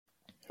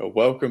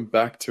Welcome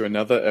back to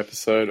another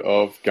episode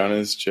of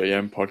Gunners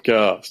GM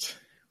Podcast.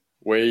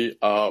 We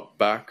are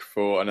back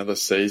for another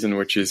season,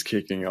 which is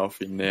kicking off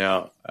in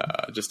now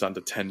just under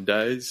 10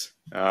 days.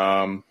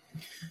 First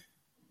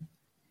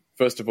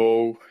of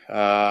all,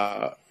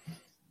 Gav,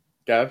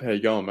 how you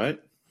going,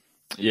 mate?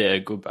 Yeah,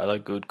 good, brother.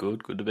 Good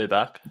to be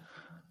back.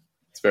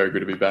 It's very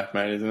good to be back,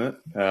 mate, isn't it?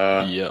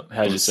 Yeah.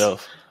 How's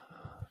yourself?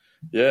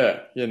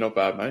 Yeah, not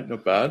bad, mate.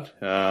 Not bad.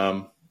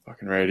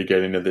 Fucking ready to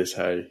get into this,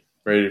 hey.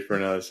 Ready for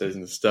another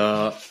season to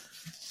start.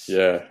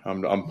 Yeah,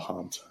 I'm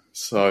pumped.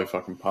 So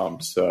fucking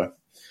pumped. So,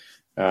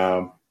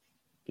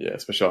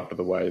 especially after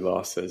the way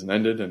last season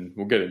ended, and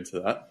we'll get into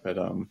that. But,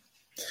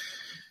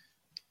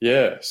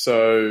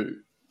 so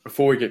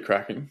before we get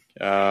cracking,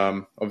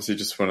 obviously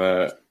just want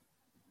to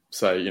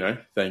say,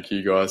 thank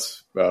you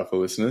guys for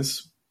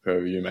listeners,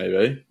 whoever you may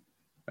be.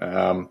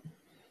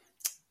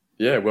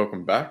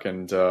 Welcome back.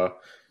 And,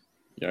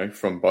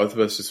 from both of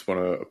us, just want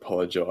to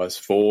apologise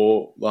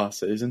for last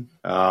season.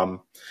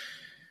 For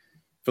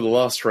the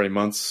last 3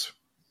 months,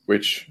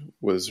 which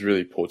was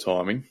really poor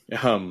timing.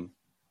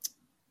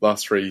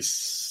 Last three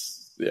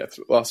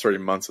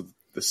months of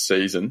the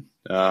season.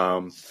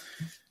 I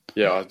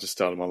just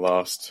started my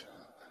last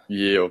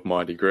year of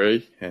my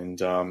degree, and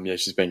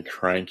she's been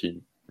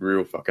cranking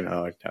real fucking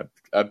hard,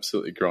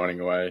 absolutely grinding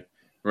away.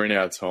 Ran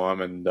out of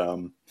time, and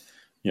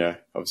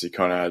obviously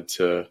kind of had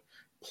to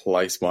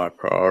place my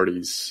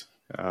priorities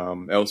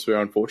elsewhere,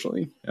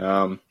 unfortunately.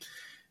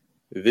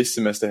 This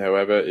semester,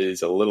 however,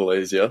 is a little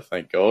easier,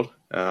 thank God.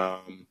 I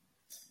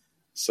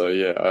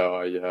do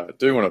want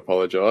to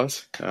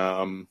apologise.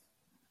 Anything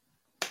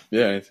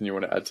you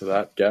want to add to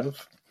that,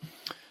 Gav?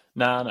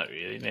 Nah, not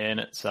really, man.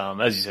 It's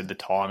as you said, the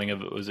timing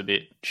of it was a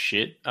bit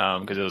shit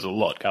because there was a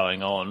lot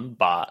going on.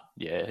 But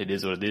yeah, it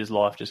is what it is.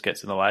 Life just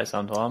gets in the way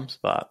sometimes.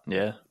 But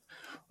yeah,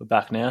 we're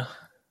back now.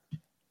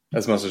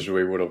 As much as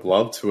we would have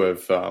loved to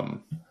have,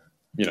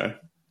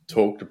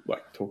 talk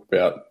about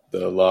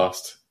the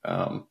last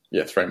 3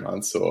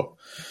 months, or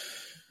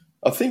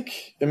I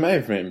think it may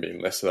have even been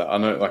less of that. I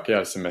know,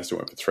 our semester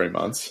went for 3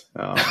 months.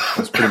 It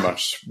was pretty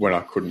much when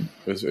I couldn't.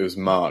 It was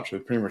March. It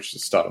was pretty much the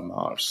start of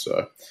March.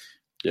 So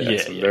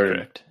very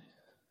correct.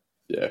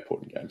 Yeah,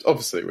 important games.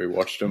 Obviously, we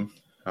watched them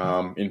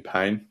in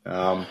pain.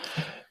 I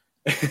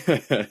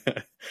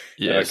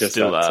guess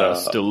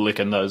still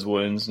licking those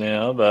wounds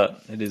now,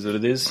 but it is what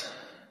it is.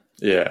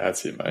 Yeah,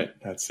 that's it, mate.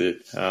 That's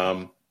it.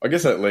 I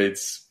guess that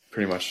leads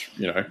pretty much,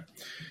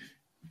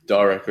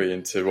 directly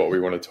into what we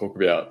want to talk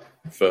about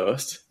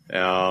first.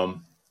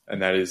 And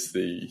that is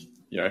the,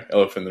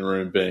 elephant in the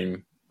room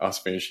being us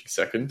finishing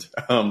second.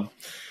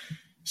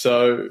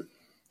 So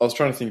I was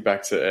trying to think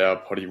back to our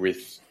potty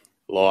with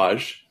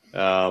Lige,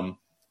 and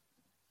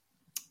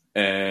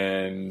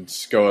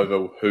go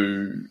over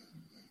who,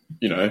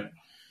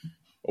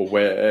 or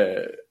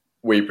where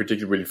we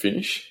predicted we'd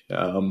finish.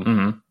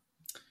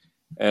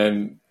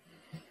 And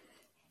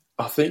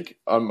I think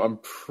I'm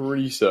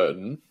pretty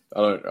certain.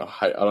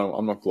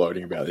 I'm not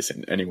gloating about this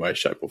in any way,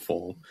 shape, or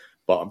form,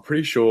 but I'm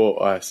pretty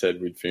sure I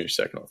said we'd finish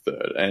second or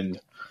third. And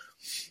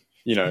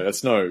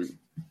that's no.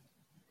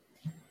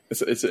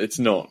 It's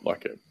not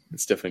like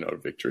it's definitely not a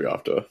victory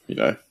after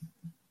the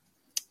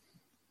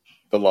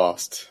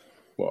last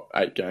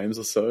 8 games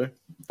or so,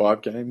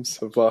 5 games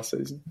of last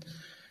season.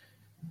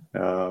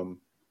 But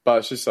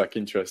it's just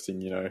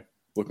interesting,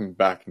 looking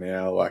back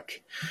now,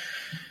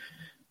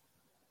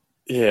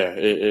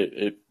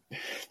 it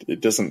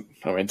doesn't.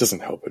 I mean, it doesn't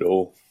help at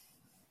all.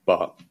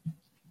 But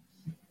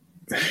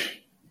I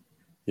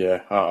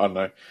don't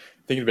know.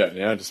 Thinking about it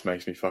now just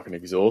makes me fucking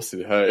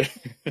exhausted. Hey.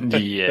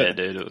 Yeah,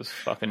 dude, it was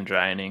fucking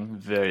draining.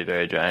 Very,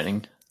 very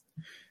draining.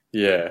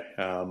 Yeah.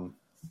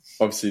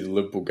 Obviously, the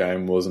Liverpool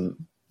game was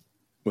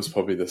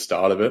probably the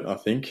start of it. I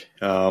think.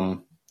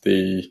 I'm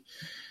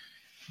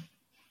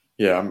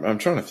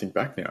trying to think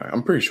back now.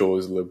 I'm pretty sure it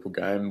was a Liverpool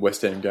game,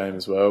 West Ham game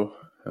as well.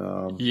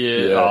 I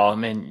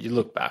mean, you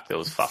look back, there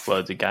was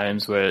fuckloads of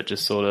games where it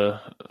just sort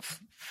of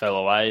fell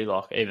away,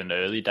 even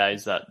early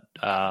days, that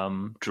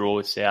draw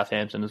with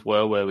Southampton as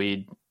well, where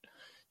we'd,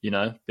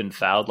 been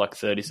fouled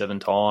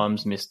 37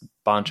 times, missed a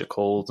bunch of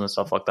calls and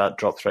stuff like that,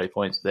 dropped 3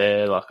 points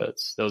there. There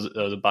was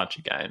a bunch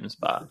of games,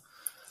 but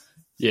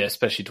yeah,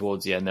 especially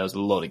towards the end, there was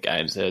a lot of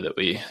games there that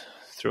we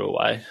threw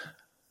away.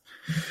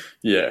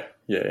 Yeah,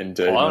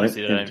 indeed. I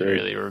honestly don't even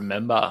really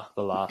remember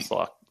the last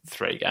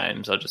 3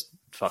 games. I just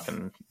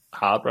fucking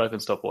heartbroken,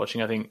 stopped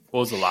watching. I think, what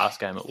was the last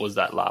game? It was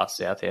that last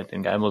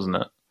Southampton game, wasn't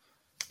it?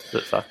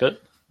 That fucked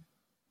it?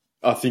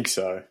 I think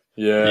so.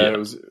 Yeah. It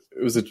was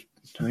I think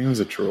it was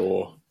a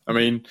draw. I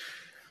mean,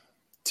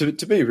 to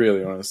be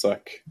really honest,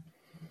 I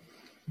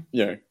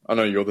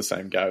know you're the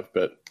same, Gav,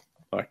 but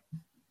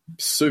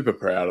super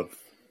proud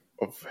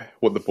of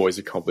what the boys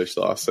accomplished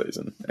last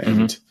season.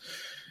 And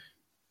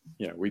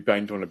we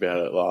banged on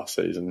about it last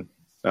season.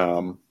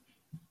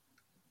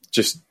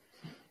 Just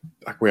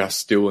we are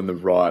still in the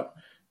right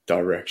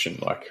direction,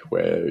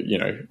 we're,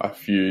 a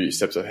few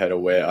steps ahead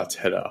of where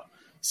Arteta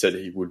said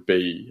he would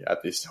be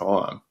at this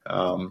time.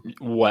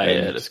 Way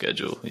ahead of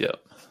schedule, yeah.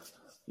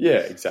 Yeah,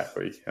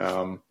 exactly.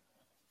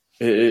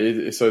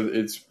 So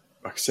it's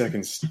like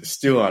second,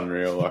 still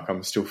unreal. Like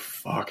I'm still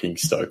fucking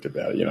stoked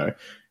about it,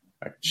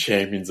 like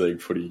Champions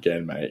League footy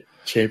again, mate.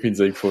 Champions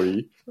League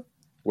footy,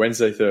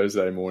 Wednesday,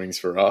 Thursday mornings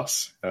for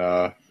us,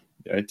 down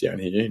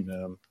here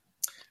in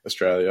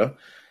Australia.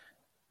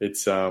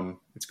 It's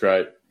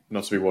great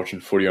not to be watching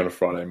footy on a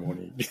Friday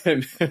morning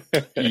again.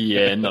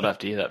 Yeah, not have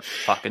to hear that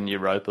fucking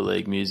Europa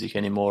League music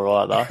anymore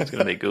either. It's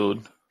going to be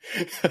good.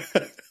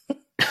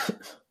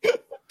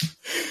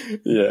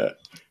 Yeah,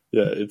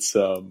 it's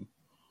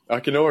I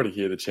can already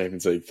hear the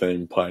Champions League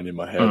theme playing in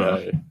my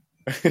head.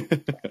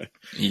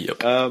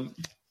 Yep.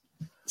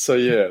 So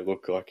yeah,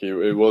 look, like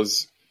it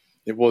was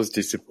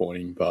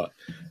disappointing, but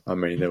I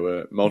mean there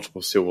were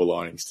multiple silver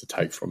linings to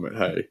take from it.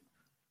 Hey.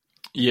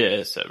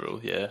 Yeah,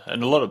 several. Yeah,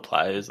 and a lot of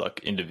players like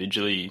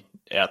individually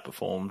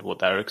outperformed what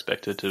they were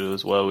expected to do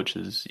as well, which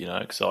is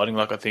exciting.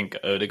 Like I think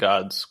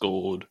Odegaard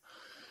scored,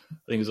 I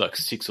think it was like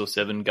 6 or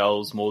 7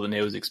 goals more than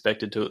he was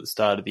expected to at the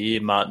start of the year.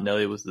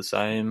 Martinelli was the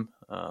same.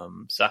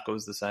 Saka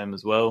was the same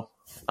as well.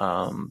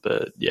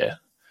 But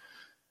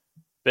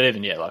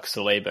even like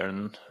Saliba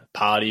and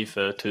Partey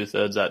for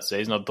 2/3 that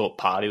season. I thought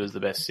Partey was the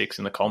best 6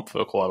 in the comp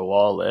for quite a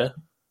while there.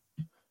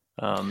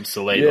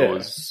 Saliba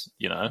was,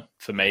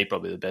 for me,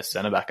 probably the best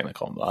centre-back in the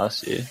comp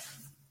last year.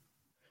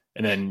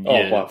 And then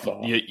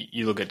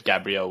you look at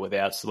Gabriel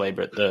without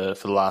Saliba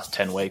for the last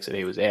 10 weeks that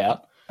he was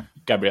out.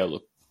 Gabriel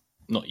looked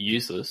not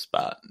useless,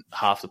 but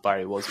half the player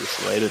he was with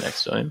Saliba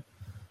next to him.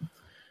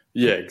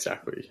 Yeah,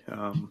 exactly.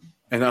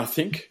 And I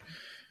think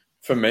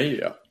for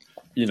me,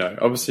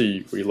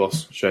 obviously we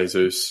lost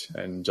Jesus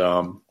and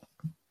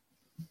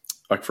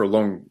like for a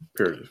long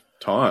period of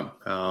time.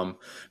 I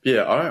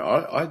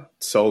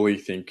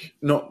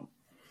not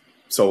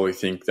solely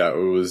think that it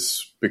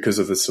was because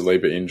of the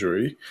Saliba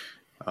injury,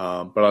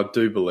 but I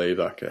do believe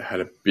like it had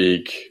a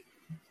big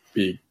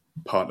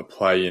part to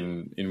play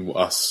in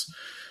us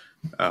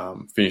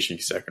finishing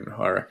second.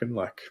 I reckon.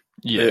 I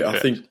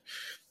think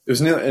it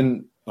was nearly,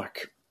 and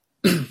like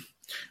I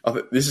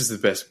think this is the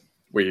best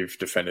we've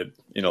defended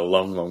in a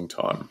long, long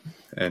time,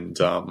 and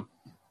in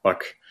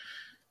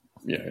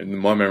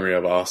my memory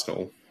of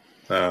Arsenal,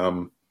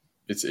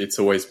 it's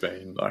always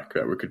been like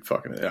we could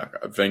fucking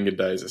Wenger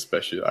days,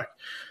 especially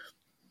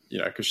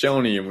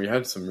Koscielny, and we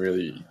had some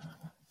really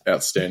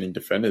outstanding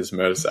defenders,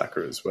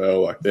 Mertesacker as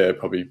well. Like they're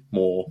probably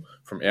more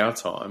from our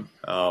time,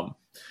 but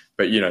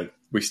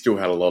we still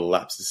had a lot of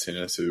lapses in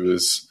us. It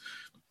was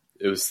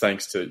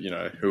thanks to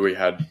who we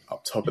had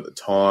up top at the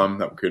time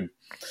that could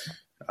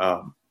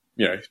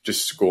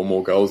just score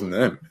more goals than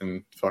them,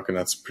 and fucking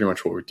that's pretty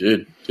much what we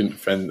did. Didn't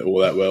defend all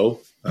that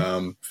well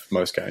for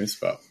most games,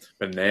 but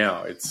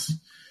now it's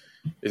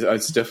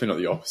definitely not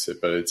the opposite,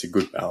 but it's a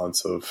good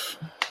balance of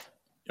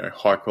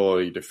high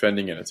quality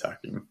defending and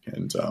attacking,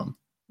 and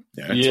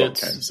it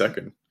came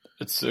second.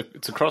 It's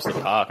across the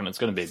park, and it's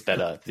going to be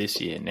better this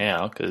year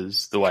now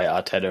because the way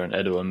Arteta and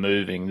Edu are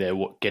moving, they're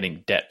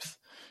getting depth,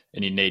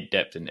 and you need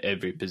depth in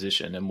every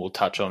position. And we'll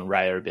touch on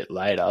Raya a bit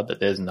later, but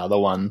there's another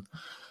one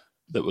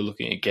that we're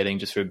looking at getting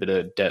just for a bit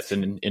of depth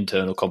and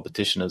internal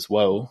competition as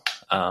well.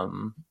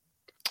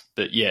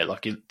 But yeah,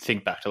 like you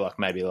think back to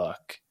maybe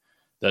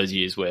those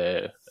years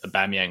where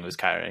Aubameyang was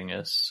carrying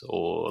us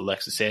or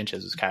Alexis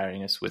Sanchez was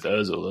carrying us with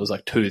Ozil. There was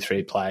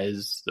 2-3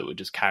 players that were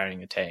just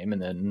carrying a team,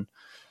 and then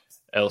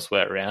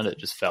elsewhere around it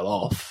just fell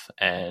off.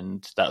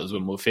 And that was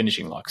when we were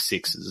finishing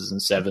 6s and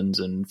 7s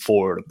and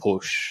 4 at a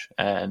push.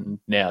 And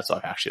now it's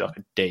actually a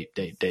deep,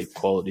 deep, deep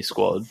quality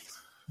squad,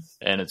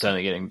 and it's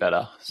only getting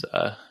better.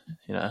 So,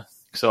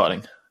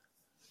 exciting.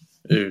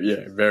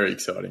 Yeah, very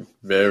exciting.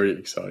 Very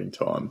exciting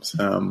times.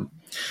 I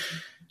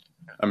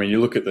mean, you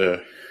look at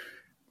the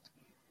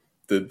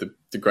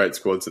great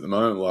squads at the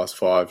moment, the last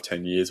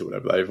 5-10 years or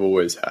whatever, they've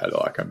always had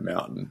a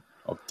mountain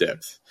of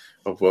depth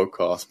of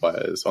world-class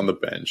players on the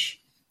bench.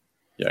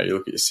 Yeah, you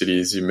look at your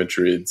Cities, your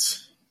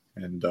Madrids,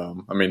 and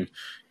coming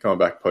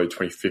back probably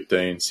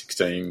 2015,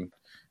 16,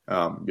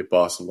 your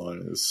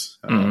Barcelonas,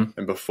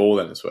 and before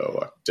then as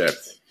well,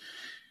 depth.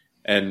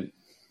 And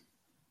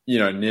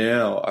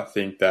now I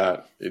think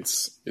that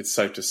it's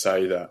safe to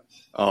say that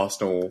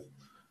Arsenal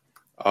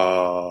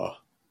are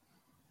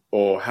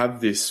or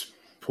have this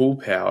pull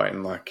power,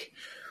 and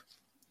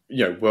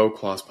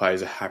world-class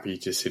players are happy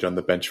to sit on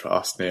the bench for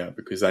us now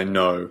because they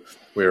know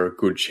we're a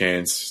good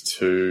chance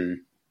to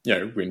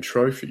win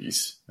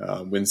trophies,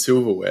 win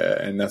silverware,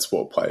 and that's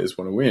what players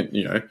want to win.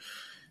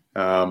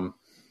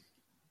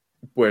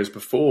 Whereas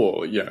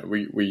before,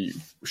 we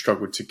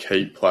struggled to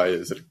keep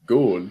players that are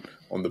good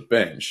on the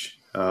bench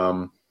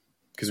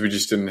because we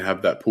just didn't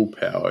have that pull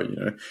power.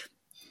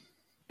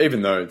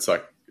 Even though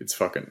it's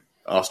fucking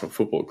Arsenal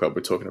Football Club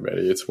we're talking about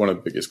here. It's one of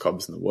the biggest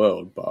clubs in the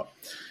world, but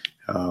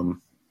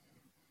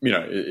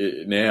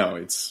now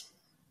it's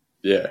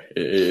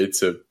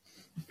a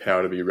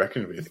power to be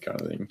reckoned with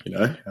kind of thing.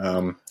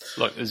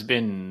 There's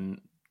been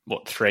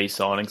 3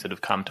 signings that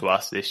have come to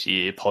us this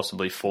year,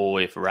 possibly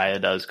 4 if Raya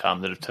does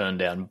come, that have turned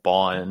down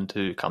Bayern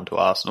to come to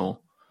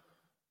Arsenal.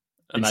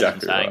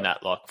 Imagine saying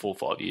that 4 or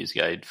 5 years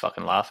ago, you'd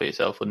fucking laugh at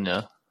yourself, wouldn't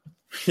you?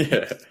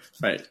 Yeah,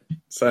 mate,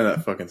 saying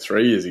that fucking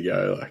 3 years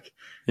ago, like,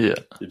 Yeah.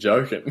 you're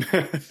joking.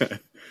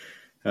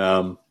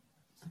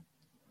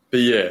 But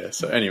yeah,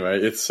 so anyway,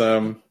 it's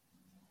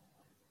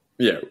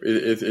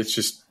it's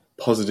just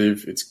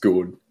positive. It's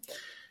good.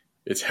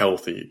 It's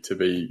healthy to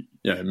be,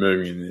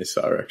 moving in this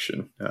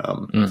direction.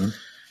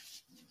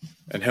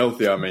 And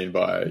healthy, I mean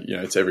by,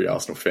 it's every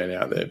Arsenal fan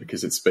out there,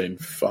 because it's been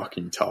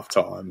fucking tough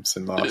times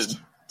in the last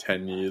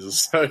 10 years or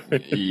so.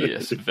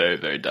 Yes, very,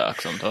 very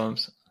dark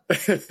sometimes.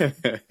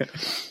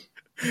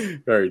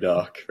 Very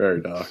dark,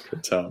 very dark.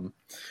 But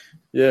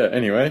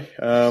anyway,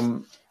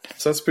 so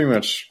that's pretty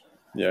much,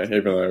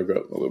 even though I got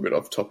a little bit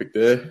off topic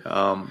there,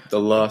 the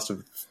last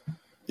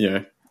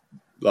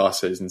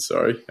season,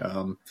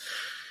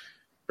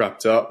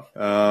 wrapped up.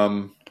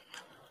 I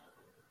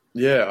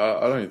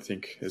don't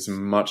think there's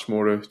much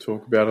more to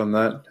talk about on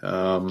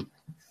that.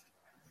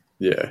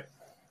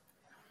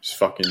 Just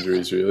fuck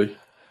injuries, really.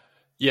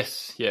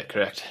 Yes, yeah,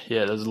 correct.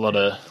 Yeah, there's a lot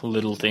of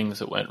little things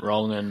that went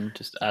wrong and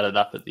just added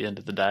up at the end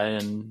of the day,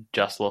 and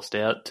just lost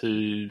out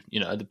to,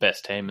 the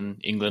best team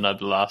in England over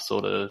the last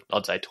sort of,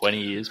 I'd say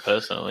 20 years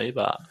personally,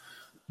 but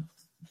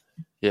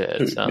yeah.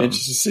 It's,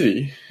 Manchester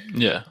City?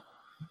 Yeah.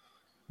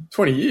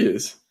 20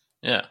 years?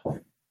 Yeah.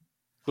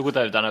 Look what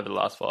they've done over the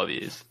last 5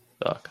 years.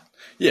 Fuck.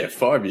 Yeah,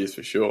 5 years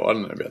for sure. I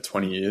don't know about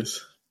 20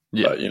 years.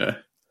 Yeah. But,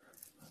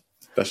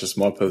 that's just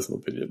my personal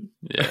opinion.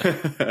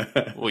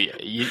 Yeah. Well, yeah,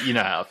 you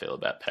know how I feel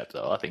about Pep,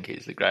 though. I think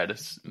he's the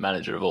greatest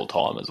manager of all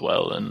time as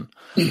well. And,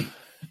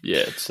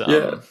 it's... I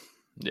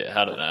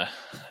don't know.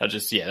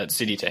 That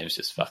City team's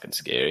just fucking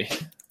scary.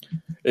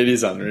 It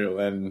is unreal.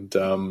 And,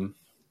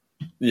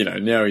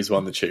 now he's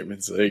won the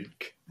Champions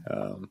League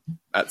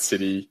at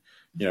City,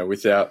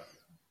 without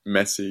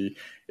Messi.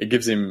 It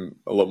gives him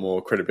a lot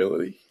more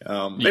credibility.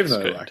 Even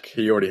though,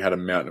 he already had a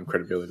mountain of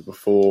credibility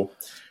before.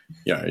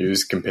 He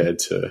was compared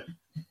to...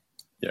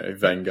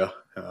 Wenger,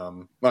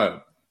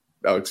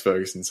 Alex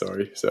Ferguson,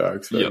 sorry. So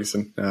Alex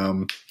Ferguson.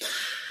 Yep.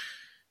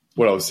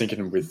 What I was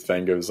thinking with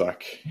Wenger was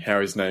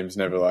how his name's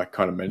never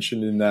kind of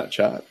mentioned in that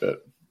chat,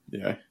 but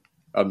I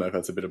don't know if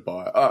that's a bit of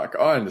bias.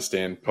 I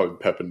understand probably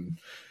Pep and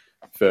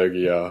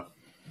Fergie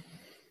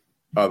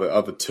are the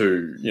other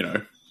two,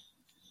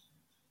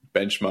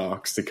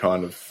 benchmarks to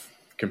kind of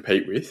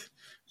compete with.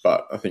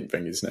 But I think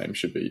Wenger's name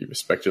should be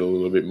respected a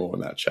little bit more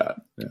in that chat.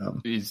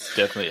 He's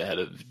definitely ahead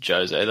of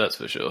Jose, that's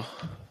for sure.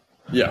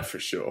 Yeah, for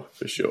sure.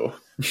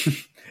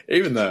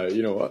 Even though,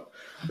 you know what?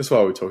 That's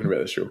why we're talking about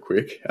this real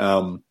quick.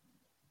 I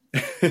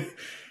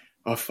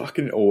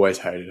fucking always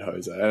hated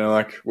Jose.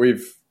 And,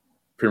 we've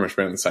pretty much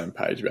been on the same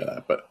page about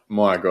that. But,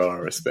 my God, I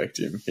respect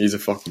him. He's a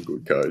fucking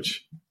good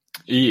coach.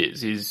 He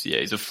is.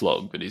 He's a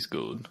flog, but he's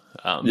good.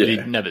 But he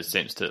never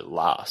seems to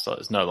last.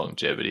 There's no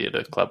longevity at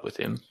a club with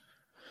him.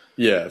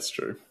 Yeah, that's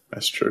true.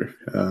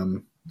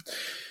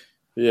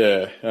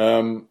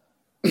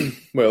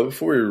 Well,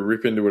 before we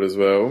rip into it as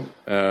well,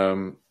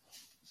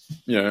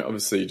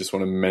 obviously you just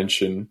want to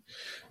mention,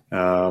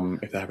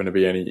 if there happen to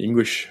be any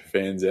English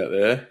fans out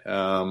there,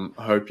 I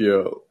hope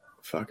you're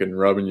fucking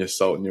rubbing your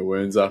salt in your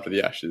wounds after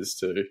the Ashes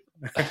too.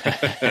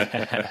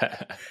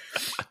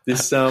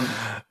 This,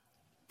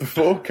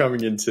 before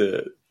coming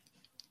into,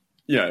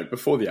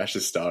 before the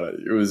Ashes started,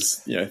 it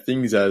was,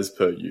 things as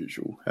per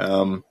usual.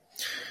 But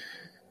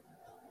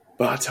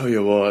I tell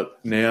you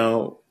what,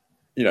 now,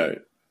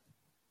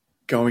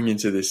 going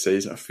into this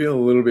season, I feel a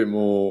little bit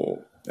more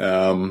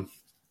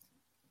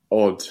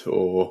odd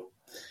or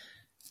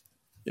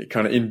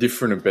kind of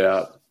indifferent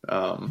about,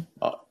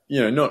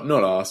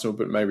 not Arsenal,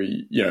 but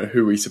maybe,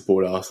 who we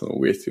support Arsenal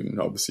with. And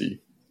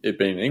obviously it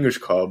being an English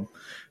club,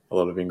 a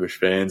lot of English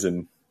fans.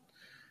 And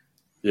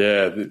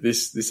yeah,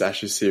 this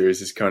Ashes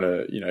series has kind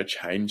of,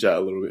 changed that a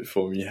little bit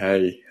for me.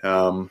 Hey,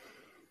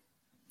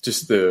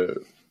 just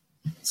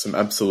some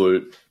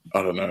absolute,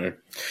 I don't know,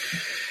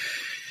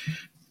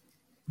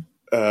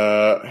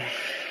 how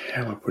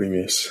am I putting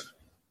this?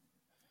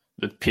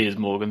 The Piers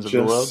Morgans of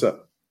the world.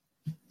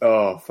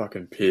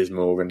 Fucking Piers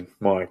Morgan.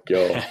 My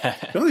God.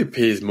 Not only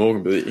Piers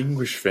Morgan, but the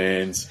English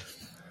fans.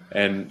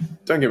 And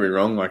don't get me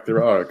wrong,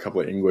 there are a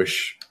couple of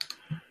English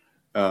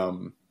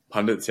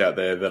pundits out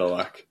there that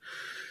are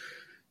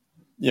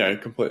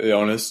completely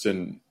honest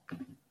and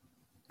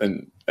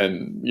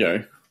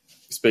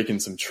speaking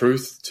some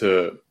truth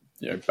to,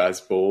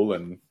 Bazball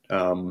and,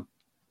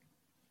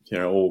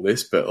 all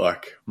this, but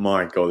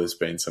my God, there's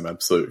been some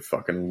absolute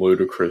fucking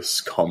ludicrous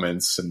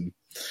comments and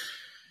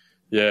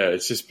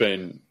it's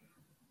been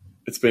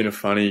a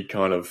funny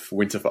kind of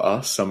winter for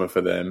us, summer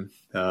for them.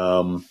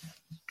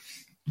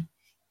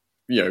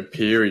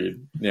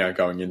 Period now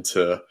going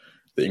into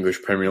the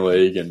English Premier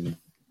League and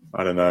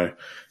I don't know,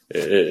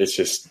 it's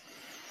just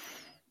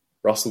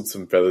rustled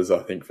some feathers, I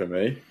think, for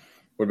me.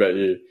 What about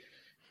you?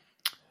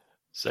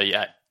 So you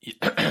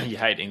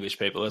hate English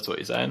people, that's what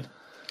you're saying?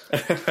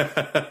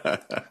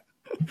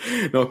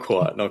 Not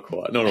quite, not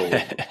all of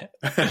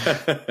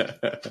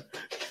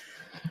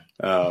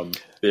them.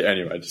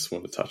 Anyway, I just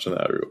want to touch on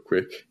that real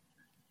quick.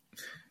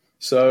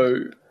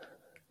 So,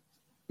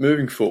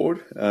 moving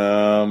forward,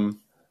 I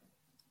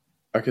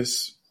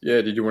guess,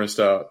 did you want to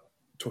start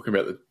talking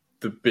about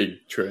the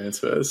big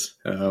transfers.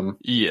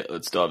 Yeah,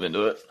 let's dive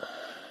into it.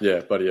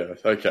 Yeah, bloody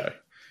oath. Okay.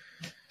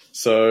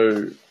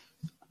 So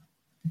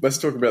let's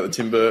talk about the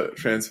Timber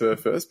transfer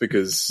first,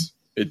 because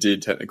it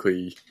did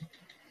technically,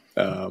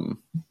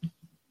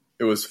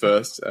 it was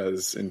first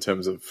as in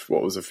terms of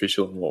what was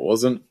official and what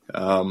wasn't.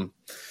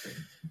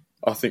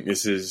 I think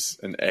this is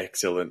an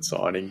excellent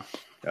signing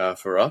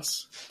for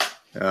us.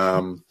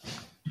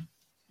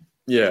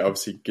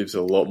 Obviously gives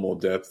a lot more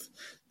depth.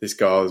 This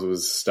guy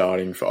was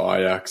starting for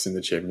Ajax in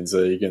the Champions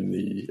League and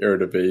the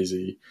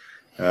Eredivisie.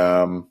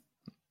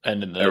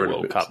 And in the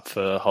World Cup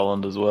for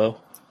Holland as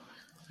well.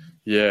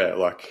 Yeah,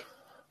 like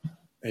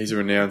he's a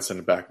renowned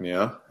centre-back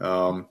now.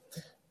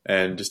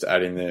 And just to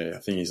add in there, I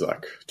think he's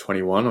like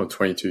 21 or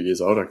 22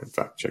 years old. I can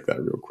fact check that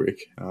real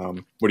quick.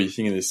 What do you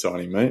think of this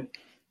signing, mate?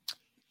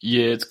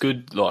 Yeah, it's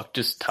good. Like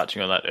just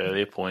touching on that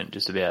earlier point,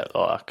 just about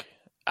like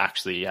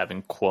actually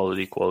having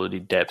quality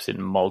depth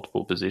in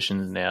multiple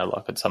positions now.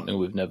 Like it's something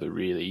we've never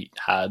really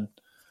had,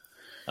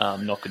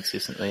 not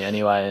consistently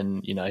anyway.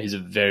 And, you know, he's a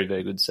very,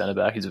 very good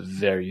centre-back. He's a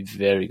very,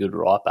 very good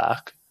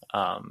right-back.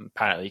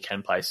 Apparently he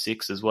can play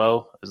 6 as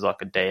well as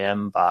like a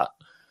DM, but,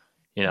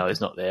 you know,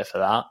 he's not there for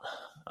that.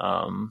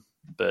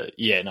 But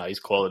yeah, no, he's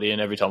quality. And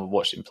every time I've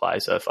watched him play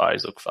so far,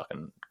 he's looked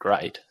fucking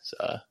great.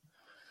 So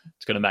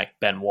it's going to make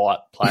Ben White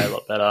play a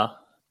lot better.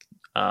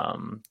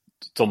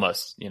 It's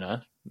almost, you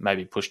know,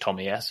 maybe push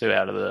Tomiyasu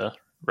out of the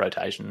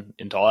rotation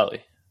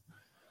entirely.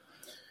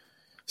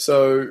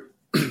 So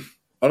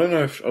I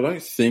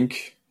don't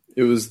think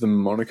it was the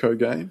Monaco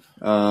game,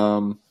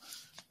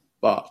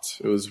 but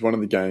it was one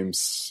of the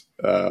games.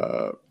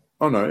 It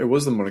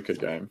was the Monaco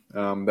game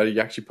that he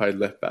actually played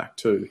left back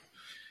too.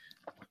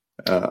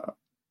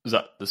 Was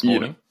that this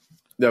morning?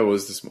 Yeah, that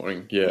was this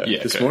morning. Yeah,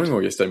 this morning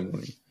or yesterday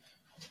morning?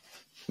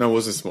 No, it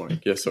was this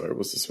morning. Yeah, sorry, it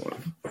was this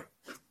morning.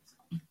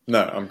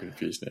 No, I'm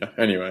confused now.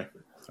 Anyway,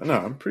 no,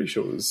 I'm pretty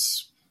sure it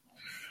was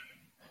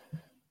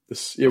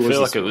this. Yeah, it was. I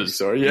feel like it was.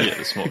 Sorry, yeah,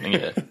 this morning.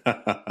 Yeah,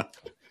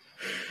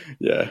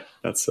 yeah,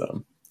 that's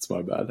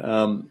my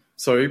bad.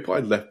 So he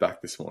played left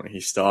back this morning. He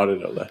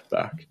started at left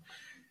back,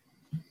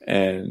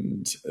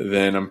 and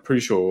then I'm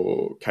pretty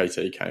sure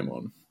KT came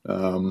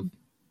on,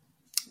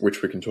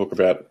 which we can talk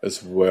about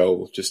as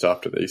well just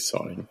after these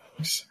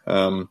signings.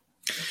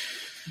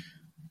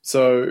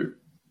 So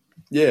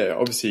yeah,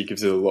 obviously it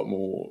gives it a lot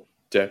more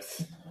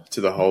depth to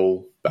the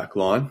whole back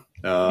line,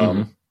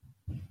 but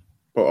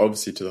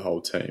obviously to the whole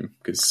team,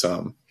 because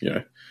you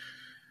know,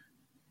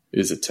 it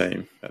is a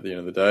team at the end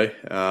of the day.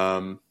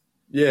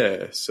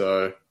 Yeah,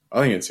 so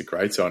I think it's a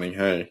great signing.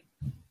 Hey,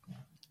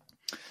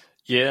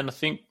 yeah, and I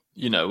think,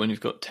 you know, when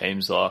you've got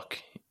teams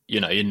like,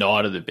 you know,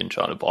 United have been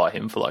trying to buy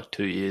him for like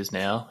 2 years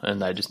now,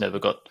 and they just never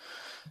got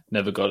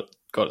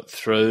it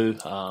through.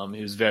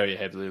 He was very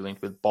heavily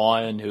linked with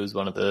Bayern. He was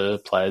one of the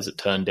players that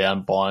turned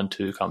down Bayern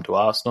to come to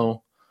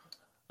Arsenal.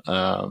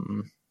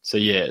 So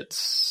yeah,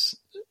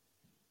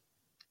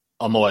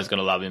 I'm always going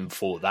to love him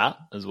for that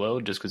as well,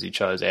 just because he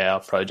chose our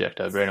project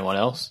over anyone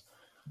else.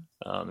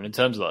 And in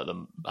terms of like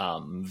the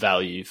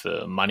value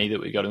for money that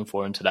we got him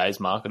for in today's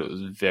market, it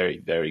was very,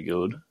 very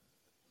good.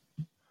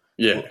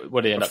 Yeah.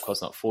 What did he end up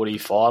costing, like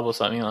 45 or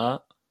something like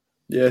that?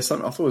 Yeah, I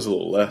thought it was a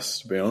little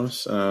less, to be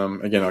honest.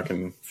 Again, I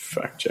can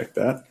fact check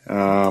that.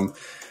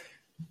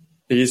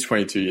 He is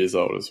 22 years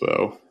old as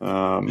well.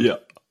 Yeah.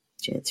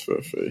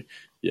 Transfer fee.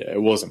 Yeah,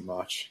 it wasn't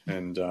much.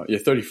 And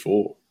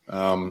 34.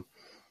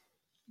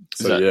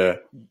 So yeah.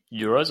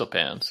 Euros or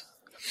pounds?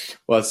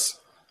 Well, it's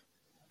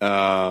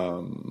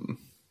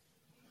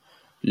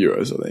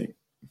euros, I think.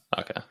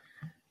 Okay.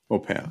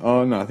 Or pound.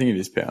 Oh, no, I think it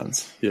is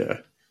pounds. Yeah.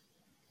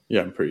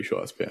 Yeah, I'm pretty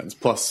sure it's pounds.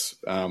 Plus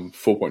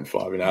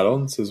 4.5 in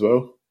add-ons as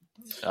well.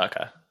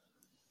 Okay.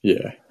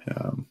 Yeah.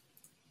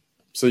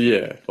 So,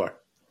 yeah, like,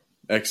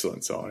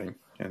 excellent signing.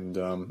 And,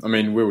 I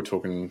mean, we were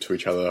talking to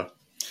each other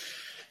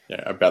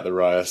about the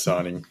Raya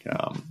signing.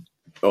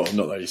 Not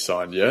that he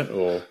signed yet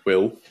or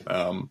will,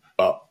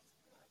 but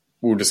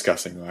we were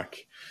discussing,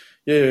 like,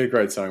 yeah,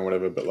 great signing,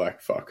 whatever, but,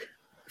 like, fuck,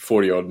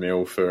 40-odd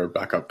mil for a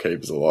backup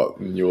keeper is a lot.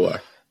 And you were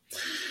like,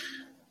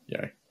 you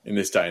know, in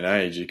this day and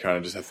age, you kind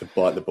of just have to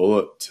bite the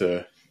bullet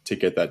to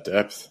get that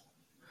depth.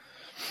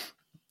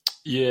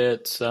 Yeah,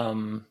 it's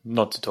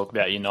not to talk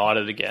about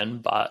United again,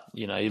 but,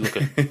 you know, you look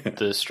at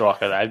the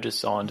striker they've just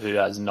signed who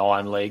has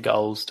 9 league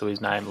goals to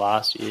his name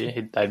last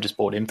year. They've just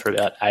bought him for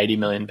about £80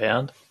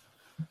 million.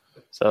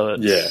 So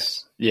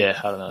it's, I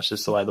don't know, it's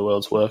just the way the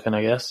world's working,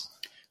 I guess.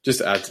 Just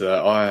to add to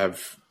that, I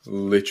have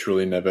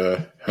literally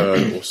never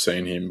heard or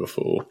seen him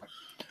before.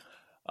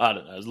 I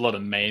don't know. There's a lot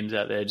of memes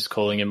out there just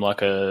calling him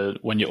like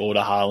when you order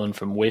Haaland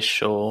from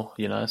Wish or,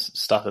 you know,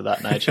 stuff of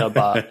that nature.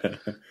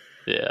 But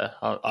yeah,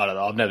 I don't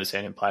know. I've never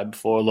seen him play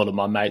before. A lot of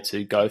my mates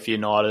who go for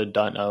United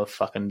don't know a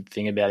fucking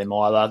thing about him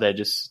either. They're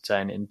just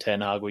saying in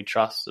Ten Hag we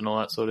trust and all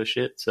that sort of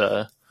shit.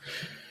 So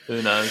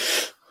who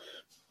knows?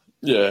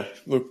 Yeah,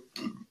 look,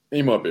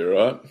 he might be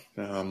right.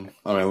 I mean,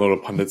 a lot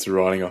of pundits are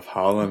writing off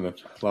Haaland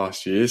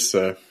last year,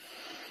 so,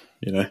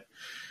 you know,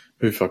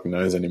 who fucking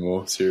knows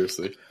anymore,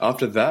 seriously.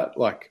 After that,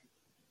 like,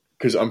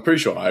 because I'm pretty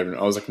sure I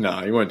was like,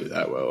 nah, he won't do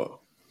that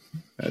well.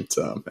 It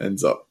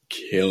ends up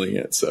killing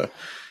it. So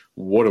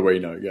what do we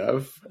know,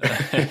 Gav?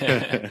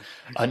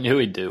 I knew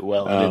he'd do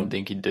well. I didn't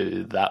think he'd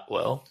do that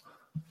well.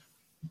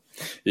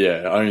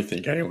 Yeah, I don't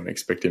think anyone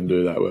expect him to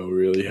do that well,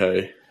 really.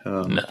 Hey,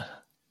 No.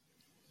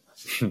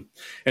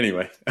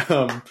 Anyway,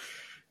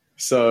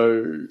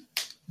 so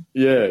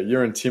yeah,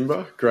 Jurrien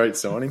Timber, great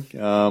signing.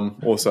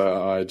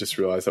 Also, I just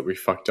realised that we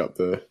fucked up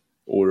the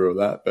order of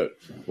that, but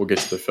we'll get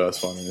to the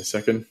first one in a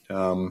second.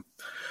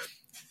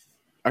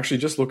 Actually,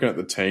 just looking at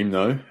the team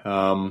though,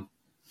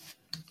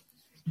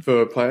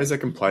 for players that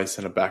can play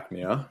centre back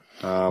now,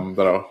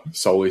 that are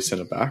solely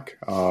centre back,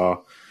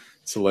 are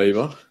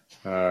Saliba,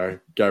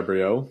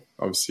 Gabriel,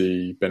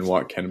 obviously Ben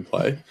White can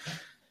play,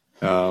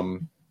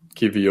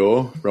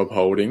 Kivior, Rob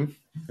Holding,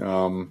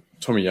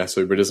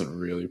 Tomiyasu, but doesn't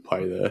really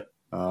play there.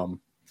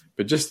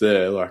 But just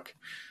there, like,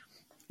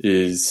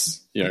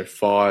 is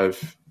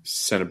 5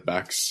 centre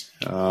backs,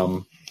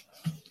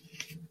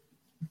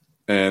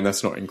 and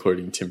that's not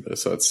including Timber,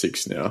 so it's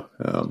 6 now.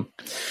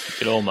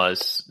 It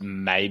almost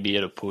maybe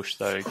at a push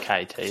though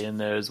KT in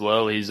there as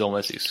well. He's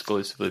almost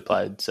exclusively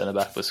played centre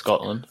back for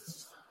Scotland.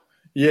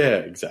 Yeah,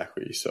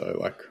 exactly. So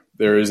like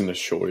there isn't a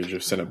shortage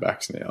of centre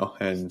backs now,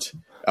 and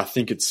I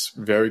think it's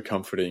very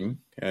comforting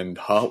and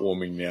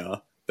heartwarming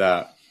now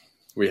that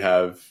we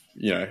have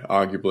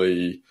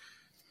arguably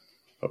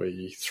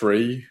probably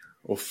 3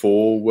 or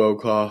 4 world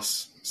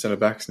class centre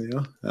backs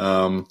now.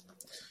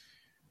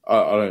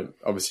 I don't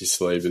obviously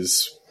Sleeve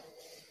is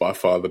by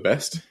far the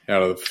best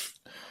out of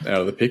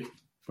the pick.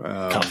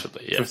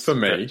 Comfortably, yes. For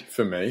me.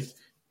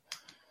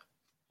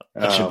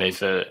 That should be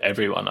for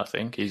everyone, I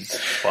think. He's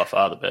by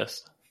far the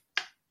best.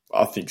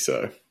 I think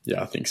so.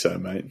 Yeah, I think so,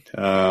 mate.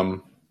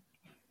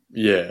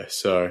 Yeah,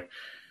 so...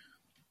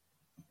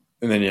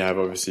 And then you have,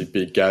 obviously,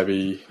 Big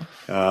Gabby,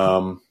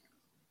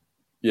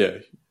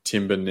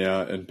 Timber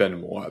now, and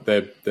Ben White.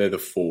 They're the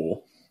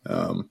 4.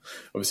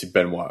 Obviously,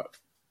 Ben White,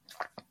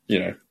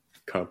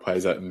 kind of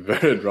plays that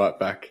inverted right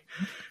back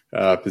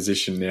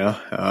position now.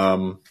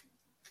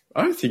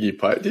 I don't think he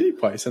played. Did he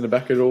play centre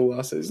back at all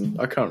last season?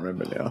 I can't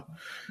remember now.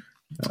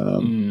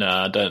 No,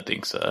 I don't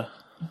think so.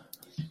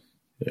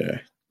 Yeah,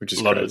 which is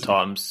a lot crazy. of the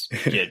times,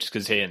 just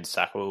because he and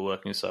Saka were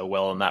working so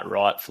well on that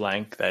right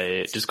flank,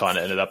 they just kind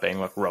of ended up being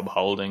like Rob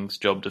Holding's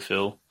job to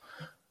fill.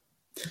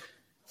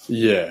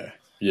 Yeah.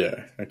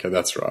 Okay,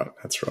 that's right.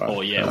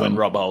 Or when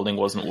Rob Holding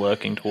wasn't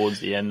working towards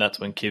the end, that's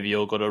when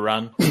Kivior got a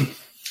run.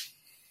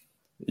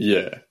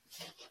 Yeah.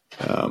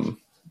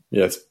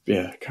 It's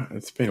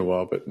been a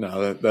while, but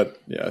no,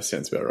 that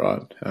sounds about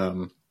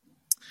right.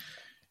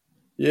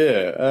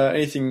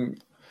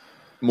 Anything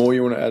more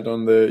you want to add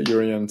on the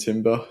Jurrien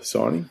Timber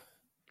signing?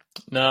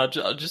 No, I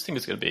just think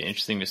it's going to be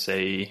interesting to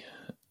see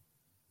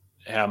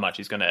how much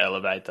he's going to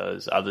elevate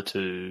those other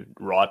 2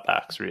 right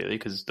backs, really,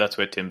 because that's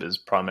where Timber's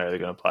primarily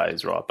going to play,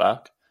 is right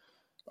back.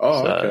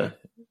 Oh, okay.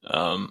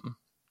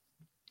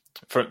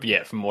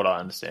 From what I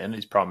understand,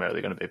 he's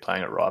primarily going to be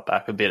playing at right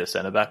back, a bit of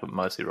centre back, but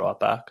mostly right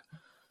back.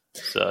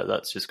 So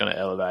that's just going to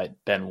elevate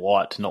Ben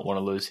White to not want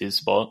to lose his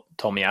spot.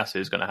 Tomiyasu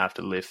is going to have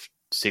to lift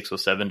 6 or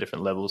 7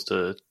 different levels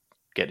to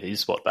get his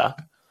spot back.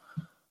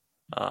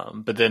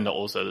 But then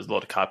also there's a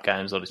lot of cup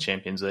games, a lot of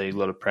Champions League, a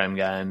lot of Prem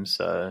games.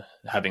 So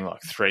having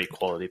like 3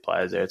 quality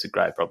players there, it's a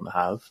great problem to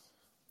have.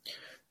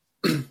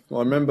 Well,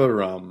 I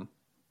remember,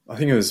 I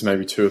think it was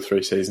maybe 2 or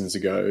 3 seasons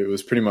ago, it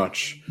was pretty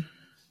much,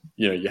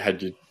 you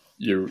had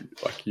your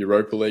like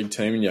Europa League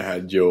team and you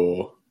had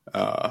your,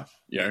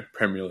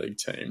 Premier League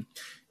team.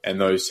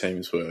 And those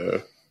teams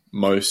were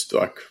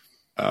mostly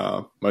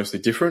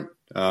different.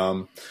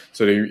 So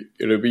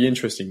it'll be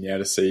interesting now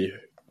to see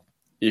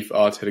if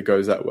Arteta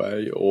goes that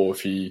way, or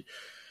if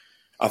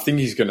I think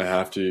he's going to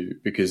have to,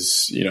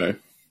 because,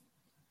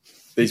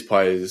 these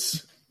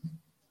players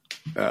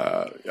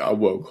are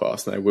world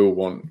class and they will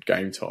want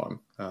game time.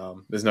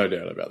 There's no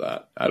doubt about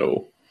that at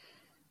all.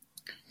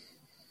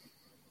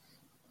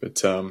 But,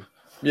 so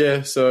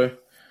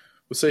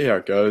we'll see how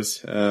it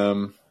goes.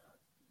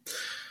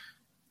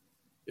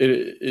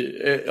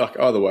 Like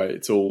either way,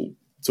 it's all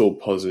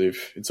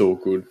positive. It's all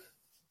good.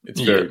 It's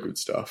very good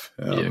stuff.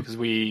 Because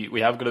we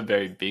have got a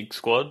very big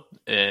squad,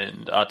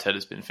 and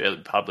Arteta's been fairly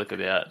public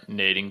about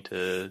needing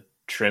to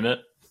trim it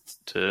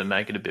to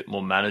make it a bit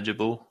more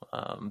manageable,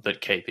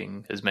 but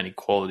keeping as many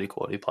quality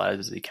players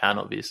as he can,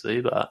 obviously.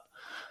 But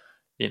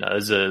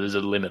there's a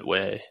limit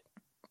where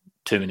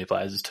too many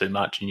players is too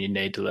much, and you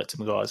need to let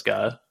some guys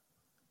go.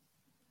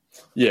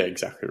 Yeah,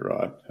 exactly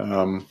right.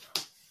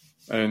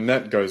 And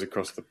that goes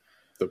across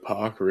the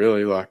park,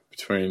 really, like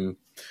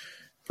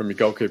from your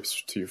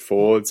goalkeepers to your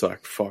forwards,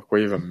 like, fuck,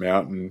 we have a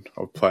mountain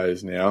of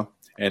players now,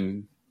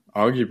 and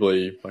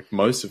arguably, like,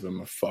 most of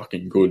them are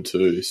fucking good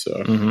too,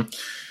 so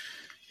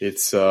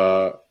it's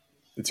a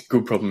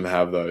good problem to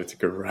have, though. It's a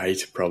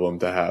great problem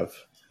to have.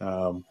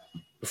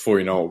 Before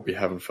you know it, we'll be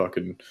having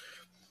fucking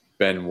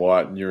Ben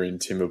White and Jurrien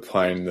Timber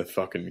playing the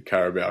fucking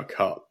Carabao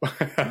Cup.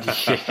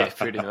 Yeah,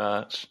 pretty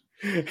much.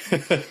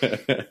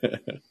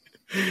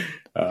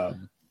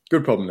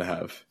 Good problem to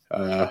have.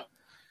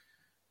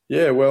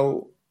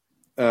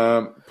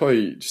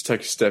 Probably just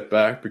take a step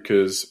back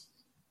because,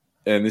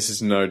 and this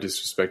is no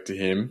disrespect to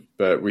him,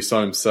 but we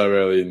signed him so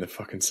early in the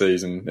fucking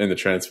season, in the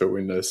transfer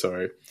window,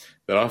 sorry,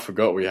 that I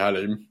forgot we had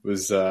him,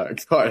 was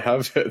Kai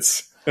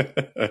Havertz.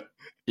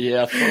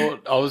 Yeah,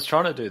 I was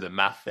trying to do the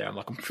math there. I'm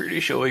like, I'm pretty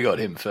sure we got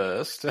him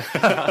first.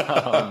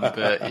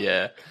 But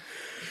yeah.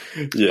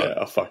 Yeah,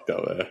 I fucked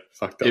up there.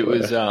 It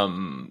was,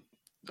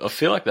 I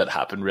feel like that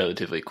happened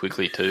relatively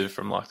quickly too,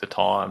 from like the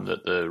time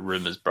that the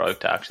rumours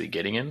broke to actually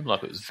getting him.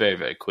 Like, it was very,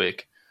 very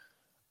quick.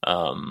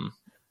 And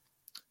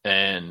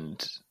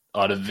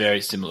I had a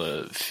very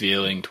similar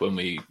feeling to when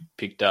we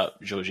picked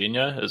up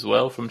Jorginho as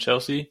well from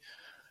Chelsea.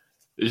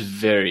 It was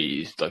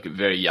very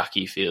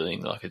yucky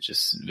feeling. Like, it's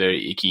just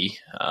very icky,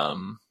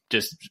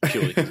 just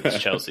purely because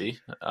it's Chelsea.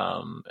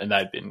 And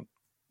they've been,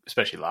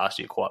 especially last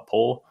year, quite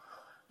poor.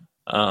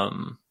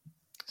 And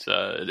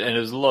it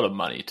was a lot of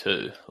money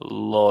too. A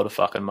lot of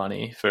fucking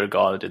money for a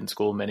guy that didn't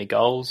score many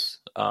goals.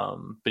 But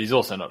he's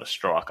also not a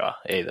striker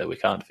either. We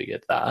can't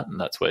forget that. And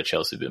that's where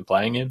Chelsea have been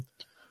playing him.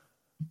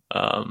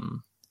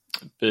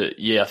 But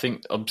yeah, I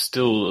think I'm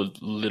still a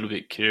little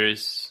bit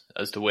curious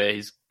as to where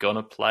he's going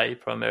to play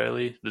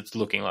primarily. It's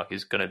looking like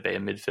he's going to be a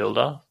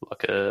midfielder,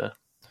 like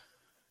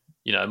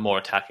more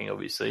attacking,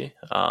 obviously.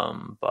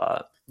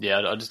 But yeah,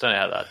 I just don't know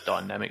how that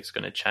dynamic's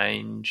going to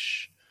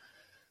change.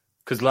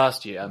 Because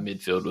last year our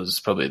midfield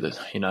was probably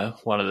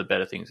one of the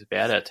better things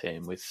about our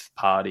team with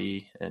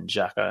Partey and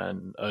Xhaka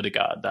and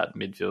Odegaard. That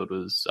midfield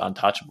was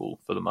untouchable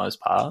for the most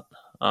part.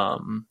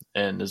 And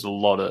there's a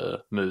lot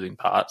of moving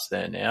parts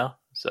there now.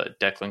 So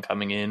Declan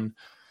coming in,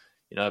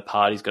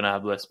 Partey's going to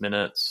have less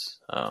minutes.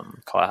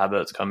 Kai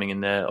Havertz coming in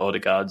there.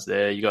 Odegaard's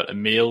there. You got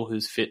Emile,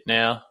 who's fit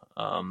now.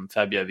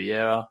 Fabio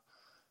Vieira.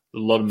 A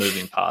lot of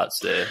moving parts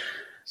there.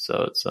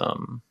 So it's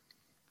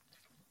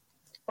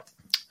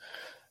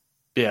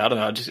yeah, I don't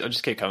know. I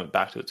just keep coming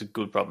back to it. It's a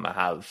good problem to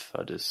have.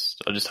 I just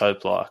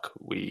hope like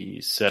we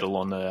settle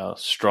on our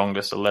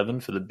strongest 11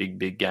 for the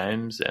big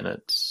games, and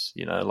it's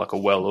like a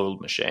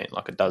well-oiled machine,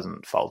 like it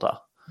doesn't falter.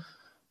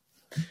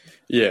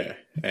 Yeah,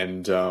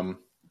 and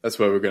that's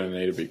where we're going to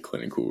need to be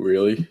clinical.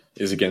 Really,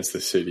 is against the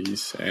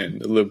cities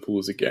and the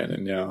Liverpool's again,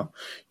 and now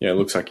it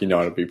looks like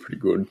United will be pretty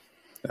good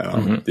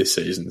this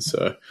season.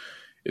 So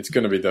it's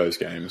going to be those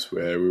games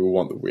where we will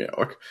want the win.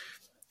 Like,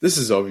 this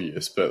is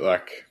obvious, but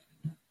like,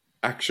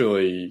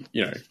 actually,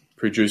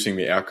 producing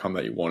the outcome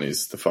that you want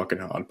is the fucking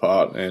hard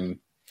part. And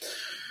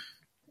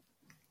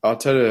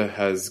Arteta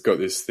has got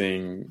this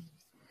thing,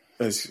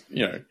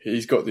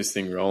 he's got this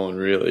thing rolling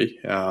really.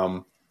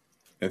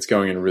 It's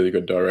going in a really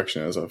good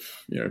direction, as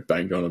I've,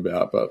 banged on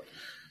about. But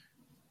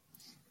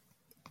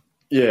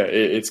yeah,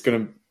 it's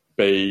going to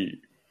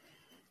be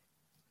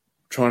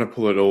trying to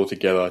pull it all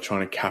together,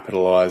 trying to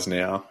capitalise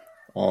now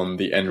on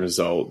the end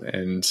result.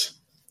 And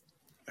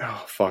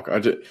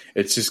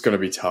it's just going to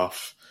be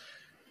tough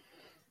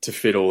to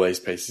fit all these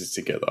pieces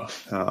together.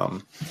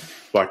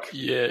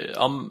 Yeah,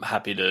 I'm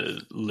happy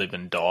to live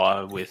and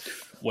die with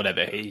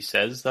whatever he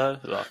says, though.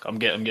 Like, I'm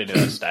getting to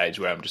that stage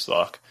where I'm just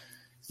like,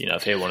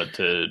 if he wanted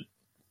to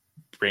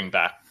bring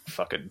back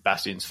fucking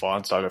Bastian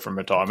Schweinsteiger from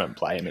retirement and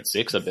play him at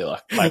 6, I'd be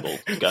like, play ball,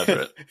 go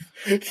for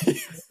it.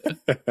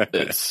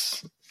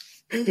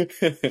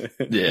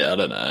 Yeah, I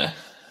don't know.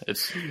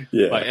 It's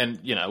like, and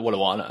what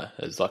do I know?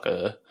 As like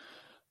a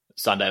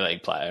Sunday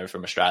League player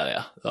from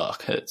Australia,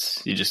 like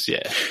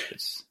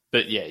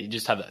but yeah, you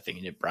just have that thing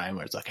in your brain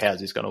where it's like, how's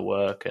this going to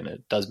work? And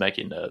it does make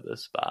you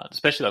nervous, but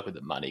especially like with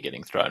the money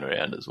getting thrown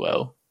around as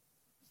well.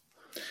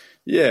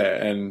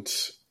 Yeah, and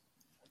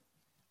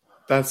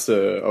that's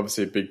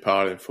obviously a big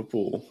part in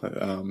football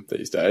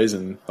these days.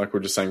 And like we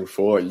were just saying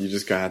before, you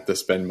just going to have to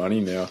spend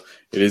money now.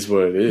 It is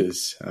what it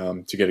is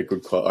to get a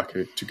good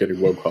to get a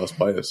world class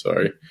player.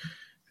 Sorry,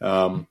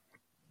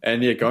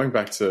 and yeah, going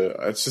back to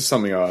it's just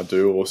something I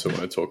do also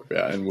want to talk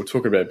about, and we'll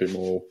talk about a bit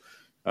more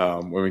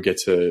when we get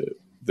to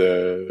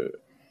the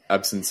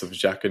absence of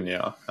Xhaka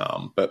now.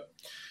 But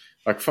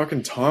like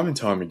fucking time and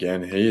time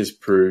again, he has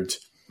proved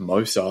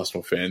most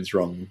Arsenal fans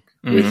wrong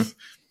with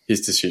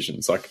his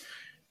decisions. Like,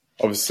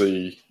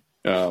 obviously,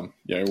 we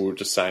were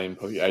just saying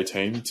probably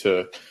 18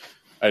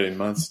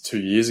 months, 2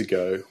 years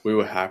ago, we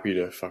were happy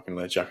to fucking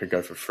let Xhaka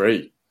go for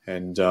free.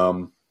 And,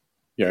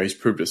 he's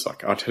proved us, like,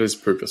 Arteta's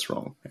proved us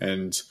wrong.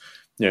 And,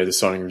 the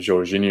signing of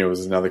Jorginho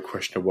was another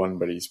questionable one,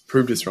 but he's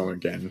proved us wrong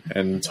again.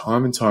 And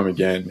time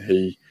again,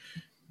 he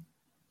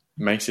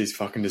makes these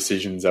fucking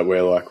decisions that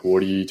we're like,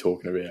 what are you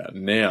talking about?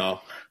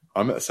 Now,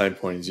 I'm at the same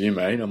point as you,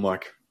 mate. I'm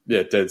like,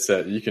 yeah, dead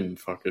set. You can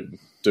fucking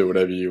do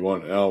whatever you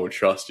want, and I will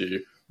trust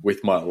you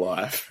with my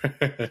life.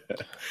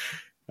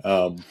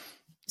 So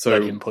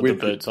you can put the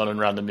boots on and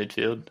run the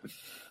midfield,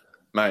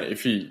 mate.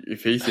 If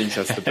he thinks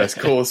that's the best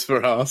course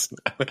for us,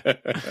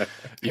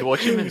 you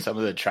watch him in some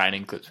of the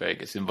training clips where he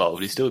gets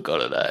involved. He's still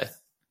got it, eh?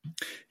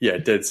 Yeah,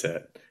 dead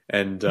set.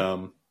 And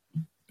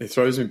it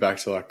throws me back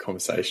to like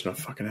conversation I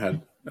fucking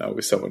had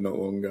with someone not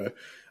long ago.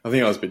 I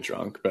think I was a bit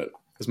drunk, but it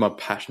was my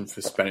passion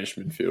for Spanish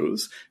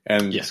midfielders.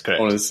 And yes,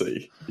 correct.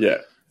 Honestly, yeah,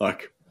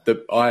 like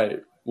I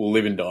will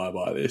live and die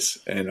by this,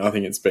 and I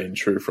think it's been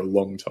true for a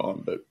long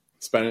time. But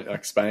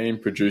Spain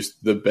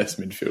produced the best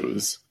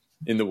midfielders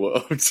in the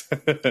world,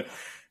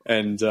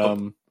 and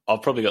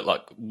I've probably got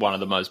like one of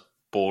the most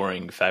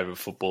boring favourite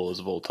footballers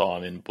of all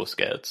time in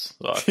Busquets.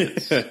 Like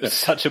it's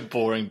such a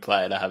boring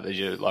player to have as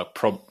your like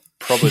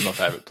probably my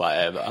favourite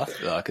player ever.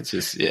 Like it's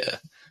just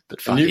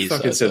But and you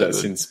fucking said that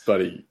since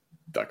bloody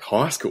like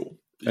high school.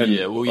 And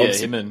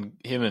him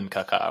and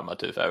Kaká are my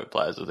two favourite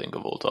players I think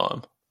of all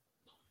time.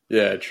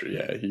 Yeah, true.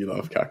 Yeah, you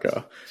love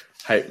Kaká.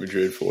 Hate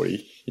Madrid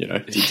 40.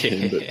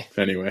 But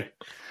anyway.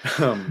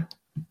 But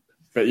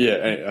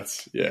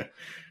that's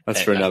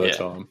for another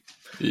time.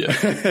 Yeah.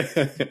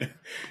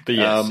 But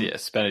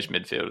yes, Spanish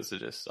midfielders are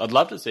just... I'd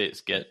love to see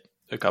us get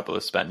a couple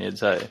of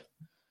Spaniards, hey?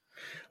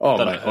 Oh,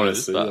 mate,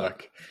 honestly,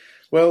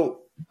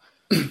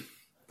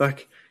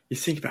 you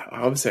think about,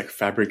 obviously, like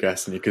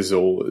Fabregas and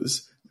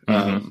Cazolas,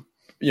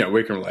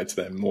 we can relate to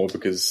them more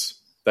because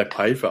they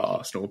played for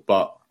Arsenal,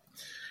 but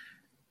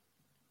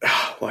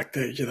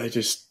they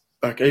just,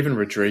 even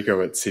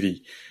Rodrigo at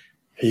City,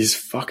 he's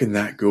fucking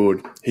that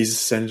good. He's a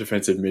centre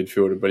defensive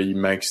midfielder, but he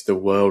makes the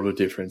world of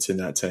difference in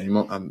that team.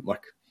 Don't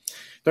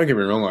get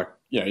me wrong,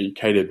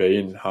 KDB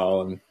and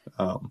Haaland,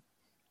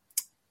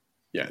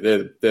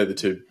 they're the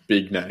two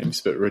big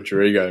names, but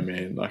Rodrigo,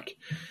 man,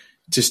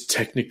 just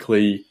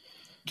technically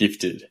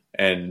gifted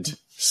and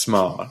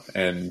smart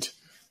and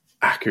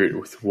accurate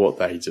with what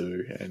they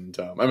do. And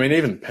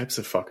even Pep's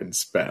a fucking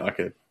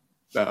Spaniard,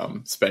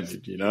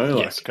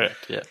 Yes,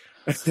 correct, yeah.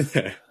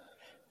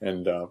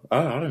 And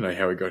I don't know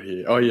how we got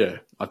here. Oh yeah,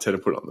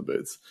 Arteta put on the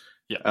boots.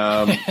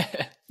 Yeah.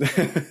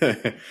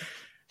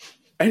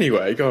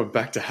 Anyway, going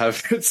back to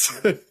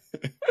Havertz.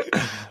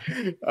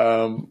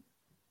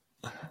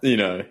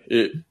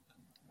 It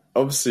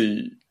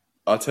obviously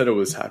Arteta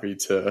was happy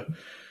to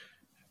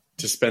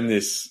spend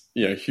this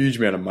huge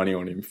amount of money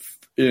on him.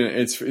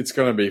 It's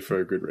going to be for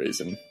a good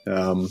reason.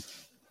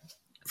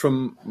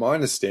 From my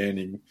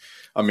understanding,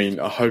 I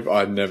hope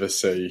I never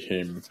see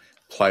him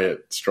play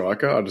at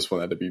striker. I just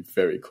want that to be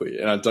very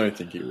clear, and I don't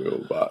think he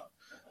will. But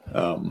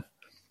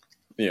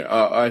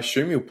I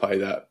assume he'll play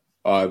that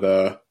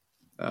either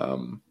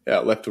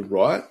out left or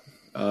right,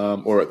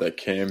 or at that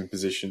cam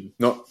position.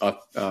 Not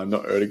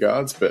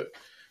Odegaard's, but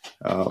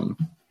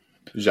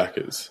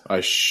Xhaka's, I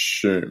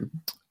assume.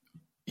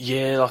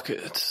 Yeah, I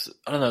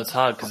don't know, it's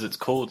hard because it's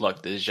called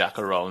the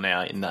Xhaka role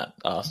now in that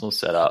Arsenal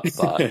setup,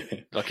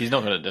 but he's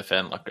not going to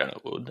defend like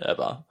Granit would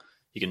ever.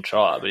 He can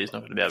try, but he's not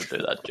going to be able to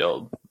do that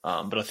job.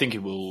 But I think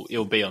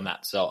he'll be on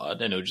that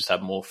side, and he'll just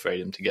have more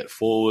freedom to get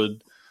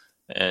forward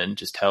and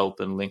just help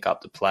and link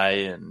up the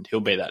play, and he'll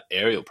be that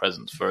aerial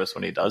presence for us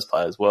when he does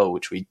play as well,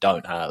 which we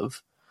don't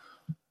have.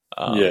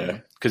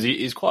 Because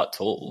he's quite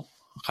tall.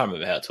 I can't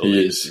remember how tall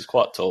he is. He's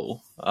quite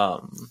tall,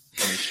 and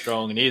he's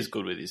strong, and he is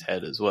good with his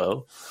head as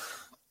well.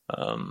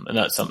 And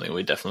that's something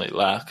we definitely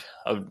lack.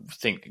 I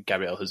think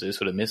Gabriel Jesus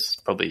would have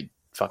missed probably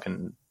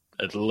fucking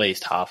at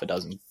least half a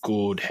dozen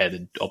good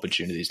headed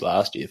opportunities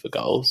last year for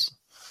goals.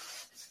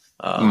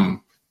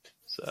 But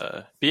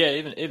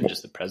even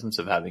just the presence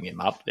of having him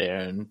up there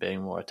and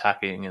being more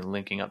attacking and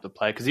linking up the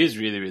play, because he is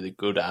really, really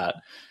good at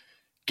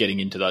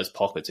getting into those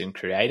pockets and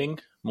creating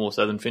more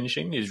so than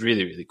finishing. He's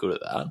really, really good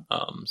at that.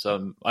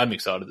 So I'm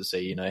excited to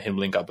see him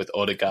link up with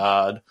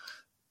Odegaard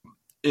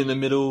in the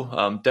middle,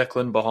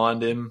 Declan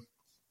behind him.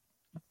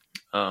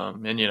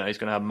 And he's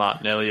going to have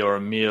Martinelli or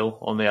Emile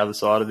on the other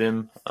side of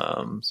him.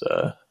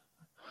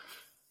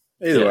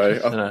 Either way,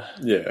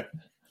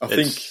 I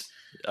think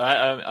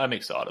I'm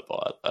excited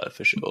by it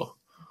for sure.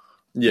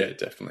 Yeah,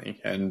 definitely.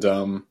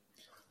 And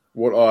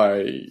what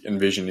I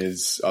envision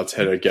is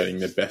Arteta getting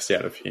the best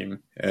out of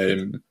him,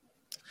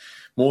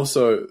 more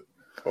so,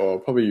 or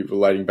probably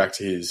relating back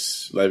to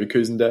his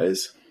Leverkusen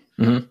days,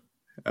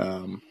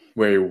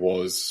 where he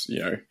was,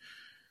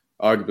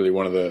 arguably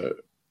one of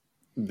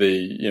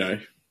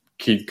the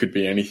kid could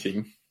be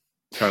anything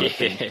kind of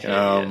thing.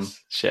 Yes.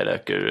 Shout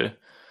out, Guru.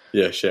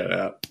 Yeah, shout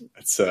out.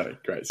 That's a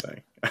great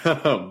saying.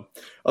 I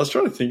was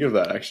trying to think of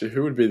that, actually.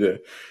 Who would be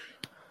the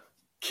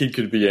kid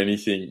could be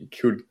anything?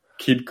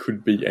 Kid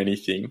could be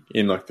anything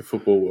in, the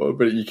football world,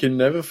 but you can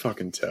never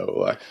fucking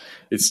tell.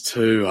 It's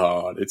too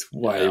hard. It's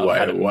way too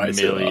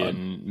hard.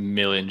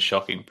 Million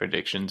shocking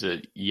predictions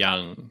at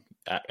young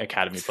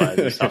academy players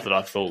and stuff that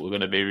I thought were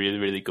going to be really,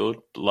 really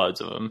good. Loads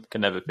of them.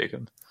 Can never pick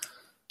them.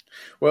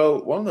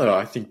 Well, one that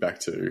I think back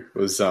to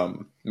was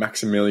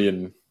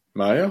Maximilian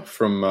Meyer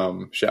from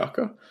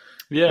Schalke.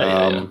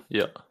 Yeah.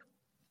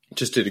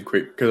 Just did a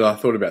quick, because I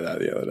thought about that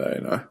the other day,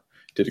 and I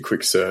did a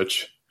quick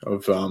search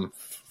of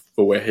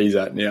for where he's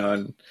at now,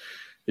 and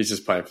he's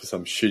just playing for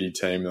some shitty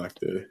team like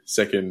the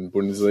second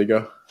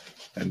Bundesliga,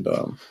 and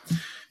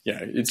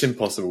it's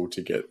impossible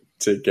to get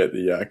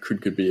the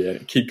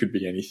kid could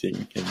be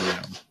anything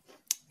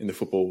in the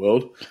football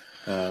world.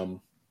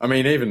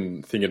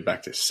 Even thinking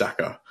back to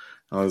Saka,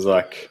 I was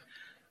like,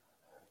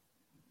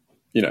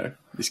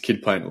 this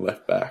kid playing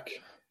left back.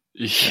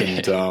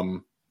 Yeah.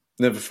 And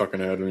never fucking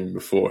heard of him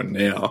before. And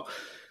now,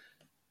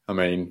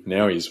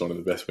 now he's one of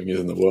the best wingers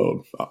in the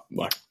world,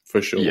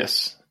 for sure.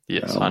 Yes,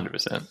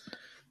 100%.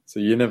 So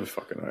you never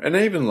fucking know. And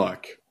even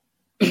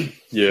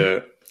yeah,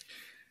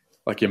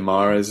 like your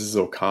Mahrez's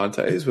or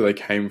Kante's, where they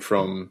came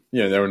from,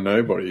 they were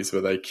nobodies,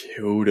 where they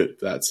killed it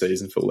that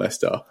season for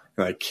Leicester,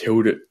 and they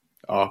killed it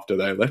after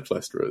they left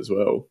Leicester as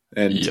well.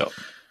 And,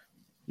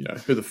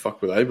 who the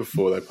fuck were they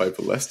before they played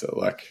for Leicester?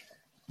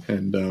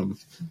 You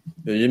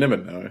never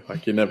know.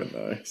 You never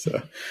know.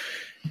 So,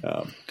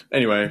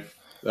 anyway,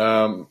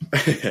 so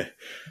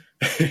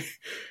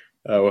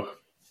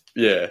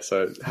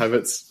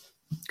Havertz,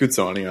 good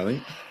signing, I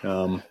think.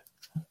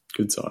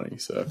 Good signing.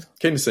 So,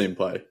 keen to see him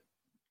play.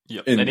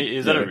 Yep. And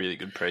he's had a really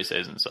good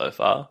preseason so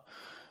far.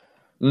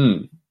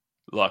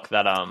 Like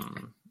that,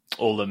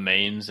 all the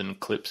memes and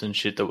clips and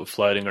shit that were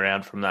floating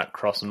around from that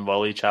cross and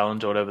volley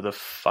challenge or whatever the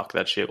fuck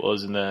that shit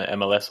was in the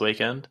MLS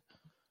weekend.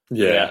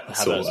 Yeah, I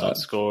saw that. Not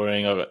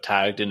scoring. I got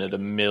tagged in it a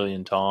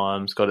million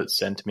times, got it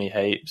sent to me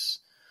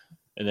heaps.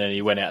 And then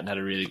he went out and had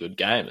a really good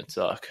game. It's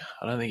like,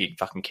 I don't think he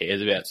fucking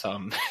cares about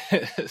some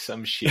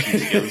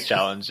shitty skills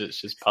challenge.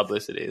 It's just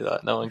publicity.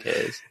 Like, no one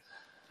cares.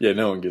 Yeah,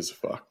 no one gives a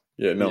fuck.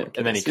 Yeah, no one cares.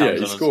 And then he comes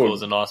on and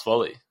scores a nice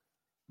volley.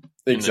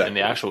 Exactly. In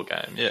the actual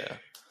game, yeah.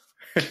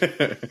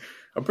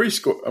 I'm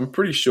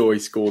pretty sure he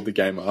scored the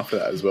game after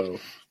that as well.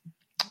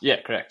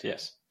 Yeah, correct,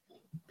 yes.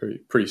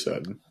 Pretty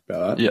certain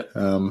about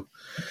that.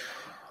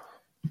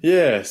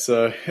 Yeah.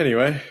 So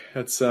anyway,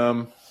 that's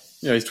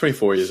he's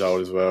 24 years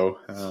old as well.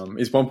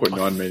 He's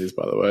 1.9 meters,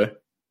 by the way.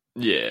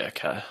 Yeah,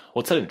 okay.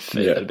 What's that in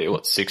feet? That'd be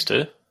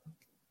 6'2"?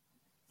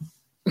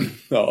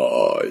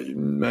 Oh,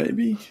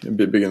 maybe a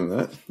bit bigger than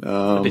that.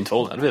 That'd be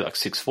tall. That'd be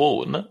 6'4",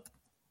 wouldn't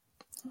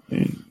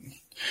it?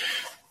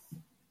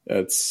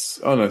 It's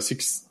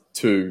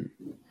 6'2",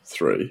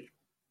 3.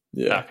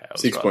 Yeah, okay,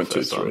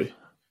 6.23.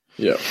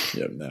 Yeah,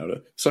 nailed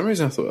it. For some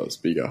reason I thought that was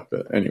bigger,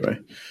 but anyway,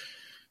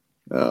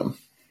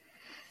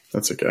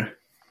 that's okay.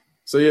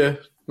 So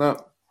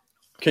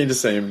keen to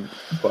see him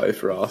play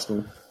for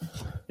Arsenal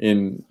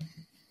in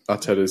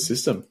Arteta's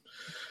system.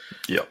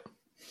 Yep.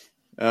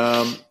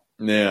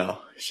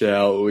 Now,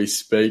 shall we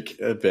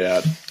speak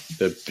about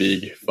the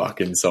big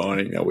fucking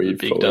signing that we've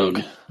big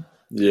dog?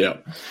 Yeah.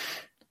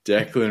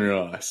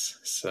 Declan Rice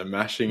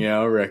smashing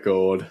our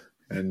record,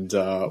 and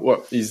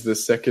what is the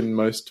second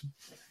most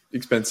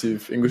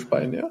expensive English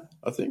player now?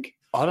 I think.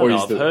 I don't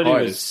know.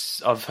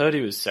 I've heard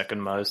he was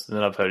second most, and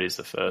then I've heard he's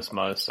the first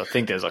most. I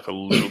think there's a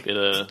little bit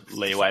of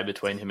leeway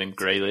between him and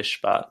Grealish,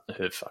 but I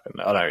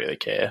don't really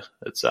care.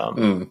 It's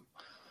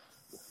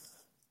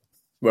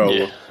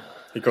Well,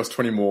 he cost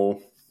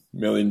 $20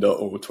 million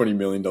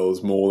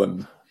more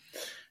than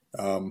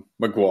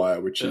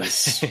Maguire, which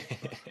is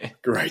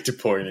great to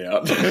point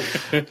out.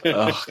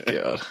 Oh,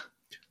 God.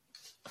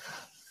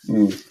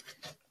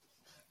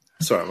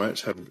 Sorry, mate.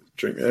 Just had a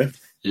drink there.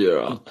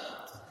 Yeah.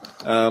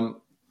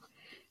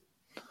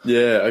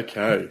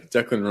 Okay.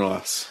 Declan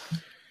Rice.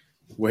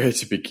 Where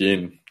to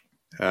begin?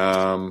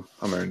 Talk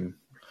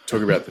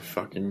about the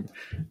fucking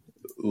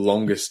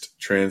longest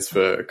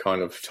transfer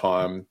kind of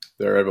time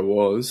there ever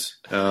was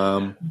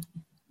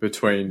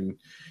between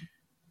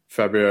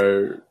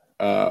Fabrizio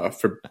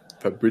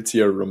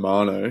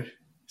Romano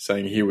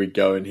saying "here we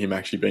go" and him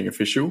actually being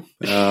official.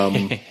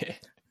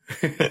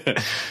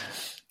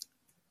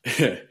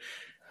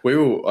 We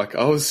were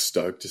I was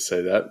stoked to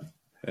see that,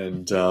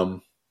 and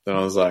then I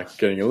was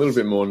getting a little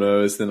bit more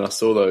nervous. Then I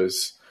saw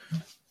those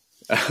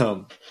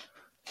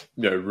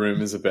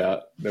rumours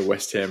about the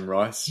West Ham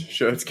Rice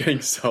shirts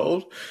getting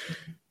sold,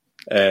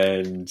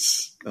 and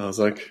I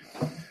was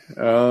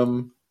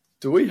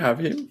do we have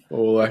him?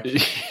 Or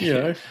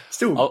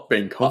still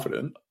being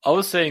confident. I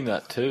was seeing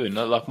that too, and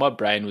my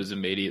brain was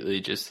immediately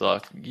just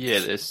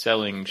they're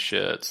selling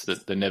shirts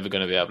that they're never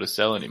going to be able to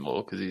sell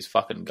anymore because he's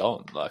fucking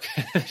gone.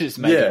 Just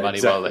making money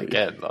while they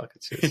can.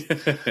 It's just.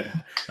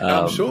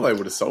 I'm sure they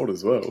would have sold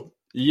as well.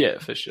 Yeah,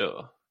 for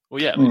sure.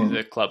 Well, yeah, he's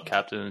a club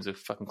captain, he's a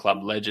fucking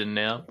club legend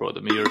now. Brought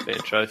them a European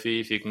trophy,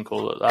 if you can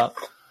call it that.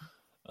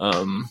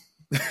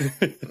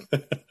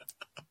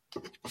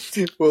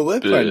 Well,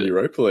 they're playing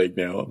Europa League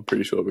now, I'm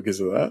pretty sure,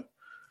 because of that.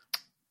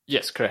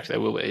 Yes, correct. They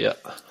will be, yeah.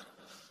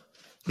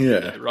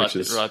 Yeah.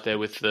 Right there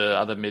with the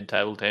other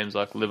mid-table teams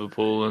like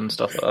Liverpool and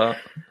stuff like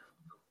that.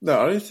 No,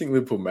 I don't think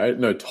Liverpool made it.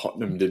 No,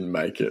 Tottenham didn't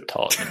make it.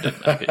 Tottenham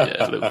didn't make it,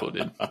 yeah. Liverpool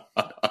did.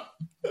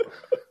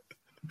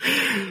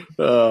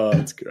 Oh,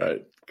 that's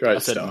great. Great I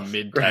said stuff.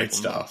 Mid-table, great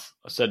stuff.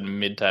 I said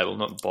mid-table,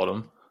 not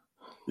bottom.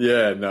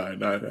 Yeah, no,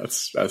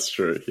 that's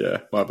true.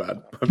 Yeah, my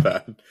bad.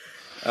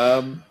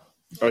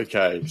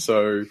 Okay,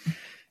 so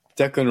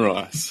Declan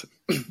Rice.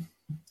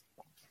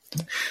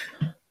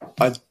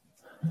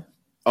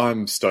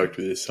 I'm stoked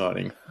with this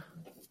signing.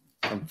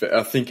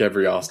 I think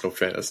every Arsenal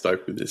fan is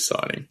stoked with this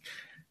signing.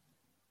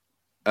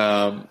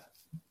 I'm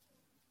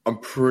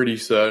pretty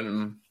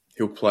certain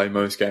he'll play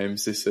most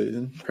games this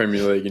season,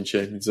 Premier League and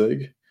Champions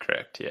League.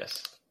 Correct,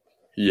 yes.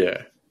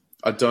 Yeah.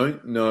 I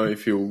don't know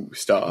if he'll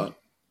start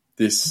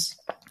this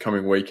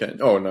coming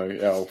weekend. Oh,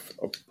 no,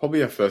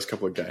 probably our first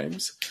couple of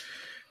games.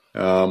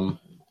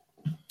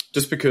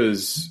 Just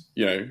because,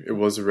 it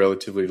was a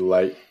relatively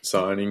late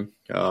signing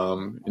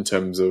in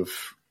terms of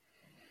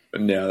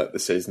now that the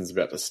season's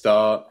about to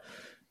start.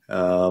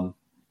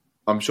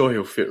 I'm sure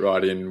he'll fit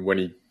right in when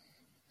he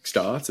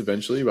starts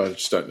eventually, but I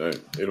just don't know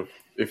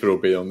if it'll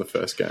be on the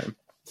first game.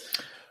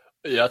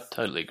 Yeah, I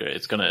totally agree.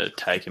 It's going to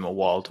take him a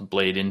while to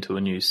bleed into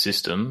a new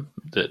system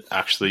that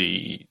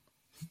actually,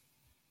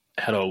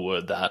 how do I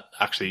word that,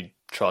 actually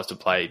tries to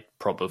play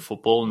proper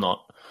football,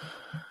 not,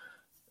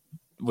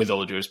 with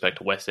all due respect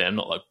to West Ham,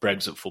 not like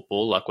Brexit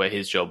football, like where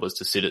his job was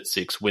to sit at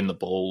 6, win the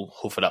ball,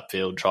 hoof it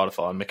upfield, try to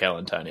find Mikel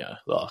Antonio.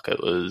 Like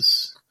it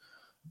was,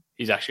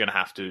 he's actually going to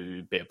have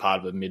to be a part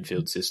of a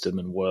midfield system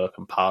and work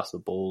and pass the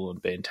ball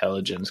and be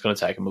intelligent. It's going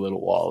to take him a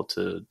little while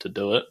to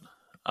do it.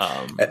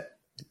 But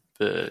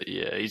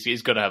yeah,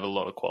 he's going to have a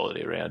lot of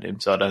quality around him,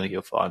 so I don't think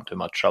he'll find too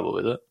much trouble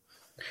with it.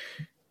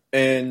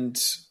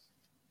 And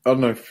I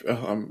don't know if,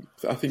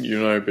 I think you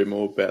know a bit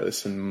more about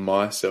this than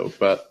myself,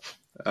 but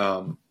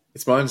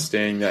it's my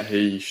understanding that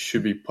he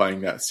should be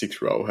playing that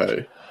 6 role,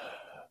 hey?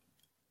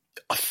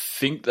 I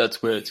think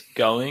that's where it's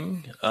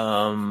going.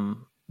 I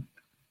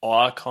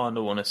kind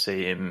of want to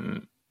see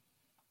him,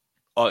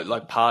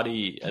 like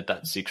Partey at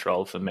that 6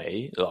 role for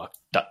me, like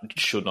that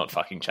should not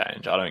fucking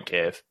change. I don't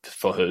care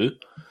for who.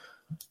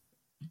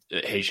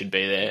 He should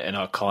be there, and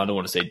I kind of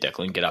want to see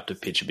Declan get up to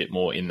pitch a bit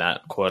more in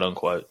that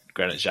quote-unquote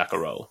Granit Xhaka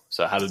role.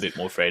 So have a bit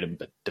more freedom,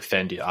 but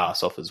defend your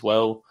ass off as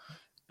well.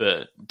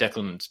 But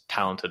Declan's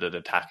talented at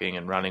attacking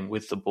and running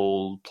with the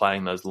ball,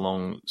 playing those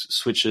long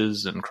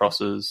switches and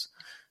crosses.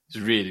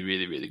 He's really,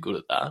 really, really good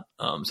at that.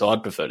 So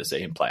I'd prefer to see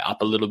him play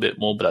up a little bit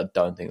more, but I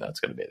don't think that's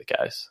going to be the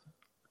case.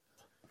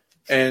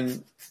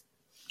 And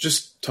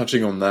just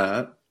touching on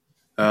that,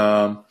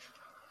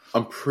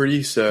 I'm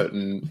pretty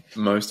certain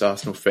most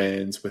Arsenal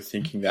fans were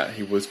thinking that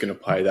he was going to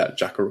play that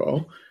Xhaka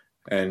role,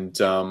 and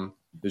the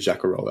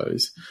Xhaka role, that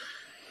is.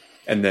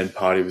 And then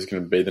Partey was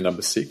going to be the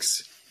number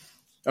 6.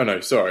 Oh, no,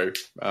 sorry.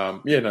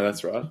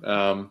 That's right.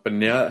 But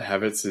now that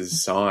Havertz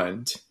is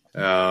signed,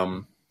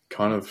 kind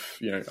of,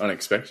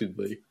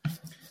 unexpectedly,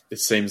 it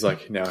seems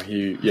like now like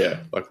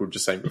we were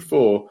just saying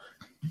before,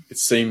 it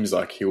seems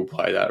like he'll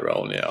play that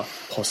role now,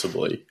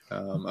 possibly.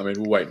 We'll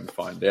wait and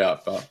find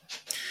out, but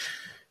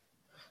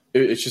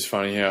it's just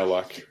funny how,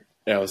 like,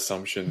 our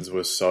assumptions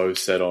were so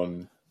set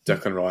on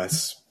Declan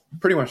Rice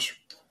pretty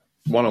much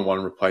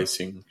one-on-one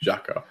replacing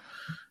Xhaka.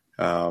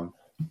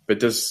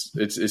 But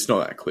it's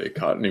not that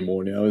clear-cut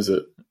anymore now, is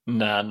it?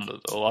 Nah, not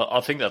at all.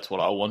 I think that's what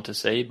I want to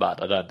see,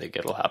 but I don't think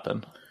it'll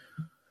happen.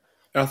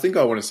 And I think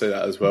I want to see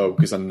that as well,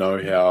 because I know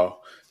how,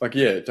 like,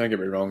 yeah, don't get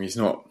me wrong, he's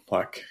not,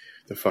 like,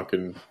 the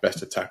fucking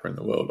best attacker in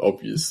the world,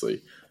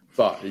 obviously,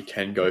 but he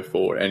can go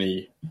forward and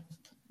he,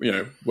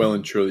 well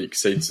and truly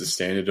exceeds the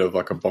standard of,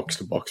 like, a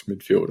box-to-box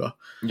midfielder.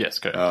 Yes,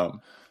 correct.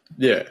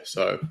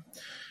 So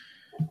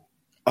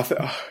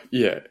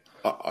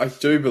I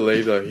do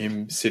believe, though,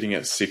 him sitting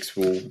at 6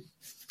 will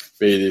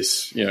be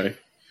this,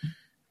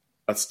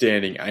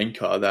 outstanding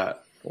anchor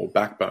or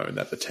backbone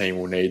that the team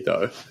will need,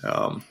 though.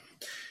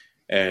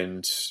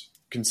 And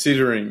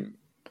considering,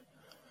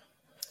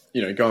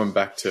 going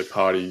back to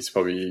Partey's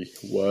probably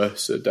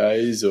worse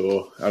days,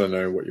 or I don't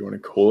know what you want to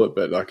call it,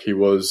 but like he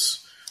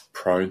was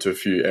prone to a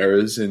few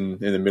errors in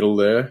the middle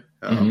there.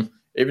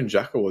 Even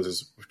Xhaka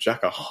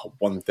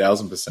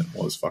 1000%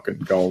 was fucking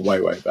going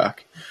way, way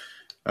back.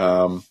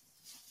 And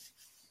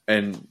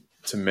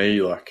to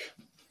me, like,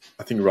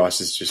 I think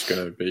Rice is just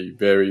going to be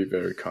very,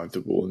 very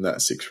comfortable in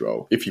that 6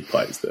 role if he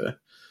plays there.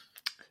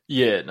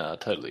 Yeah, no, I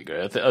totally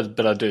agree.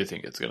 But I do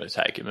think it's going to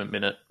take him a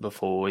minute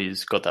before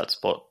he's got that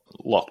spot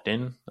locked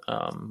in,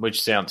 which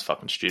sounds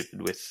fucking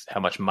stupid with how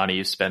much money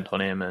you've spent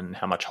on him and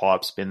how much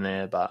hype's been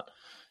there. But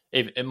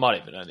it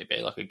might even only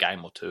be like a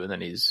game or two, and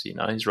then he's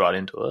right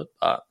into it.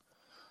 But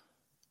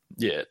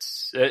yeah,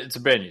 it's a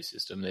brand new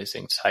system. These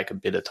things take a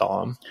bit of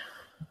time.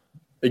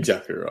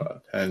 Exactly right.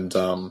 And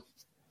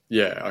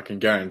I can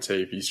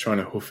guarantee if he's trying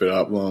to hoof it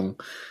up long,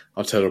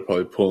 I'll tell to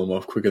probably pull him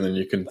off quicker than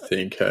you can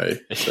think,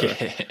 hey? So,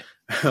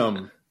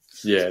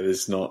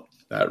 there's not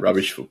that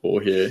rubbish football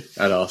here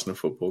at Arsenal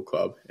Football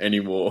Club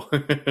anymore.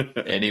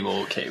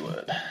 Anymore,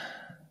 keyword.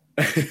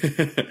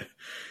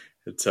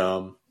 It's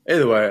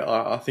either way,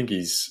 I think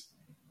it's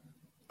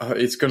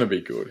going to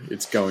be good.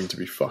 It's going to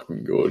be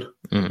fucking good.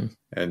 Mm.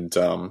 And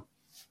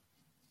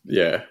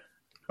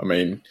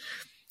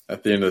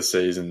at the end of the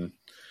season,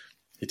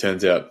 he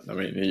turns out, I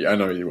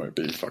know he won't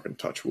be fucking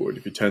touch wood.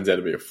 If he turns out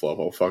to be a flop,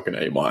 I'll fucking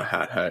eat my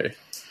hat, hey.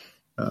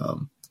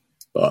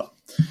 But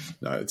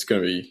no, it's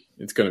gonna be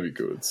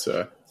good.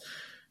 So,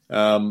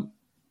 and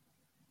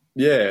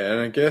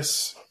I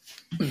guess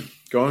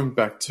going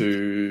back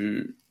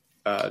to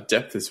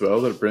depth as well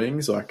that it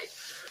brings, like,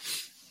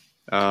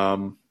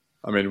 we'll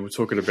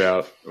talk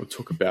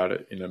about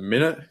it in a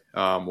minute,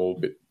 or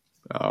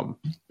a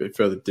bit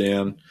further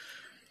down,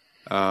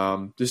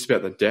 just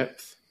about the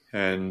depth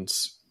and.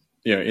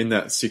 In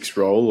that 6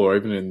 role, or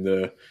even in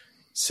the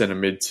centre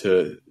mid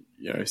to,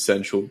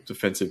 central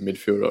defensive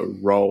midfielder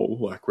role,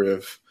 like we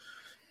have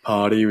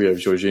Partey, we have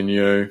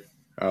Jorginho,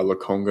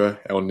 Lokonga,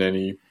 El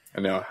Neni,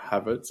 and now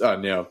Havertz,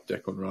 now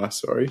Declan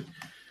Rice, sorry.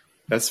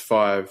 That's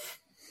 5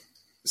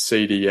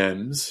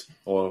 CDMs,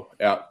 or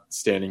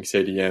outstanding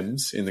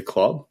CDMs in the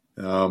club.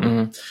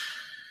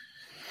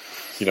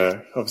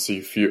 obviously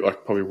a few,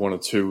 like probably one or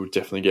two will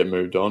definitely get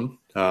moved on.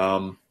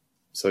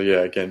 So yeah,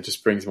 again,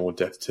 just brings more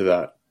depth to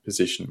that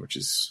position, which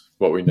is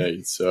what we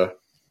need. So,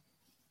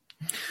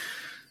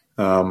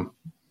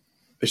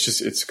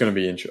 it's going to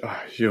be interesting.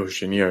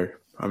 Jorginho,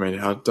 I mean,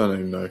 I don't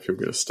even know if he'll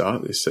get a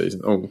start this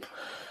season. Oh,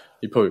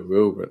 he probably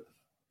will, but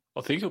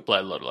I think he'll play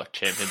a lot of like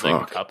Champions League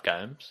and Cup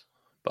games.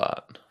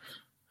 But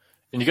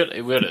we got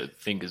to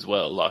think as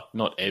well, like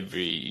not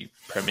every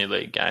Premier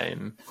League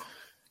game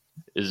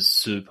is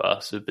super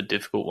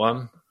difficult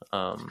one.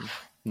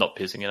 Not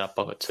pissing it up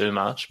by it too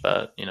much,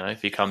 but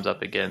if he comes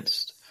up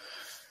against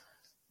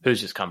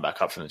who's just come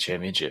back up from the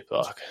Championship,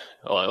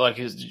 like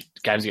his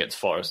games against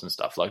Forest and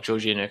stuff, like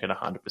Jorginho can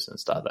 100%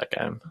 start that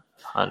game.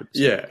 100%.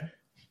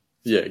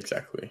 Yeah,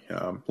 exactly.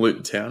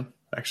 Luton Town,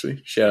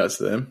 actually, shout out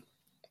to them.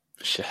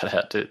 Shout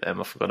out to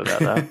them. I forgot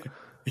about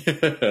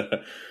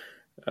that.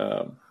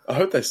 I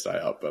hope they stay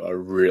up, but I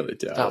really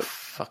doubt it.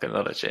 Fucking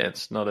not a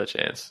chance. Not a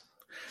chance.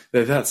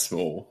 They're that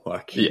small.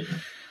 Like, yeah.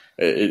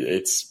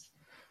 It's.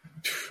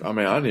 I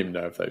mean, I don't even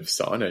know if they've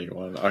signed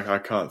anyone. I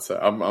can't say.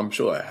 I'm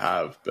sure they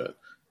have, but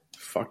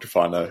fuck if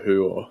I know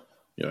who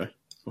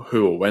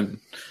or when.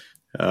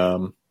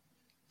 But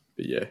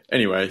yeah.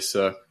 Anyway,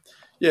 so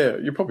yeah,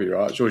 you're probably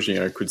right.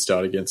 Jorginho could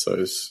start against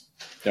those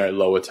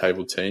lower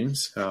table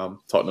teams.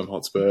 Tottenham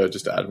Hotspur,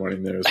 just to add one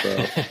in there as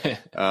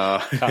well.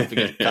 Can't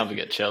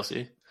forget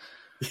Chelsea.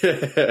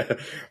 Yeah,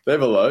 they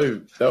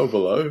were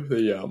below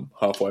the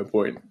halfway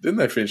point. Didn't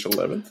they finish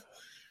 11th?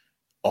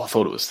 I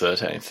thought it was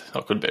 13th. I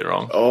could be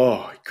wrong.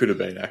 Oh, it could have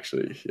been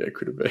actually. Yeah, it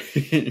could have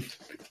been.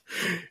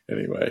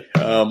 Anyway,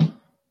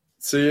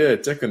 so yeah,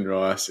 Declan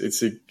Rice.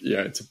 It's a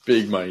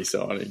big money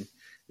signing.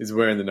 He's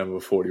wearing the number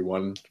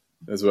 41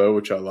 as well,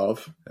 which I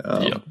love.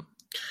 Yep.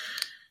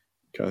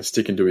 Kind of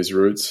sticking to his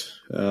roots.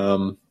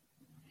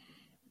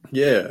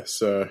 Yeah,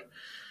 so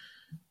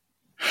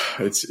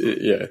it's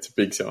a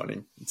big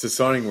signing. It's a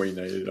signing we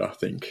needed, I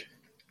think.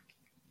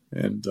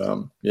 And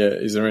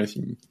is there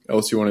anything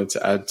else you wanted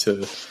to add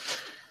to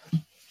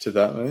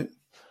that, mate?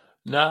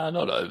 Nah,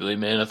 not overly,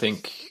 man. I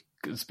think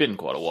it's been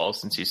quite a while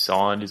since he's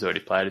signed. He's already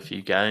played a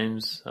few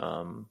games.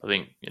 I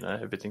think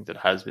everything that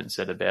has been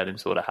said about him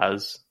sort of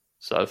has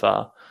so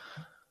far.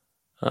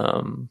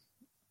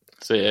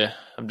 So yeah,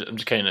 I'm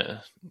just keen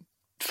to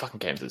fucking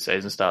keen for the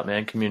season start,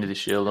 man. Community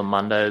Shield on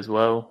Monday as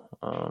well.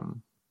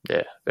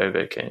 Yeah, very,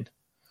 very keen.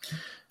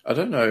 I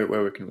don't know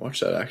where we can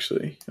watch that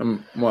actually. I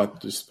might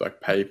just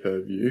like pay per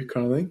view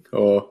kind of thing,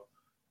 or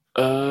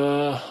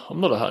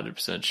I'm not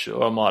 100%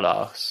 sure. I might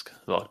ask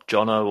like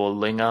Jono or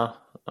Linger,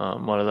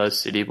 one of those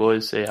City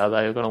boys, see how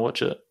they are going to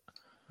watch it.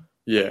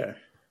 Yeah,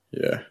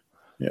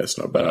 it's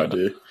not a bad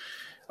idea.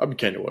 I'd be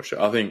keen to watch it.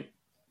 I think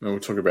we'll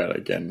talk about it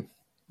again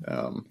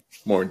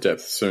more in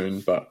depth soon,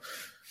 but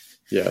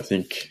yeah, I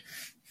think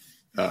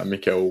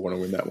Mikel will want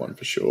to win that one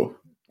for sure.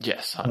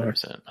 Yes,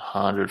 100%,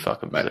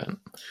 100%.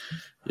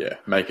 Yeah,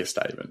 make a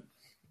statement.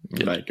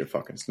 Yeah. Make a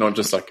fucking. It's not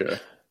just like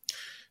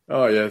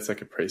it's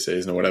like a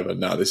pre-season or whatever.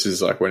 No, this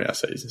is like when our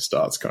season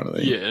starts kind of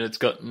thing. Yeah, and it's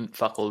got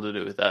fuck all to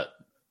do with that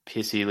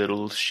pissy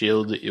little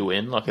shield that you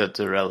win. Like,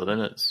 it's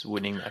irrelevant. It's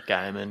winning that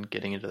game and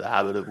getting into the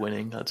habit of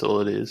winning. That's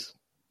all it is.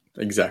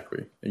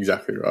 Exactly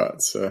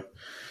right. So,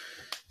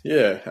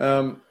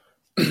 yeah,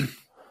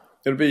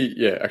 it'll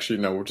be, actually,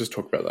 no, we'll just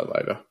talk about that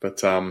later.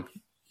 But,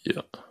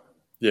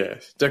 yeah,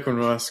 Declan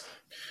Rice,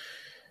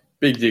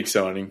 big dick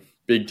signing,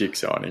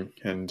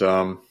 and,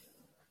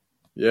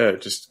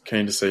 just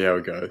keen to see how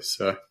it goes.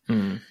 So,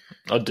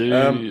 I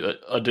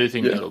do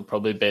think that'll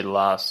probably be the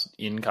last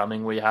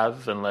incoming we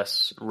have,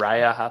 unless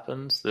Raya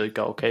happens, the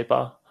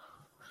goalkeeper.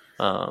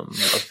 I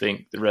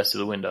think the rest of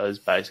the window is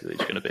basically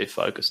just going to be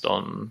focused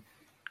on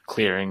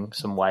clearing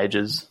some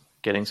wages,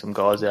 getting some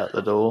guys out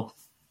the door.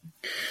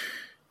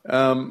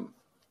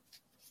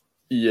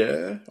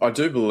 Yeah, I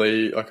do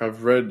believe, like,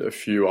 I've read a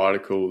few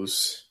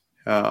articles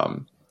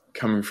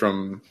coming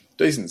from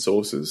decent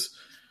sources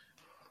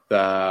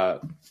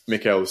that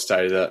Mikel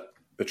stated that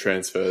the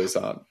transfers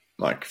aren't,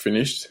 like,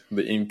 finished.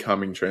 The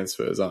incoming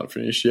transfers aren't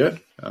finished yet.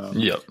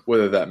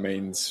 Whether that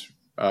means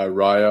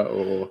Raya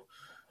or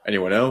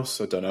anyone else,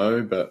 I don't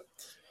know. But,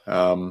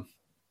 I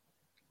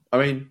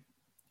mean,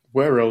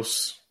 where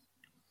else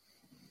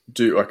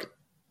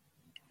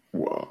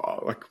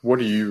what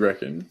do you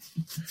reckon?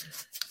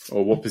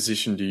 Or what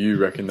position do you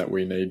reckon that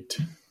we need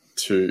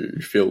to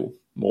fill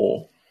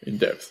more in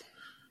depth?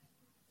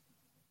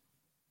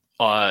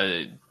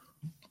 I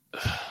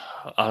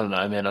don't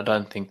know, man. I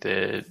don't think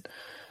they're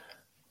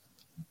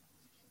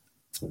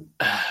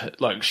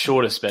like,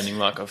 short of spending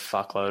like a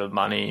fuckload of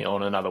money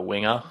on another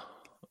winger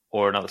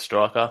or another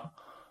striker.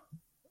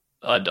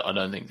 I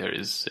don't think there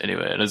is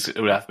anywhere, and it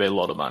would have to be a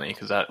lot of money,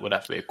 because that would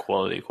have to be a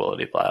quality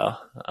player.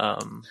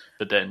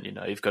 But then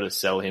you've got to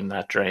sell him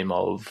that dream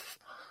of,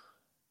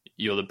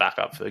 you're the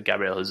backup for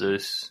Gabriel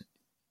Jesus.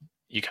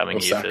 You're coming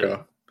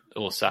here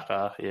or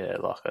Saka. Yeah,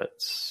 like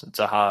it's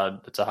a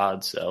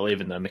hard sell,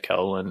 even though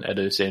Mikel and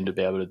Edu seem to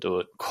be able to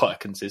do it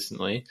quite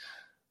consistently.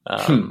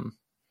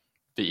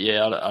 But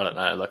yeah, I don't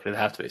know. Like, it'd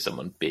have to be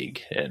someone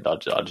big, and I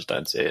just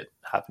don't see it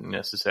happening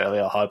necessarily.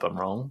 I hope I'm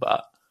wrong,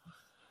 but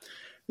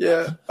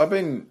yeah, I've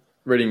been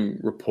reading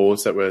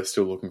reports that we're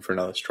still looking for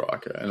another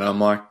striker, and I'm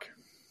like,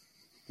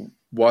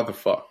 why the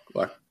fuck?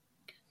 Like,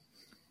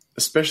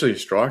 especially a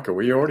striker,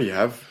 we already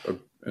have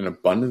an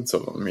abundance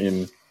of them. I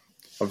mean,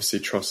 obviously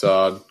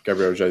Trossard,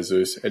 Gabriel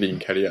Jesus, Eddie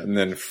Nketiah, and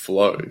then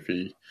Flo if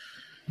he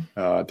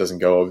doesn't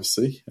go,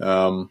 obviously.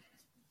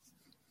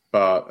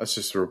 But that's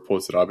just the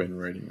reports that I've been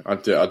reading. I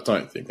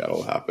don't think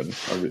that'll happen.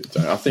 I really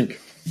don't. I think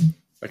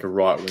like a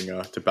right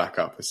winger to back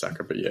up for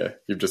Saka. But yeah,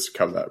 you've just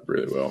covered that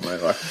really well,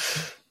 mate. Like,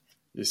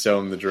 you're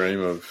selling the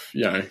dream of,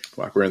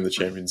 like, we're in the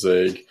Champions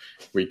League.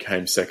 We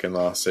came second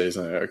last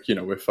season. Like,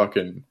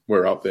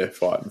 we're up there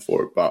fighting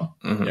for it. But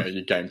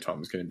your game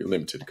time is going to be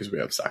limited because we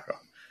have Saka.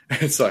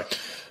 It's like,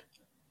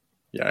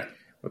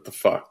 what the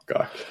fuck,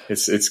 guy?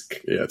 It's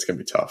going to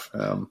be tough.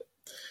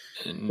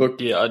 Look,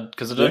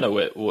 because I don't know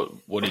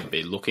what he'd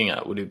be looking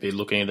at. Would he be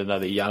looking at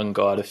another young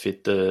guy to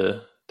fit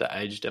the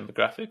age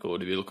demographic, or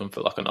would he be looking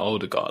for like an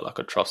older guy, like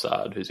a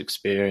Trossard who's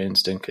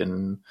experienced and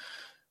can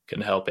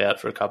help out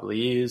for a couple of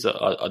years?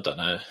 I don't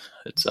know.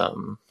 It's I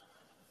don't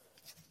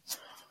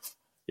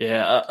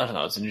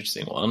know. It's an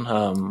interesting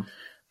one.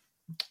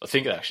 I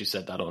think I actually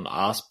said that on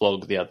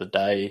Arsblog the other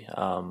day.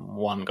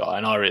 One guy,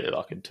 and I really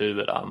like him too,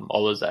 but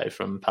Olise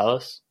from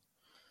Palace.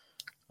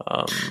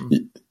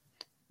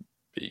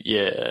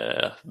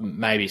 Yeah,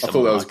 maybe I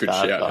thought that was a good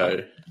shout,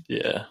 hey?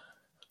 Yeah.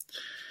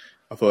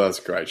 I thought that was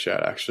a great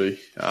shout, actually.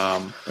 I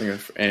think it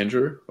was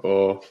Andrew,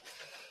 or...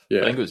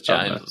 Yeah, I think it was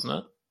James, wasn't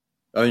it?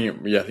 I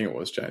think it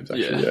was James,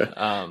 actually,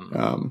 yeah.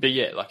 But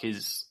yeah, like,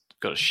 he's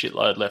got a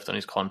shitload left on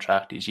his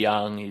contract. He's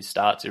young. He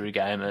starts every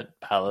game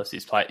at Palace. He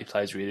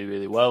plays really,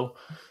 really well.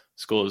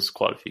 Scores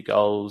quite a few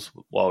goals.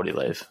 Why would he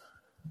leave?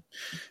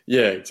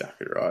 Yeah,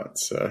 exactly right.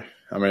 So,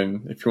 I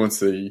mean, if he wants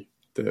the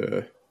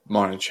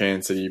minor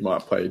chance that he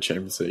might play a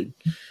Champions League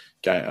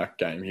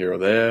game here or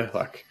there,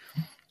 like,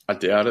 I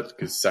doubt it,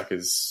 because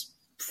Saka's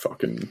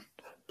fucking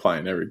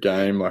playing every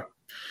game. Like,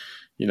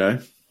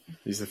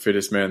 he's the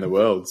fittest man in the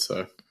world,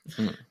 so...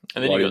 And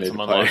then you've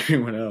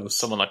got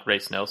someone like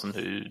Reece Nelson,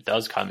 who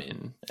does come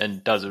in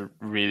and does a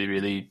really,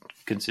 really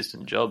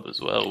consistent job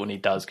as well when he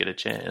does get a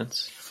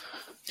chance.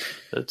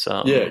 It's,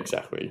 yeah,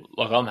 exactly.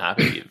 Like, I'm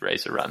happy to give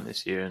Reece a run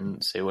this year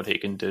and see what he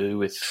can do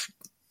with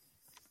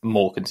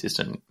more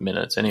consistent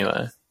minutes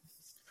anyway.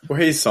 Well,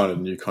 he's signed a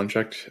new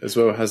contract as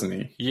well, hasn't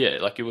he? Yeah,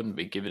 like, you wouldn't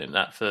be giving him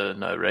that for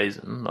no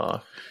reason.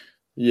 Like...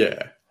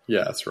 Yeah,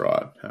 that's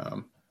right.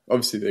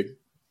 Obviously, there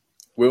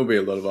will be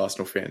a lot of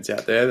Arsenal fans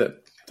out there that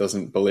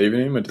doesn't believe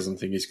in him and doesn't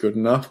think he's good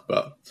enough,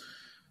 but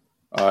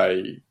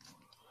I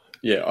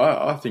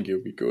think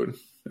he'll be good.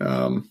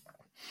 I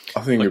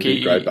think he'll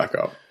be a great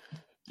backup.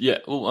 Yeah,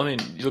 well, I mean,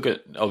 you look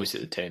at, obviously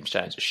the team's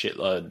changed a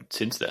shitload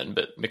since then,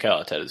 but Mikel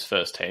Arteta's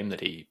first team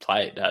that he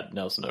played had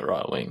Nelson at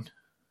right wing.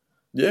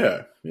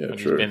 Yeah, true.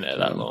 He's been there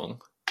that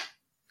long.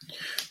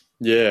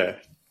 Yeah,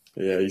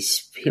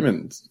 he's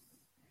him,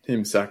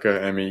 Saka,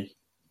 Emi,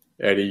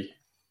 Eddie,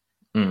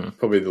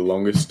 probably the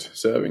longest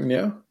serving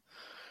now.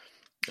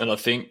 And I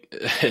think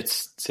it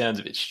sounds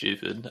a bit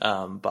stupid,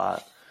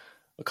 but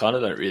I kind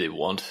of don't really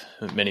want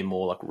many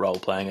more like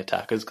role-playing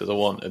attackers, because I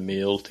want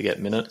Emile to get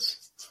minutes.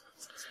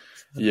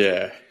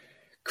 Yeah,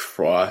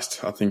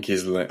 Christ, I think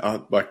truth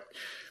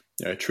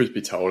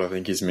be told, I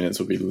think his minutes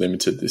will be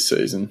limited this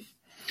season.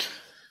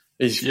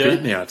 He's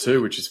fit now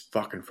too, which is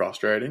fucking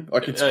frustrating.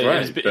 Like, it's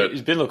great.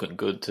 He's been looking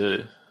good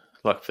too,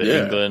 like, for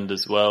England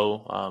as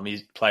well.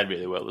 He's played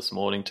really well this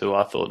morning too,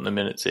 I thought, in the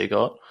minutes he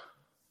got.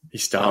 He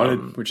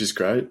started, which is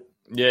great.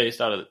 Yeah, he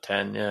started at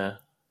 10, yeah.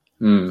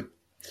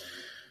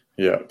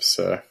 Yeah,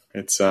 so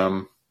it's,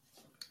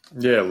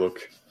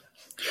 look,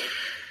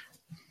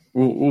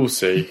 we'll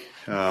see.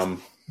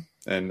 And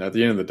at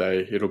the end of the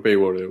day, it'll be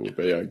what it will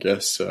be, I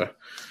guess. So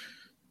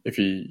if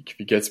he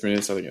gets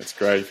minutes, I think it's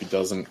great. If he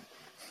doesn't,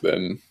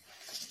 then,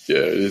 yeah,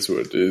 it is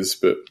what it is.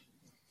 But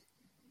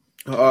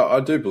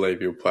I do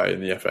believe he'll play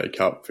in the FA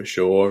Cup for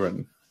sure,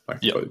 and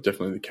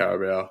definitely the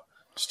Carabao.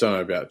 Just don't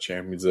know about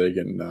Champions League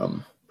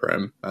and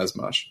Prem as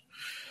much.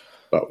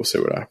 But we'll see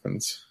what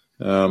happens.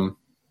 All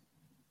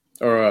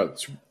right.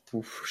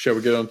 Shall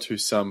we get on to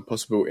some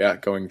possible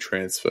outgoing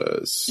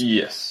transfers?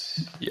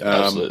 Yes. Yeah,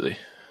 absolutely.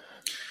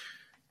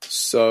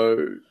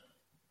 So,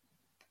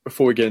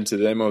 before we get into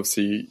them,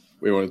 obviously,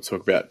 we want to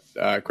talk about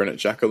Granit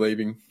Xhaka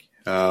leaving.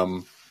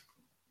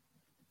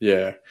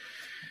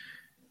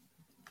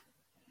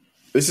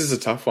 This is a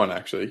tough one,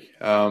 actually.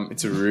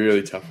 It's a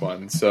really tough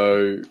one.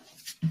 So...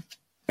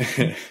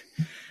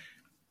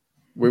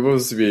 We've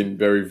also been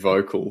very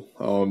vocal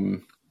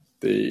on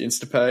the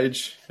Insta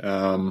page.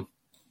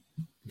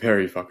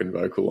 Very fucking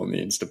vocal on the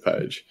Insta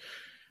page.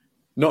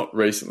 Not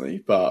recently,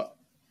 but,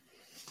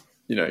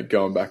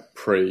 going back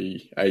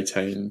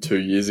pre-18, 2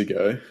 years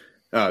ago.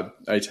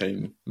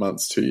 18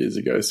 months, 2 years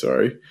ago,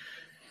 sorry.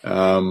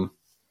 About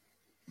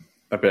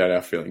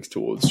our feelings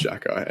towards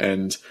Xhaka.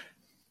 And,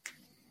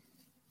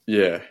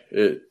 yeah,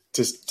 to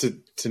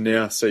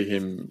now see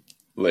him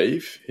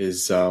leave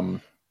is...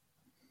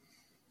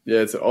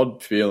 it's an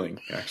odd feeling,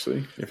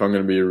 actually, if I'm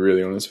going to be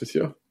really honest with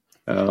you.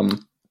 It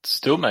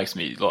still makes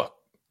me, like,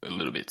 a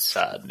little bit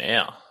sad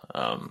now.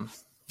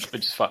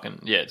 Which is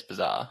fucking, it's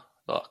bizarre.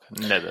 Like,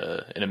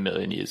 never in a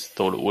million years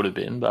thought it would have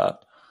been,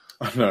 but...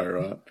 I know,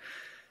 right?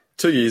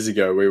 2 years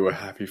ago, we were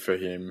happy for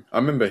him. I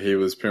remember he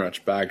was pretty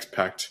much bags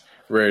packed,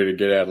 ready to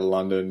get out of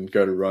London,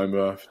 go to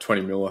Roma for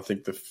 20 mil, I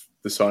think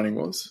the signing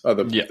was.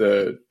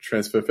 The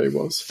transfer fee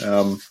was.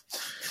 Go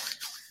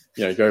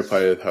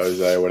play with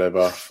Jose or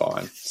whatever.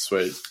 Fine,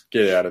 sweet,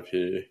 get out of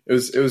here. It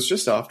was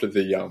just after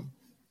the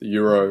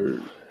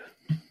Euro.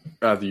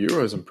 The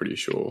Euros, I'm pretty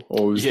sure.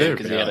 Or was there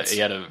because he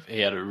had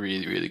a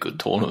really, really good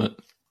tournament.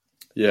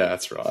 Yeah,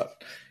 that's right.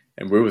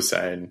 And we were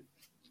saying,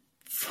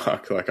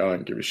 fuck, like, I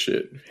don't give a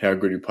shit how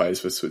good he plays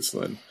for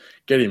Switzerland.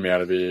 Get him out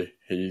of here.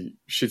 He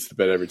shits the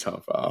bed every time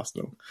for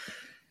Arsenal.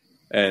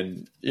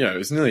 And, it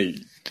was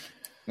nearly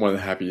one of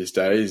the happiest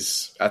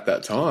days at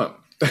that time.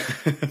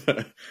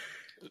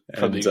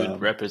 Probably a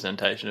good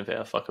representation of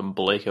how fucking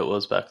bleak it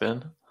was back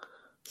then.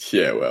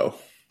 Yeah, well,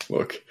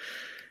 look,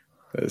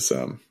 there's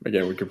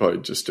again, we could probably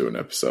just do an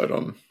episode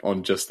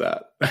on just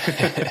that.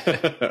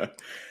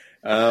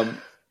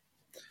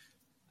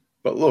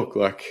 But look,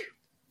 like,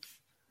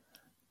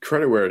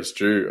 credit where it's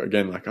due.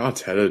 Again, like,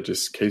 Arteta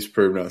just keeps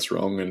proving us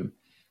wrong, and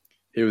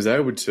he was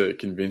able to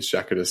convince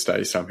Xhaka to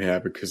stay somehow,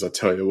 because I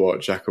tell you what,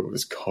 Xhaka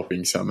was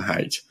copping some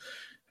hate.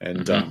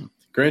 And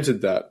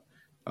granted that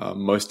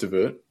most of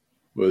it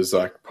was,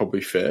 like, probably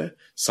fair.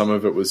 Some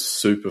of it was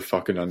super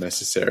fucking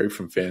unnecessary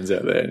from fans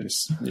out there, and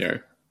it's,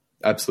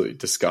 absolutely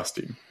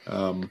disgusting.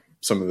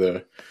 Some of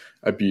the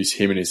abuse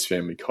him and his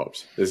family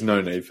copped. There's no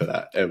need for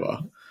that ever.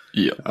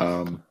 Yeah.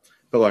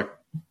 But, like,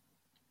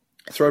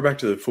 throwback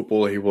to the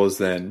footballer he was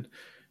then,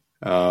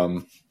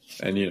 and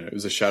it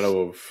was a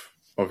shadow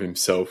of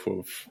himself,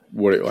 of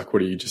what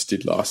he just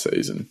did last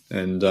season,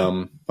 and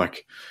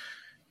like,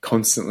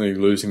 constantly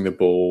losing the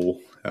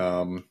ball,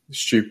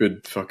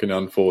 stupid fucking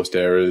unforced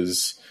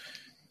errors,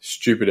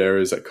 stupid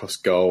errors that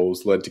cost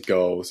goals, led to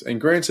goals.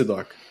 And granted,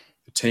 like,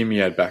 the team he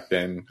had back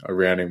then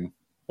around him,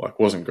 like,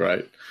 wasn't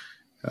great,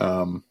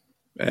 and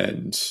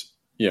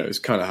it was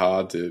kind of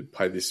hard to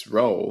play this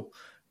role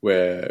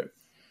where,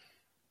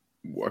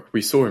 like,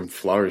 we saw him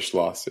flourish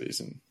last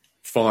season,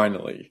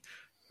 finally,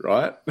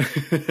 right?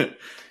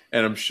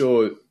 And I'm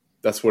sure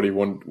that's what he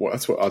wanted.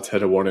 That's what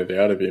Arteta wanted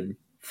out of him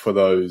for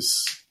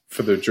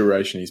the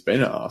duration he's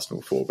been at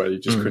Arsenal for, but he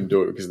just couldn't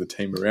do it because of the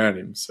team around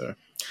him. So,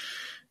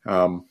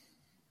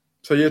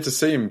 to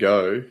see him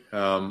go.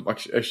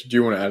 Actually, do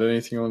you want to add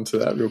anything on to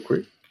that real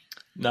quick?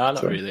 No,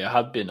 not really. I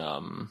have been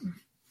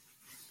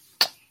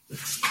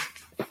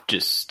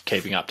just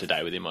keeping up to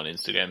date with him on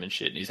Instagram and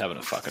shit, and he's having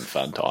a fucking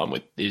fun time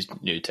with his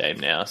new team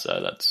now,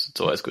 so it's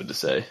always good to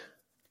see.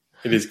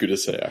 It is good to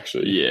see,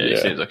 actually. Yeah, he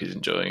seems like he's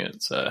enjoying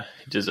it, so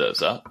he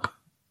deserves that.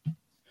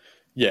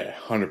 Yeah,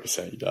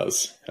 100% he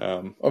does.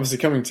 Obviously,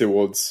 coming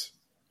towards,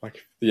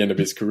 like, the end of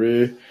his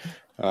career,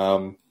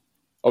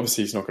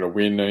 obviously he's not going to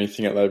win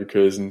anything at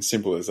Leverkusen,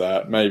 simple as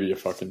that. Maybe a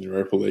fucking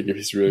Europa League if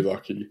he's really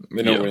lucky.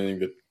 They're not winning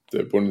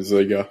the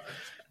Bundesliga.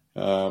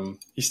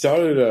 He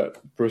started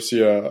at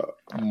Borussia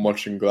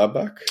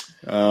Mönchengladbach.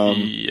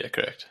 Yeah,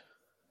 correct.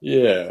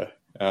 Yeah.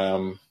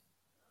 And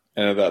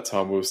at that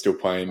time, we were still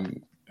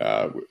playing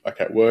like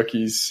at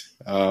Workies.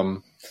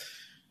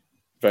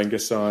 Wenger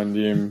signed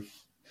him.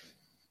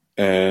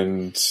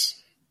 And,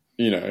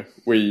 I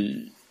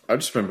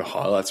just remember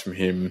highlights from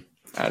him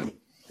at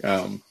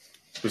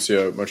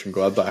Borussia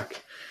Mönchengladbach,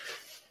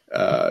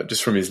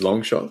 just from his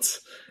long shots.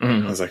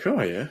 I was like,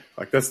 oh, yeah.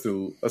 Like, that's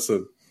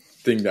the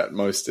thing that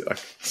most, like,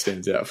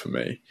 stands out for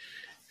me.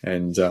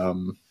 And,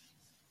 and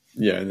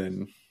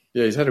then,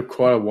 he's had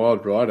quite a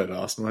wild ride at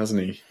Arsenal,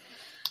 hasn't he?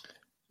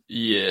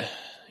 Yeah,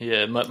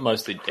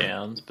 mostly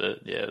downs,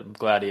 but, I'm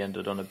glad he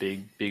ended on a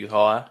big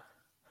high.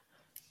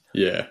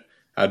 Yeah,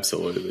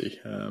 absolutely.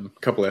 A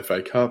couple of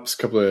FA Cups, a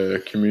couple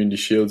of Community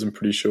Shields, I'm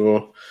pretty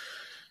sure.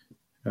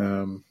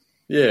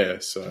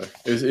 So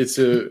it's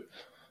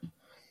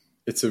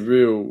a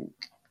real,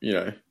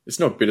 it's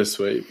not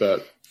bittersweet,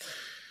 but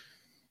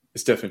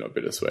it's definitely not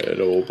bittersweet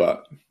at all.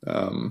 But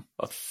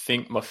I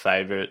think my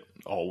favourite,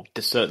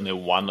 certainly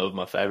one of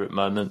my favourite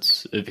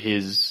moments of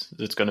his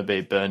that's going to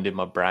be burned in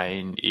my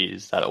brain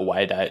is that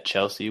away day at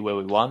Chelsea where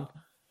we won.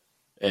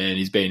 And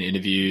he's being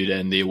interviewed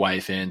and the away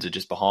fans are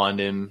just behind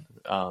him,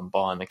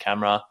 behind the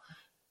camera.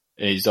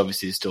 And he's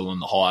obviously still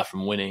on the high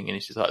from winning. And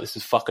he's just like, this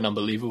is fucking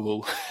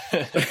unbelievable.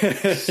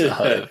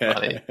 So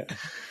funny.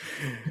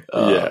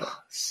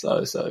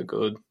 So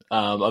good.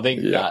 I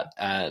think that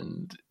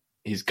and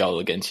his goal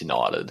against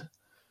United,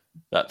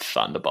 that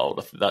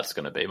thunderbolt, that's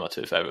going to be my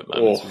two favourite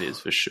moments of his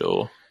for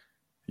sure.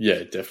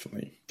 Yeah,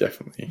 definitely.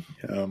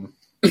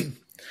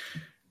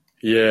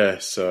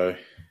 So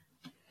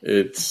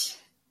it's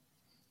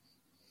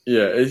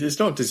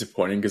not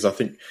disappointing because I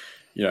think,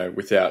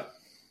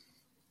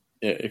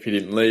 if he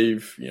didn't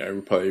leave,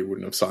 we probably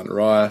wouldn't have signed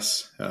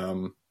Rice.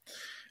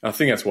 I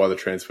think that's why the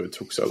transfer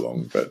took so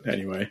long. But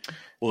anyway.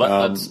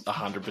 Well, that's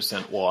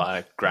 100%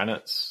 why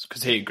Granit's,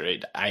 because he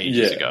agreed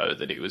ages ago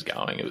that he was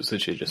going. It was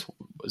literally just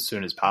as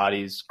soon as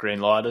Party's green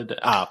lighted,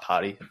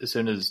 as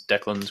soon as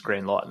Declan's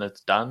green light and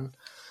it's done,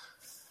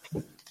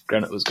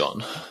 Granite was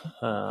gone.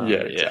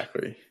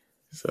 Exactly.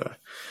 So,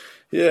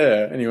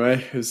 yeah.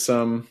 Anyway, it was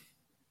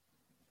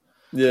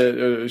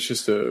it's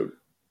just it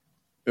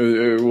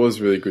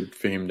was really good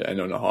for him to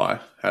end on a high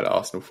at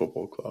Arsenal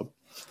Football Club,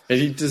 and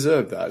he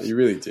deserved that. He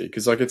really did,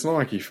 because it's not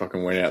like he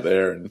fucking went out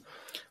there and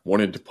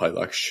wanted to play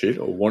like shit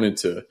or wanted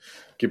to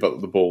give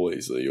up the ball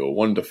easily or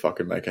wanted to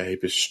fucking make a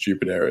heap of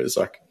stupid errors.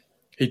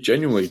 He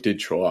genuinely did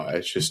try.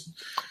 It's just,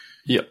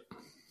 yeah,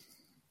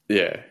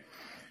 it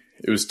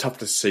was tough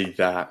to see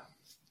that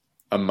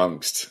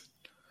amongst,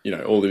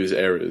 all of his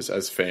errors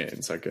as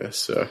fans, I guess.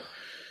 So,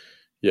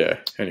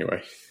 yeah,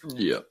 anyway.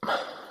 Yep.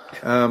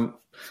 All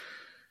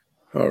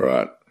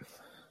right.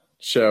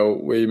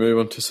 Shall we move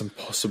on to some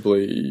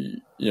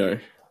possibly,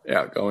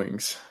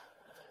 outgoings?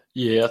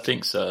 Yeah, I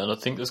think so. And I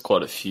think there's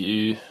quite a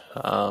few.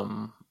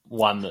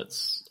 One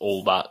that's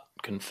all but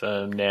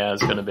confirmed now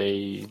is going to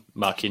be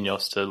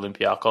Marquinhos to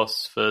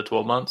Olympiacos for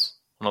 12 months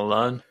on a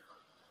loan.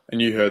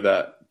 And you heard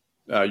that?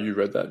 You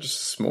read that just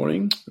this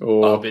morning?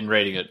 Or I've been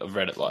reading it. I've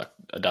read it like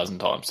a dozen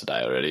times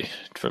today already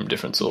from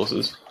different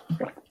sources.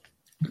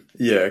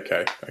 Yeah,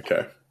 okay.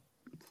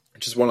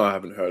 Which is one I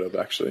haven't heard of,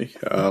 actually.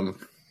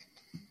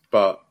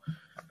 But,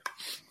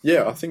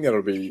 yeah, I think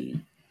that'll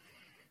be...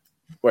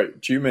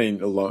 Wait, do you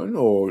mean a loan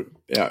or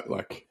out,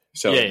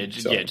 selling? Yeah,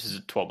 just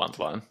a 12-month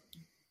loan.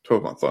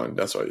 12-month loan,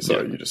 that's right.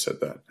 Sorry, you just said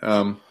that.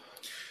 And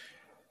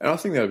I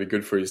think that'll be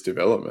good for his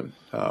development,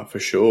 for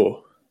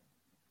sure.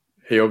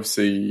 He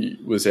obviously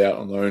was out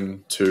on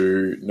loan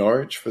to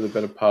Norwich for the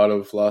better part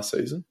of last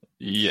season.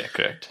 Yeah,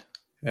 correct.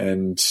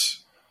 And,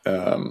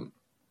 they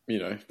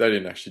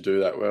didn't actually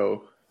do that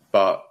well.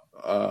 But,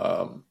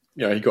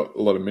 he got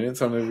a lot of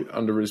minutes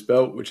under his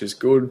belt, which is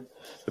good.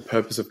 The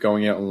purpose of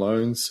going out on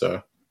loan,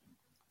 so...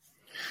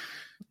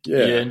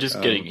 Yeah, and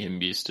just getting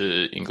him used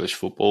to English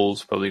football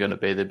is probably going to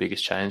be the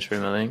biggest change for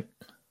him, I think.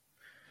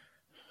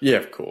 Yeah,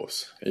 of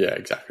course. Yeah,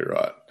 exactly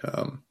right.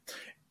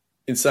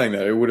 In saying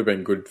that, it would have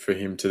been good for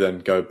him to then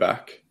go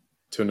back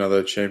to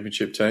another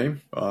championship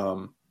team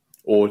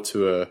or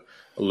to a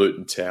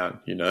Luton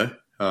Town,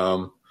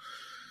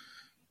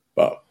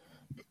 but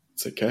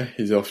it's okay.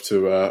 He's off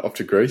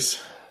to Greece.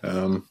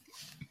 Well,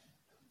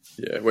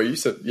 you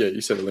said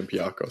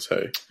Olympiacos,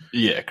 hey?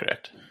 Yeah,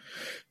 correct.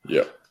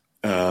 Yeah.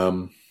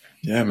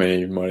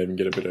 He might even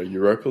get a bit of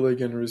Europa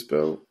League under his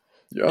belt.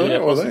 Yeah,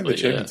 I think the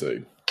Champions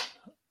League.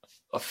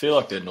 I feel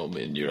like they're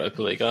normally in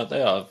Europa League, aren't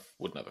they? I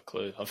wouldn't have a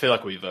clue. I feel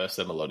like we verse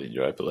them a lot in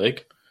Europa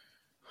League.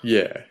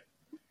 Yeah.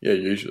 Yeah,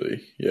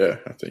 usually. Yeah,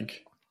 I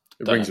think.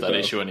 It don't have that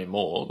issue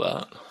anymore,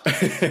 but...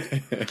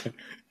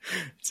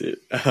 That's it.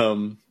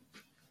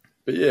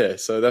 But yeah,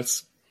 so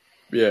that's...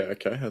 Yeah,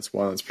 okay. That's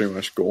one that's pretty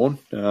much gone.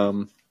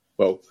 Loaned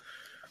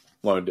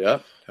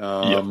out.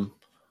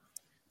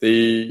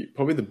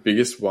 Probably the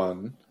biggest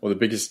one, or the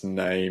biggest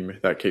name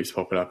that keeps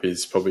popping up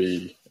is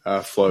probably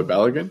Flo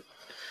Balogun.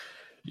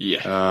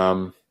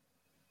 Yeah.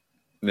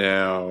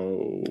 Now,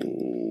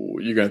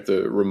 you're going to have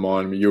to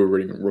remind me, you were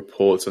reading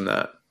reports on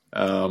that,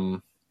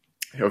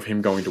 of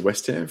him going to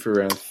West Ham for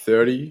around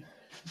 30.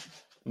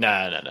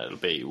 No. It'll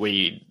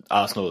be...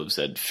 Arsenal have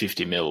said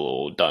 50 mil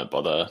or don't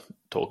bother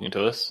talking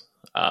to us.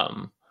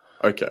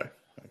 Okay.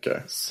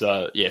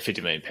 So, yeah,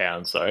 £50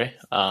 million, sorry.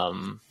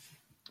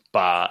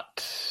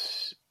 But...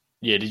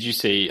 Yeah, did you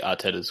see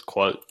Arteta's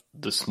quote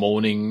this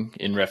morning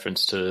in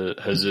reference to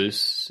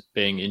Jesus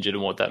being injured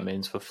and what that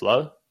means for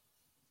Flo?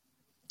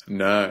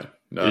 No.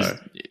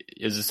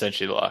 Is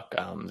essentially like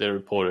the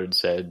reporter had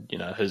said,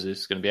 Jesus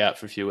is going to be out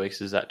for a few weeks.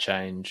 Does that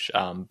change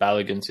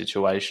Balogun's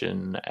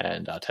situation?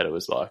 And Arteta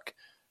was like,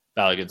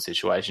 Balogun's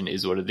situation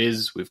is what it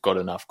is. We've got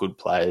enough good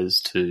players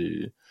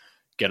to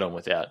get on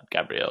without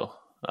Gabriel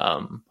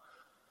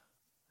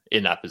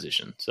in that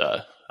position.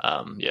 So...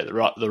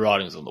 the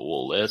writing's on the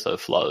wall there, so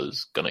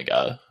Flo's going to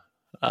go.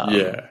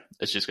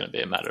 It's just going to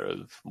be a matter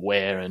of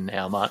where and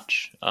how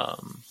much. I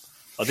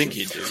think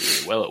he'd do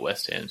really well at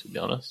West Ham, to be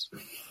honest.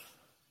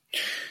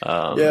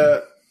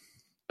 Then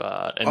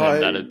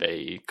that'd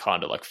be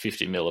kind of like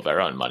 50 mil of our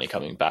own money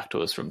coming back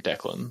to us from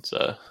Declan.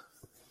 So,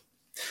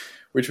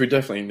 which we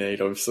definitely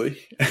need, obviously.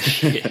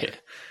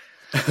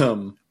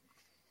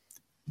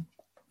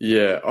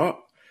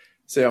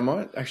 See, I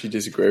might actually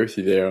disagree with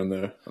you there on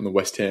the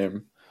West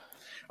Ham.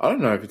 I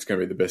don't know if it's going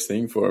to be the best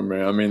thing for him.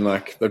 I mean,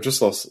 they've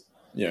just lost,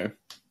 their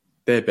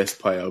best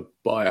player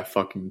by a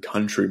fucking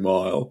country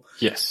mile.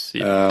 Yes.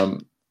 Yeah.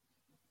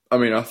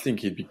 I think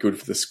he'd be good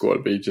for the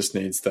squad, but he just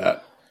needs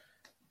that,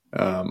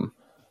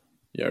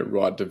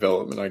 right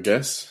development, I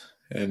guess,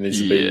 and needs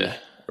to be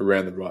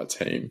around the right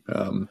team.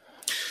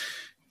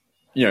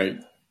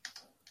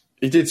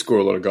 He did score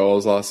a lot of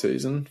goals last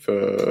season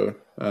for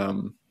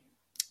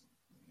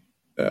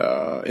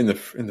in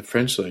the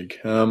French league.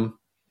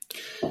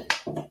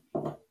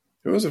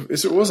 It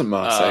wasn't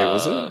Marseille,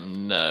 was it?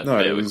 No,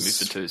 it was with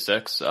the 2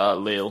 secs.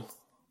 Lille.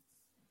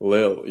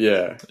 Lille,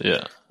 yeah.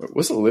 Yeah.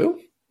 Was it Lille?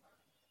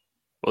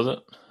 Was it?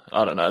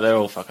 I don't know. They're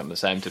all fucking the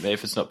same to me.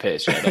 If it's not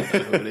PSG, I don't know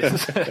who it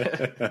is.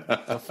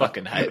 I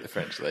fucking hate the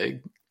French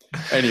league.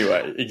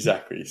 Anyway,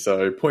 exactly.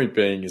 So point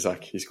being is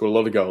like he's got a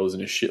lot of goals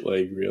in a shit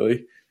league,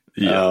 really.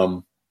 Yeah.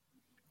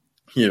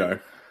 You know,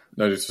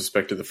 no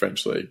disrespect to the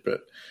French league,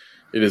 but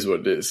it is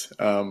what it is.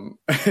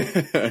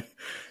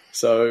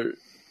 So,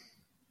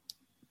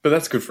 but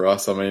that's good for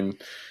us. I mean,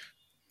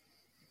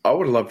 I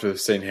would love to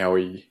have seen how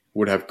he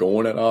would have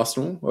gone at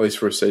Arsenal, at least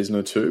for a season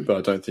or two, but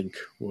I don't think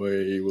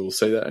we will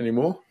see that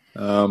anymore.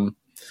 It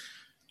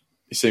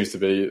seems to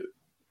be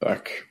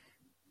like,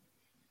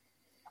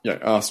 you know,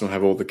 Arsenal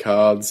have all the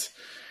cards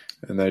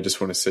and they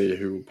just want to see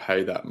who will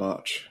pay that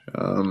much.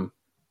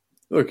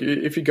 Look,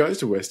 if he goes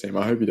to West Ham,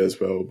 I hope he does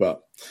well,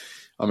 but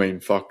I mean,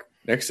 fuck,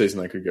 next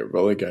season they could get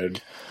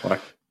relegated.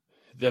 Like,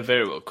 they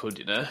very well could,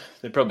 you know.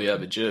 They're probably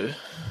overdue.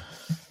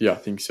 Yeah, I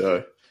think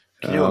so.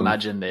 Can you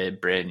imagine their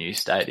brand new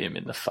stadium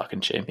in the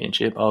fucking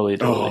Championship? Holy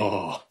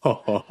dolly.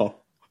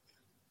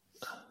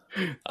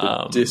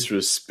 The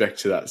disrespect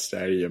to that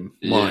stadium.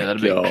 Yeah,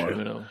 that'd be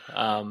criminal.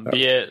 But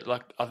yeah,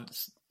 like I've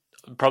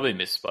probably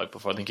misspoke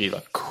before. I think he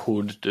like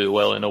could do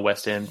well in a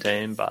West Ham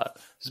team, but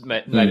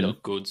maybe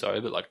not good.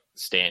 Sorry, but like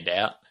stand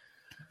out.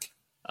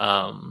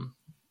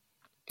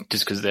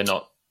 Just because they're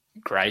not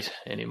great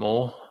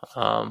anymore,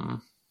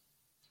 and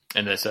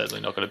they're certainly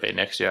not going to be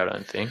next year. I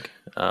don't think.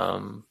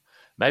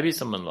 Maybe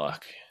someone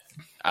like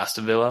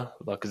Aston Villa,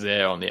 like because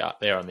they're on the up.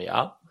 They're on the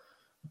up.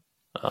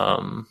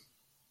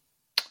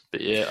 But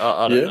yeah,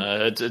 I don't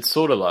know. It's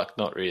sort of like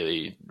not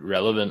really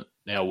relevant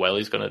how well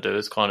he's going to do.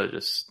 It's kind of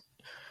just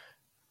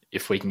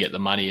if we can get the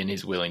money and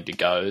he's willing to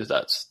go,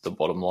 that's the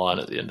bottom line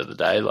at the end of the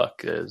day.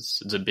 Like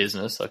it's a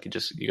business. Like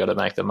you got to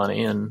make the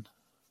money, and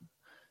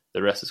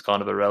the rest is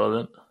kind of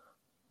irrelevant.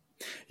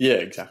 Yeah,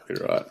 exactly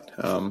right.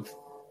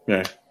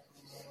 Yeah,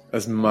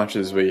 as much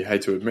as we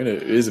hate to admit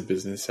it, it is a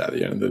business at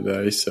the end of the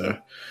day. So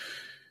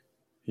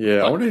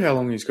yeah, I wonder how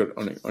long he's got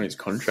on his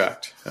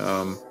contract.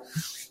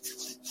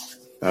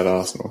 At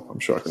Arsenal. I'm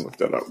sure I can look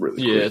that up really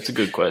quick. Yeah, it's a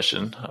good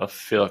question. I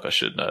feel like I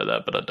should know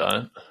that, but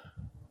I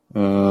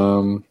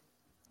don't.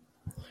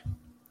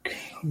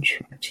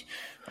 Contract.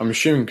 I'm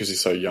assuming because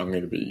he's so young,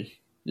 it'll be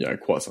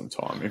quite some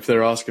time. If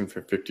they're asking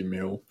for 50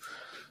 mil.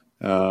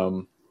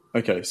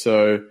 Okay,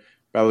 so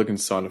Balogun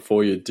signed a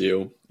 4-year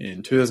deal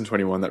in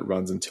 2021 that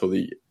runs until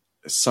the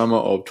summer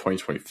of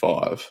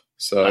 2025.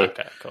 So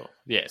okay, cool.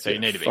 Yeah, so you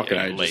need to be getting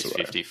at least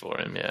 50 for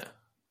him, yeah.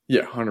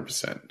 Yeah,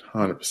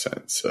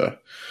 100%. So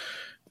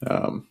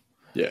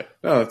yeah,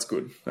 no, that's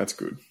good.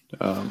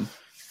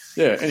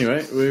 Yeah,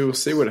 anyway, we will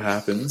see what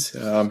happens.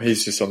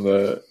 He's just on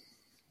the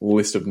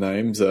list of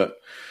names that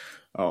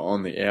are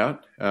on the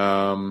out.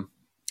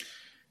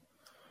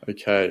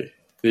 Okay,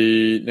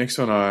 the next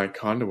one I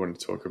kind of wanted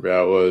to talk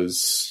about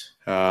was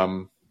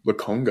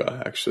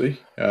Lokonga,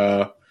 actually.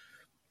 I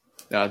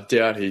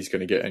doubt he's going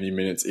to get any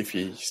minutes if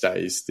he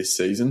stays this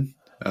season.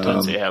 I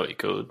don't see how he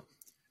could.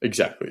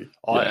 Exactly.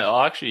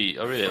 I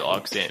really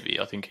like Zambi.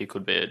 I think he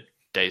could be a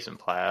decent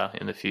player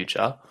in the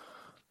future.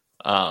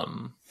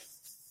 But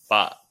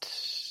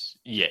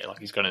yeah, like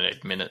he's going to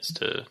need minutes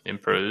to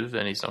improve,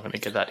 and he's not going to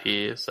get that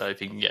here. So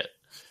if you can get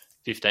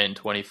 15,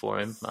 20 for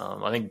him,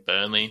 I think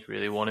Burnley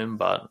really want him,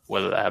 but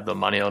whether they have the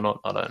money or not,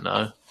 I don't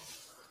know.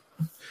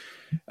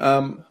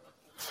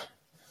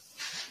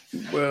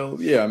 Well,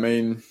 yeah, I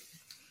mean,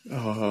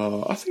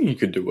 I think he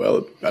could do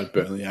well at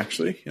Burnley,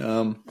 actually.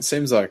 It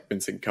seems like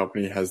Vincent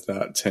Kompany has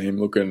that team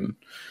looking,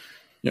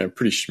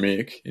 pretty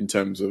schmick in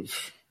terms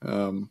of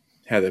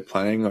how they're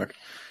playing. Like,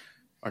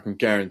 I can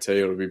guarantee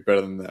it'll be better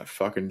than that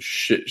fucking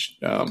shit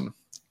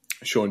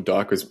Sean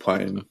Dyke was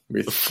playing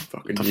with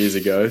fucking years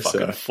ago.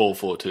 Fucking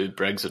 4-4-2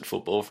 Brexit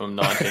football from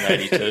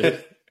 1982.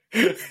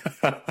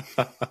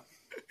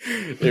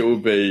 It will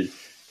be,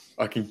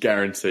 I can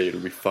guarantee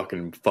it'll be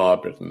fucking far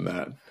better than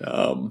that.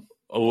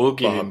 I will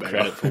give him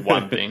credit for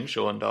one thing,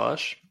 Sean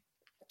Dyche.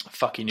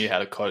 Fuck, he knew how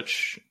to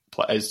coach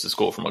players to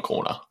score from a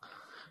corner.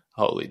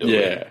 Holy dog.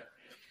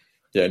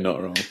 Yeah,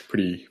 not wrong.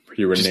 Pretty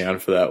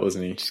renowned for that,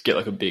 wasn't he? Just get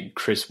like a big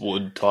Chris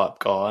Wood type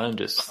guy and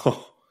just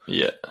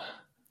yeah.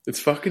 It's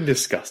fucking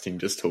disgusting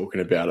just talking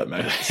about it,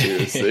 mate.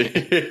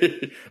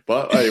 Seriously.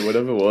 But hey,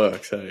 whatever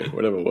works.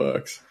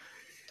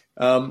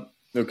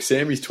 Look,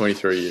 Sammy's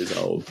 23 years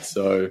old,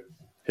 so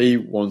he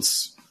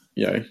wants,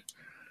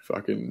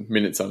 fucking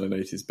minutes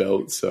underneath his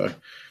belt. So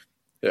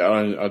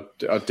yeah,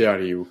 I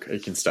doubt he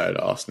can stay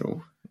at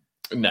Arsenal.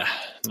 Nah,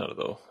 not at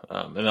all.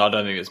 And I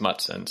don't think there's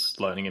much sense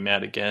loaning him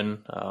out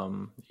again.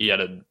 He had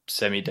a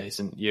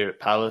semi-decent year at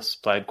Palace,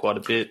 played quite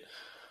a bit.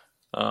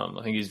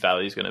 I think his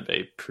value is going to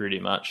be pretty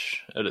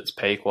much at its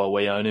peak while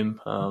we own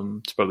him.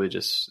 It's probably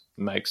just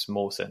makes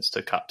more sense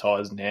to cut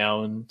ties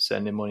now and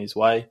send him on his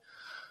way.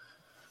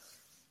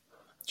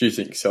 Do you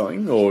think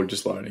selling or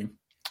just loaning?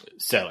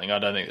 Selling. I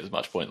don't think there's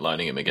much point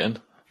loaning him again.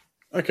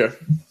 Okay.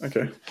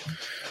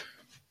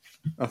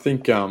 I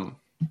think, I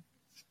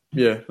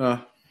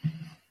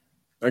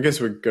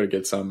guess we've got to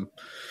get some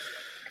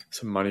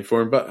money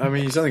for him, but I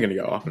mean, he's only going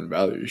to go up in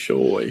value,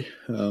 surely.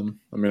 I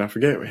mean, I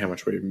forget how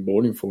much we even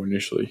bought him for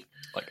initially.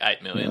 Like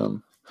 8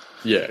 million.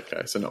 Yeah,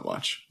 okay, so not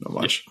much.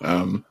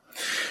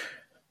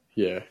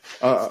 Yeah.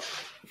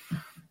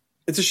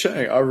 It's a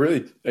shame.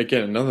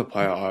 Again, another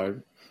player I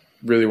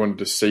really wanted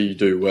to see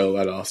do well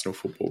at Arsenal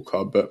Football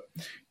Club, but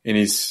in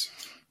his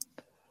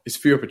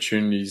few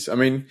opportunities, I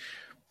mean,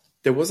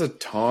 there was a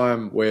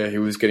time where he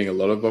was getting a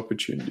lot of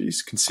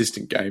opportunities,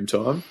 consistent game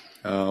time.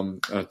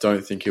 I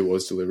don't think he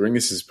was delivering.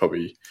 This is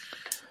probably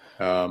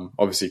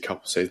obviously a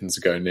couple of seasons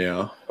ago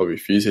now, probably a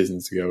few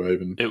seasons ago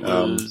even. It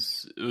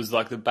was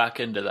like the back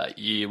end of that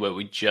year where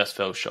we just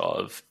fell shy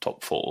of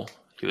top 4.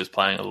 He was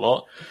playing a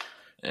lot.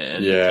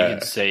 And you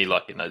can see,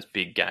 like, in those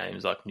big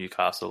games, like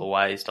Newcastle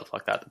away, stuff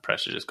like that, the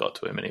pressure just got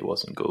to him and he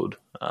wasn't good.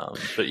 But,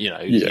 he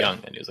was young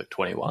and he was like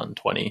 21,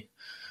 20.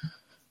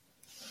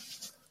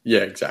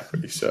 Yeah,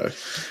 exactly. So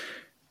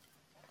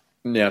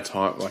now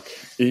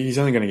he's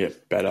only going to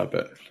get better,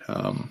 but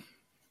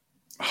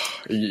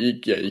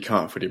you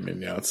can't fit him in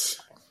now. It's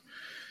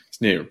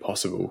near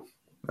impossible.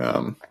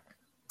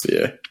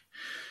 Yeah.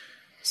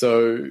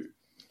 So,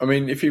 I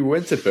mean, if he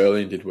went to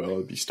Burnley and did well,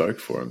 I'd be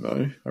stoked for him,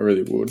 though. I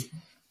really would.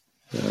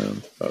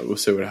 But we'll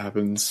see what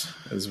happens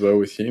as well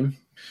with him.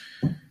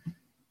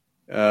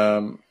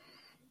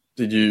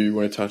 Did you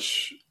want to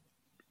touch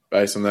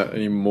base on that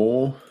any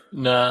more?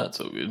 Nah,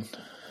 it's all good.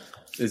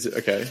 Is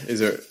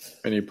there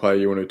any player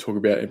you want to talk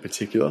about in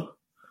particular?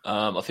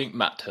 I think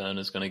Matt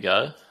Turner's going to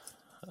go.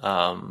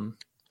 I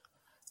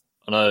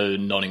know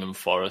Nottingham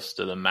Forest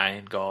are the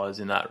main guys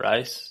in that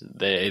race.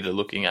 They're either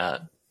looking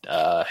at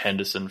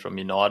Henderson from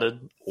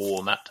United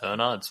or Matt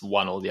Turner. It's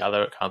one or the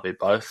other. It can't be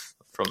both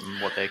from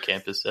what their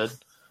camp has said.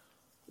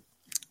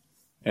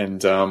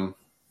 And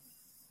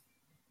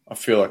I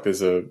feel like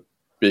there's a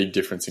big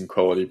difference in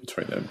quality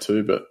between them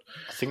two, but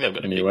I think they've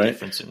got a big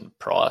difference in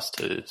price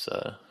too,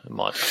 so it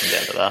might come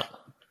down to that.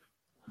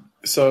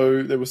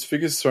 So there was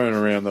figures thrown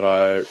around that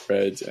I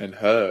read and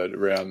heard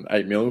around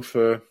 8 mil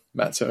for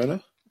Matt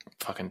Turner.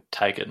 Fucking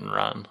take it and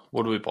run.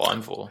 What do we buy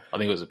him for? I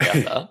think it was about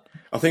that.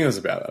 I think it was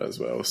about that as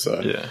well.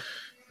 So, yeah.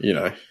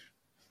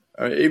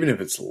 I mean, even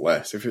if it's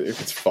less, if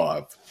it's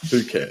 5,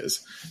 who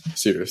cares?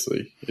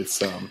 Seriously,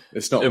 it's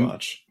not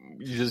much.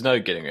 There's no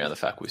getting around the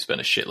fact we've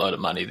spent a shitload of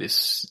money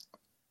since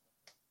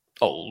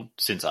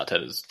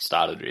Arteta's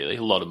started, really.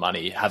 A lot of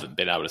money, haven't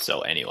been able to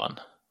sell anyone.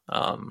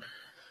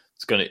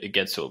 It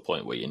gets to a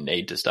point where you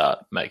need to start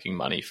making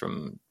money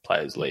from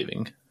players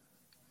leaving.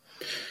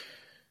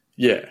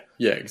 Yeah,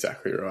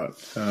 exactly right.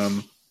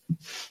 And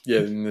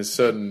there's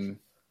certain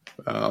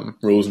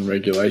rules and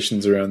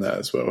regulations around that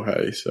as well,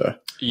 hey? So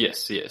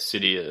yes,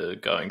 City are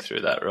going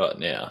through that right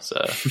now.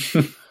 So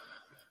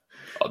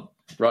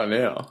right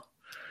now?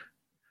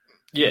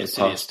 Yeah,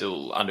 City is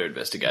still under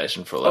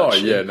investigation for all that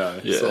shit. Yeah, no.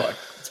 It's like,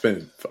 it's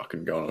been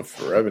fucking going on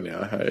forever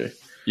now, hey?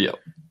 Yep.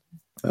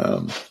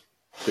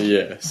 But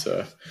yeah,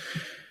 so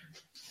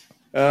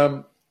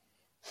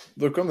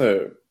look, on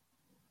the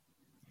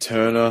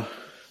Turner,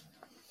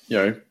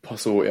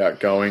 possible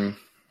outgoing,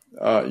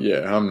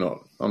 I'm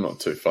not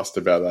too fussed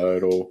about that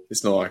at all.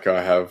 It's not like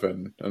I have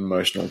an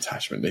emotional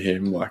attachment to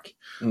him like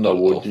I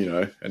would,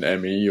 an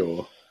Emmy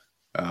or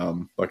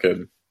like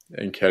an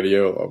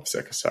Nketiah or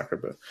obviously Saka,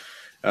 but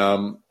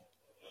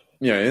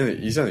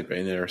he's only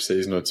been there a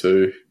season or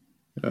two.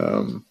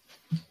 It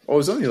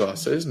was only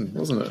last season,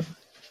 wasn't it?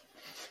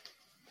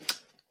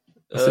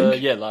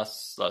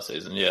 Last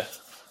season, yeah.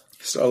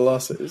 So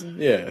last season,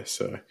 yeah.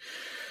 So,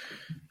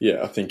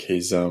 I think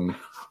he's,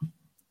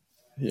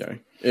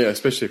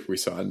 especially if we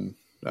sign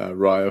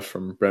Raya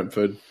from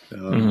Brentford.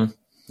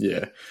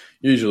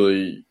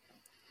 Usually,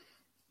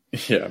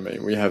 I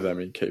mean, we have that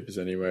many keepers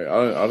anyway.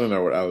 I don't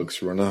know what Alex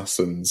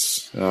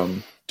Runarson's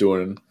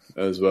doing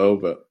as well,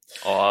 but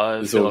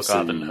I feel like I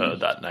haven't heard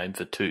that name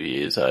for 2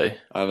 years, eh?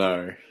 I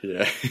know,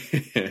 yeah.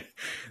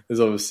 There's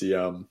obviously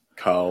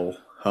Carl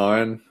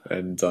Hine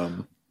and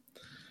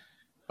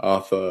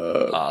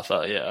Arthur.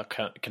 Yeah, I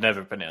can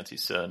never pronounce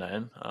his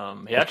surname.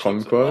 He actually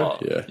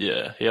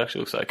he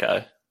actually looks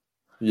okay.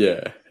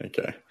 Yeah,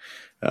 okay.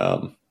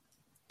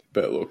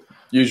 But look,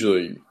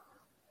 usually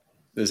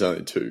there's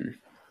only two.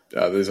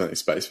 There's only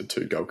space for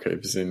 2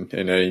 goalkeepers in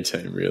any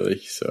team, really.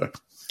 So,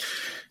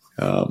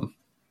 but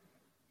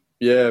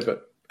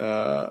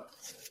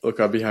look,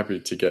 I'd be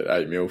happy to get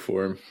 8 mil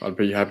for him. I'd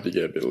be happy to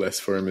get a bit less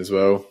for him as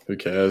well. Who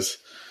cares?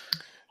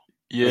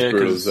 Yeah, as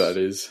brutal as that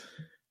is.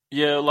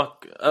 Yeah,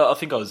 like I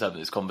think I was having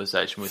this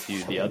conversation with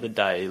you the other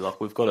day. Like,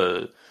 we've got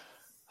a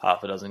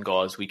half a dozen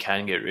guys we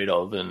can get rid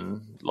of,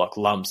 and like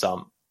lump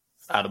sum,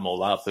 add them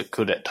all up, it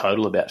could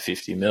total about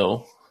 50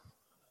 mil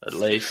at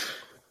least.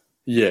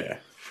 Yeah,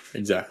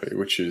 exactly.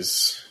 Which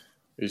is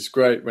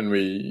great when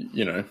we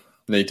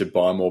need to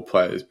buy more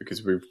players,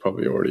 because we've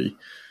probably already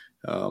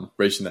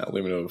reaching that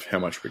limit of how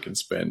much we can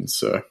spend.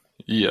 So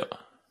yeah.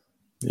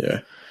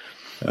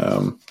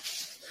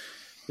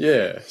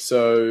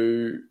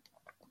 So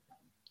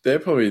they're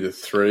probably the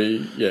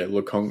 3. Yeah,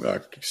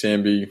 Lukonga,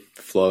 Sambi,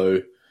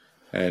 Flo,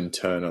 and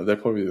Turner. They're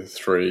probably the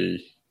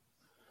 3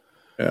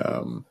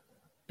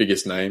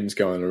 biggest names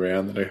going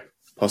around that are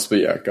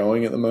possibly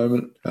outgoing at the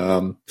moment.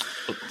 I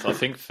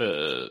think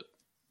for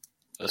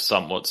a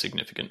somewhat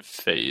significant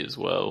fee as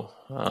well,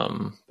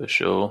 for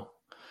sure.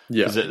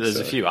 Yeah, there's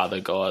a few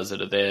other guys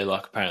that are there.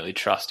 Like apparently,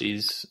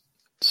 Trusty's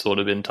sort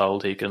of been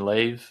told he can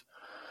leave.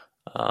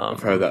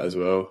 I've heard that as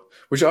well.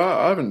 Which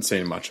I haven't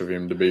seen much of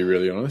him, to be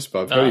really honest.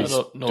 But I've heard he's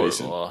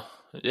decent.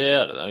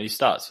 Yeah, I don't know. He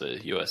starts for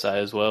USA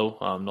as well.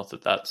 Not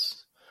that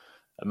that's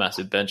a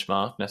massive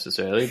benchmark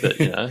necessarily, but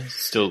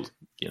still,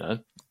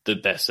 the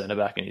best centre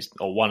back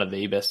or one of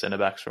the best centre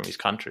backs from his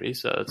country.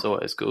 So it's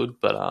always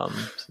good. But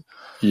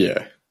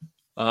yeah.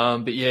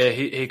 But yeah,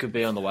 he could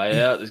be on the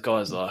way out. There's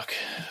guys like,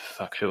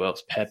 who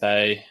else?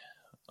 Pepe.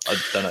 I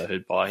don't know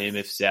who'd buy him.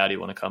 If Saudi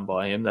want to come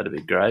buy him, that'd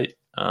be great.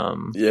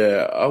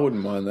 Yeah, I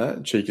wouldn't mind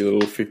that. Cheeky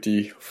little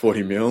 50,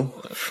 40 mil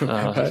from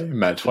Pepe.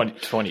 Imagine.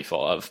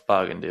 25,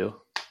 bargain deal.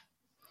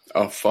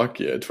 Oh, fuck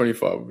yeah.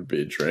 25 would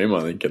be a dream,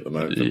 I think, at the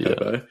moment for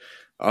Pepe.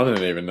 I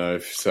don't even know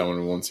if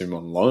someone wants him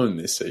on loan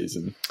this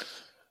season.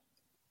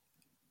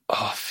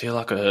 Oh, I feel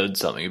like I heard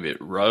something a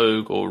bit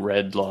rogue or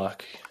red,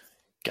 like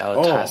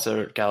Galatasaray or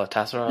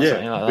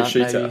something like that.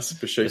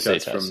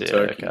 Besiktas from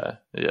Turkey. Okay.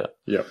 Yeah.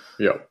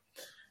 Yep.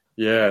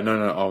 Yeah,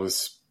 no,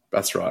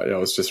 that's right. I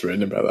was just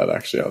reading about that,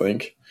 actually, I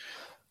think.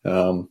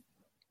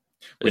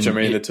 Which, I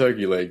mean, the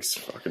Turkey League's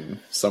fucking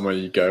somewhere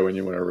you go when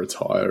you want to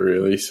retire,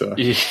 really, so.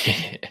 Yeah.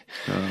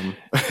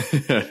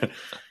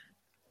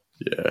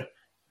 Yeah.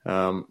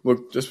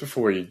 Look, just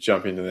before we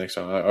jump into the next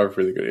one, I've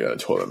really got to go to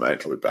the toilet,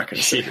 mate. I'll be back in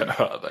a second. Yeah,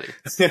 all right,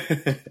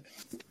 buddy.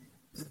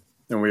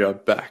 And we are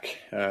back.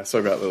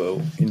 Sorry about the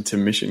little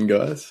intermission,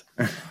 guys.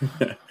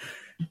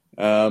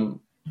 You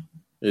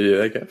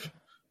there, Gav?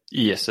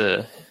 Yes,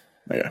 sir.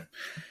 Okay.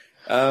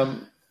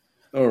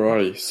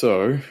 Alrighty,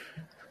 so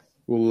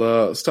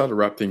we'll start to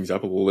wrap things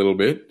up a little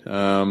bit.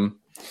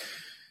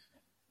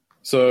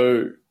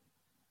 So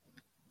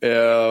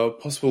our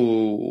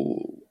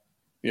possible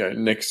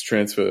next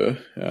transfer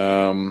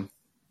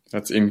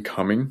that's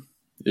incoming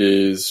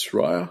is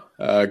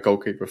Raya,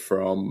 goalkeeper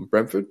from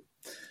Brentford.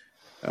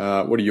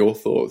 What are your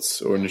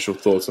thoughts or initial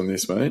thoughts on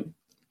this, mate?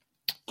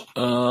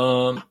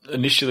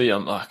 Initially,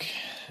 I'm like,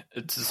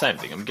 it's the same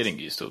thing. I'm getting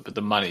used to it, but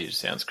the money just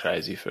sounds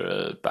crazy for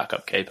a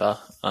backup keeper.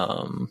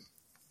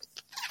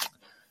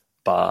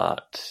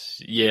 But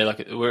yeah,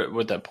 like we're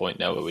at that point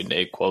now where we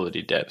need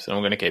quality depth, and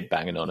I'm going to keep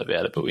banging on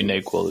about it. But we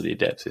need quality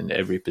depth in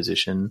every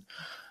position,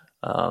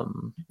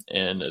 and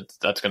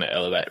that's going to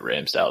elevate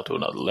Ramsdale to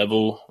another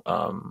level.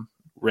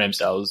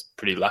 Ramsdale was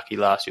pretty lucky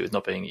last year with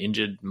not being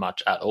injured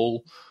much at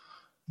all.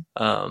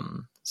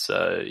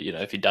 So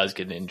if he does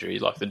get an injury,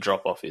 like the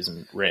drop off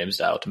isn't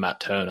Ramsdale to Matt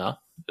Turner.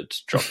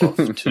 It's drop off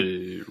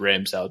to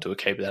Ramsdale to a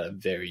keeper that are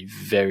very,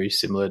 very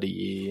similar to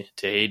he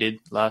did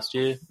last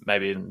year.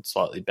 Maybe even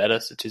slightly better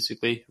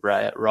statistically.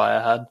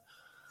 Raya had.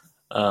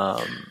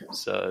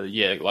 So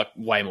yeah, like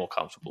way more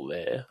comfortable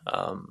there.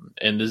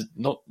 And there's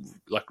not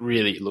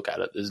really look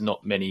at it. There's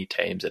not many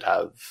teams that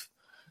have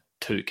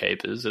two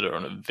keepers that are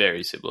on a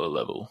very similar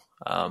level.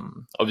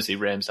 Obviously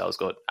Ramsdale's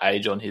got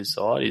age on his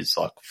side. He's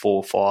like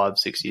 4, 5,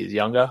 6 years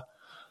younger.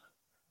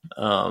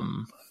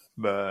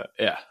 But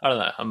yeah, I don't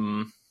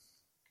know.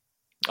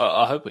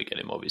 I hope we get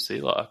him, obviously.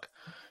 Like,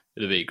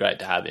 it'd be great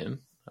to have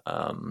him.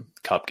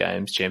 Cup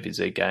games, Champions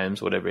League games,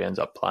 whatever he ends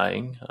up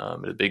playing.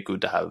 It'd be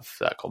good to have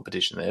that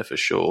competition there for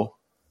sure.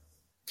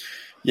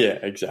 Yeah,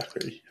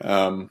 exactly.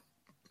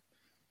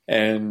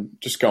 And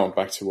just going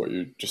back to what you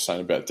were just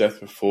saying about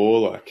depth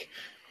before,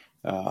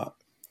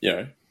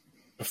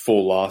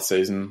 before last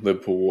season,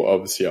 Liverpool were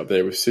obviously up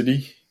there with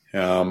City.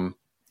 They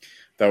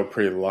were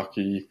pretty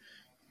lucky.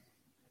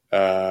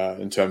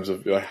 In terms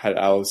of, I had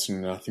Alisson,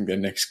 and I think their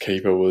next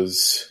keeper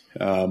was,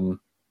 that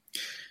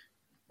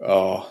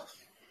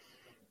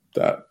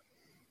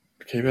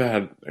keeper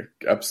had an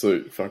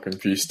absolute fucking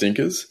few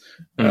stinkers.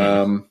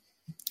 I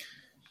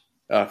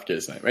forget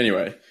his name.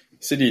 Anyway,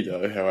 City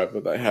though, however,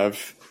 they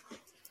have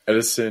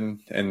Ederson,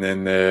 and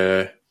then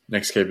their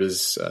next keeper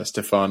is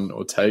Stefan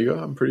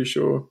Ortega, I'm pretty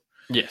sure.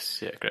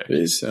 Yes, yeah, correct. It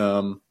is.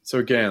 So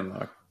again,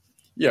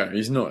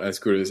 he's not as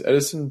good as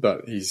Ederson,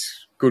 but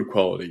he's good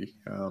quality.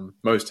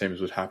 Most teams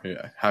would have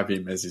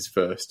him as his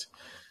first,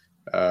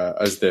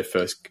 as their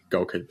first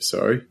goalkeeper.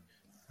 Sorry.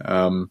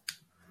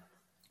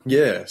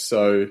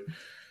 So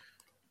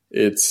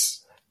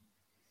it's,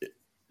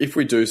 if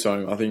we do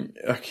so, I think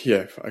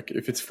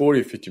if it's 40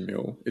 or 50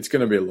 mil, it's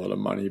going to be a lot of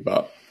money,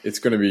 but it's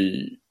going to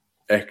be,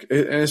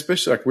 and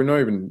especially we're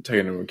not even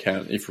taking into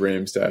account if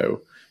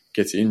Ramsdale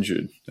gets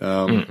injured.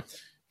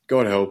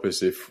 God help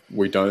us if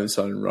we don't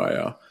sign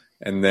Raya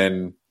and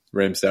then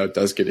Ramsdale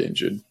does get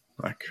injured.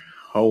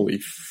 Holy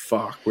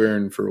fuck, we're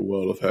in for a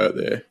world of hurt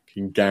there.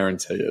 Can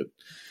guarantee it.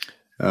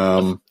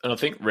 And I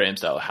think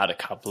Ramsdale had a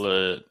couple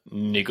of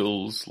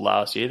niggles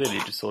last year that he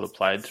just sort of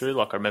played through.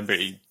 I remember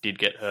he did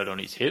get hurt on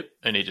his hip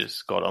and he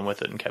just got on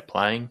with it and kept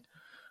playing.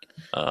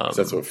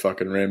 That's what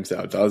fucking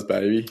Ramsdale does,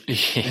 baby.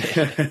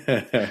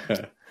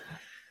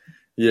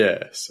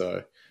 Yeah,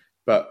 so,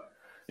 but,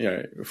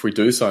 if we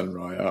do sign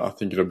Raya, I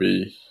think it'll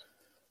be,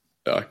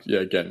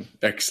 again,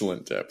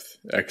 excellent depth.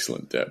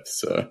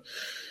 So,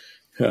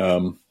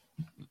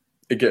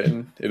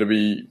 again,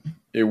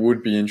 it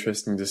would be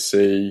interesting to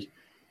see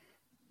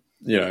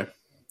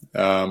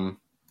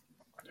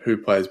who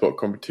plays what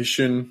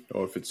competition,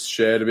 or if it's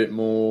shared a bit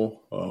more,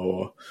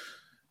 or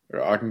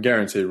I can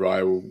guarantee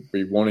Ray will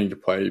be wanting to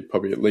play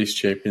probably at least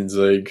Champions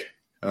League,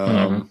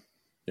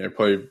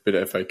 probably a bit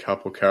of FA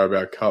Cup or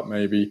Carabao Cup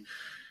maybe.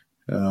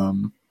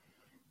 But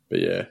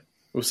yeah,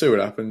 we'll see what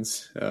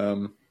happens.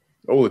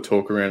 All the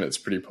talk around it's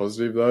pretty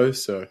positive though.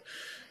 So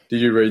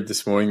did you read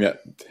this morning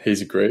that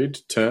he's agreed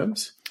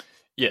terms?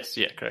 Yes,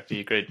 yeah, correct. He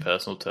agreed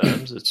personal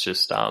terms. It's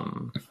just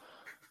Arsenal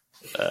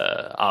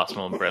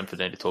and Brentford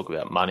need to talk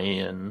about money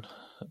and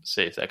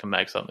see if they can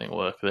make something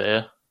work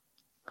there.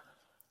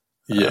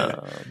 Yeah.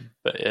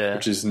 But yeah.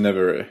 Which is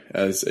never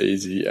as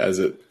easy as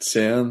it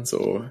sounds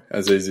or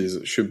as easy as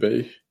it should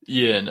be.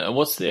 Yeah, no.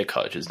 What's their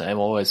coach's name?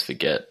 I always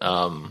forget.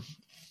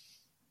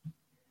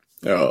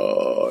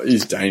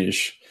 He's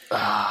Danish.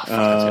 That's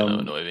going to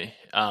annoy me.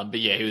 But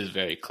yeah, he was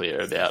very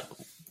clear about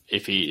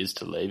if he is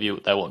to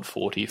leave, they want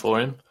 40 for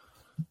him.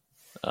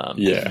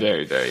 He's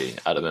very, very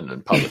adamant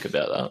and public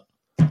about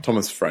that.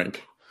 Thomas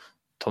Frank,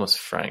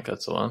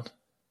 that's the one.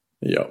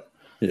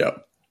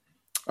 Yep.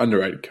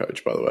 Underrated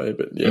coach, by the way,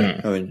 but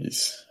I think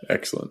he's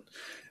excellent.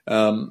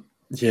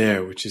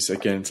 Which is,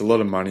 again, it's a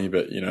lot of money,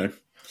 but,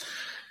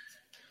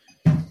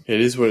 it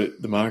is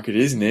what the market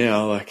is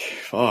now. Like,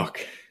 fuck,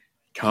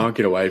 can't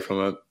get away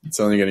from it. It's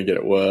only going to get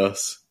it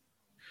worse.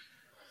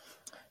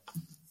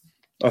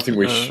 I think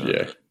we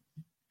should,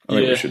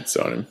 we should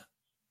sign him.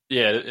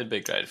 Yeah, it'd be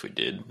great if we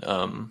did.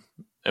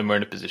 And we're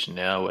in a position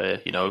now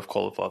where, we've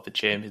qualified for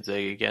Champions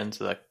League again,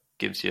 so that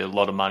gives you a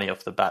lot of money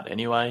off the bat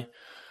anyway.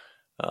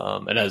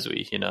 And as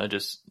we,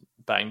 just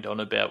banged on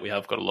about, we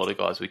have got a lot of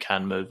guys we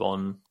can move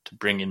on to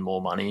bring in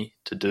more money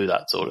to do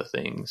that sort of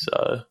thing.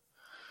 So,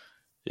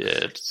 yeah,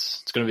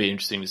 it's going to be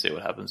interesting to see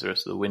what happens the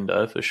rest of the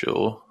window for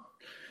sure.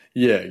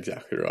 Yeah,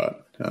 exactly right.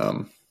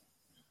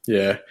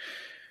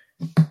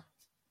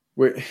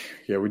 We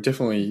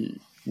definitely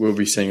will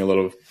be seeing a lot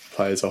of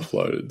players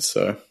offloaded.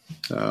 So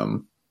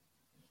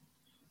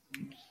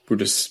we'll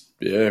just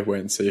wait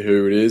and see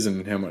who it is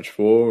and how much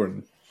for.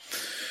 And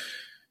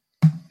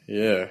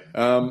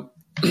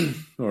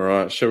all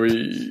right. Shall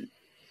we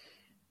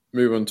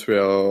move on to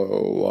our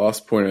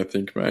last point? I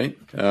think, mate.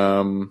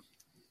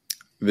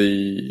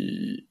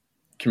 The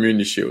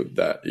Community Shield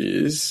that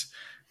is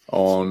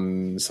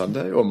on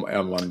Sunday or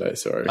Monday.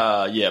 Sorry.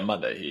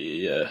 Monday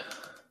here. Yeah.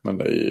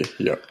 Monday.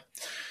 Yep.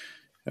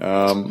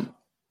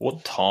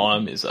 What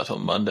time is that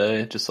on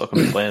Monday? Just so I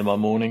can plan my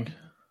morning.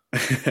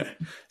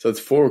 So it's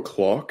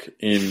 4:00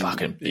 in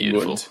fucking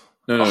beautiful. England.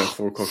 No,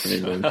 4:00 in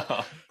England.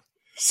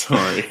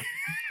 Sorry.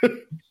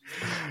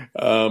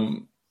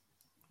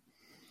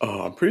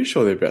 I'm pretty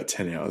sure they're about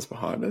 10 hours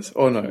behind us.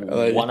 Oh no, are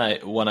they...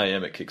 1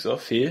 a.m. it kicks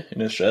off here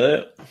in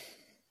Australia.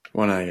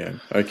 1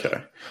 a.m.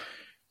 Okay.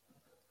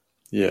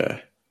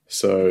 Yeah.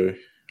 So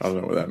I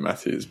don't know what that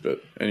math is,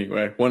 but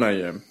anyway, 1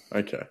 a.m.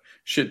 Okay.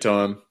 Shit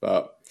time,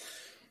 but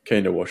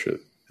keen to watch it.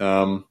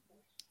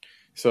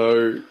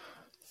 So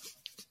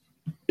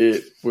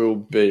it will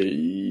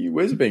be...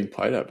 Where's it being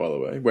played at, by the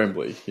way?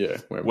 Wembley. Yeah,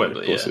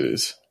 Wembley, of course it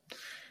is.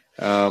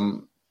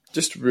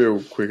 Just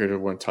real quick, I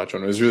want to touch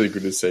on it. It was really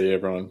good to see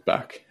everyone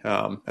back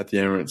at the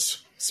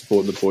Emirates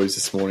supporting the boys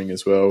this morning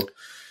as well.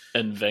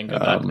 And Wenger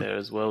back there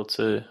as well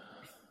too.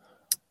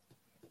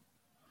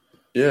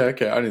 Yeah,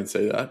 okay, I didn't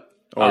see that.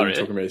 Oh, you're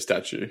talking about a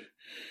statue.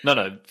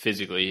 No,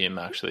 physically him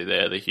actually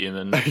there, the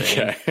human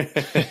okay.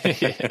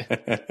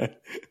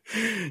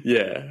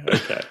 Yeah,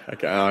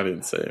 okay. I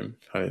didn't see him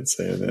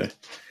there.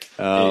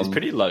 He's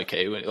pretty low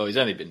key. He's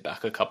only been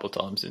back a couple of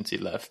times since he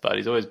left, but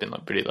he's always been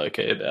pretty low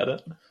key about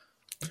it.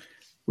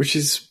 Which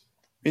is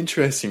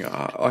interesting.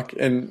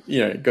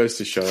 It goes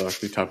to show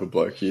the type of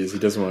bloke he is. He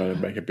doesn't want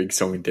to make a big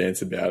song and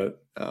dance about it.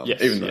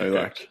 Even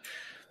though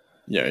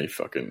he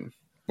fucking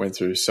went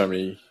through so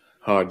many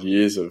hard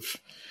years of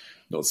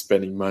not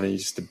spending money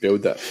just to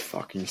build that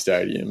fucking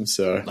stadium.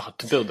 So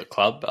to build the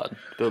club, bud.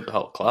 Build the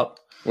whole club.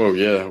 Well,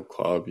 yeah, the whole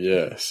club,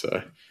 yeah.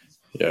 So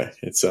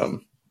it's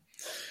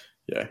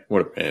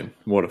what a man.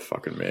 What a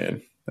fucking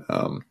man.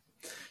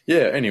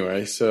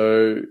 Anyway,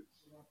 so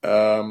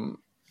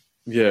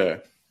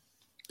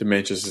the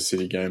Manchester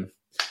City game.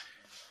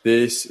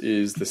 This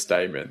is the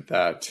statement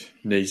that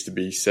needs to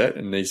be set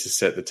and needs to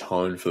set the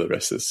tone for the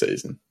rest of the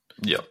season.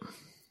 Yep.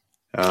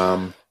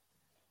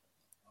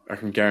 I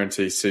can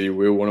guarantee City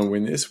will want to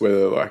win this,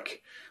 whether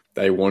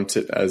they want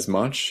it as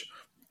much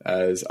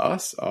as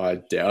us. I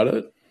doubt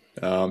it.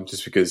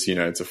 Just because,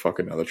 it's a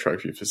fucking another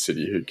trophy for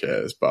City, who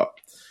cares? But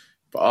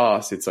for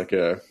us, it's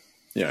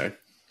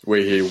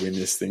we're here to win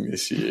this thing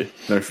this year.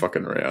 No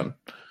fucking around.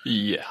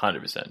 Yeah,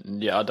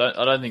 100%. Yeah, I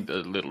don't think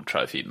the little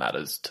trophy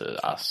matters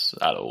to us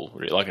at all.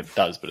 Really. It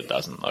does, but it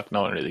doesn't.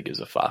 No one really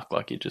gives a fuck.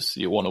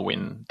 You want to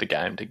win the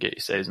game to get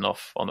your season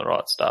off on the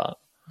right start.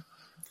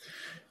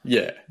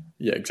 Yeah,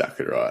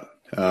 exactly right.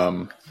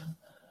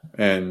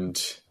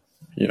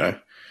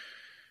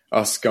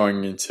 Us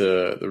going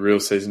into the real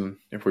season,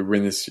 if we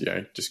win this,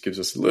 just gives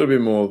us a little bit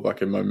more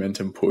a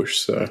momentum push.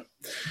 So,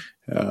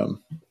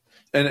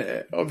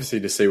 and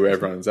obviously to see where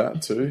everyone's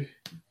at too.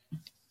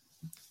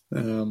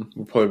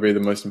 will probably be the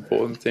most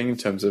important thing in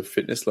terms of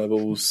fitness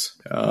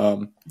levels,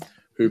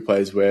 who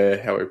plays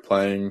where, how we're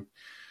playing.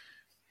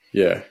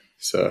 Yeah,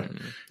 so...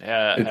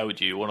 How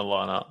would you want to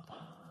line up?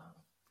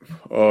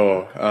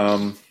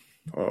 Oh,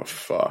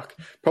 fuck.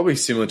 Probably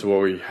similar to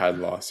what we had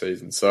last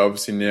season. So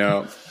obviously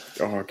now,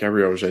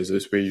 Gabriel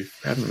Jesus, we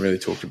haven't really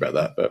talked about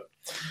that, but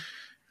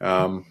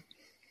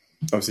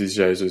obviously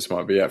Jesus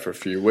might be out for a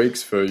few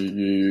weeks for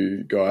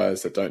you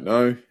guys that don't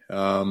know.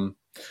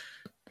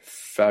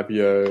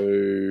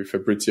 Fabrizio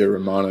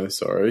Romano,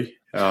 sorry.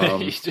 You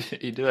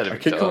do that every I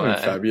keep time, calling him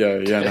Fabio.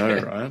 Yeah, I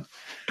know, right?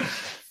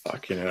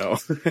 Fucking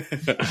hell.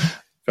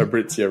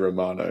 Fabrizio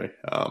Romano.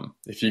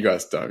 If you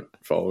guys don't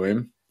follow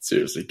him,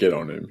 seriously, get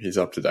on him. He's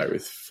up to date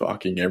with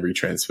fucking every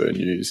transfer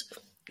news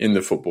in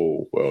the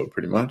football world,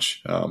 pretty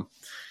much.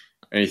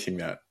 Anything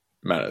that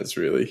matters,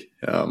 really.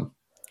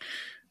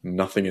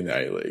 Nothing in the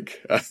A-League.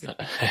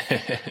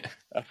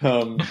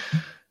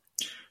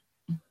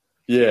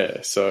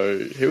 Yeah, so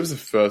he was the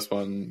first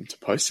one to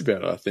post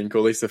about it, I think, or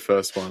at least the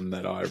first one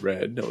that I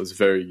read. It was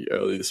very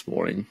early this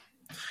morning.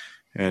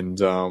 And,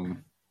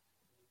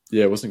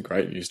 it wasn't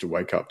great news to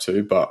wake up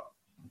to, but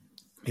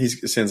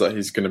it sounds like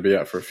he's going to be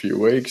out for a few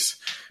weeks.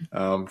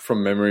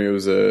 From memory, it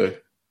was a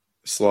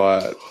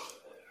slight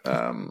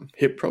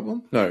hip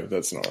problem. No,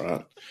 that's not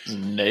right.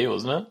 Knee,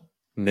 wasn't it?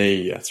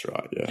 Knee, that's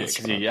right. Yeah, because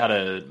he had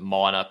a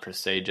minor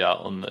procedure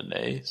on the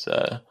knee.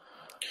 So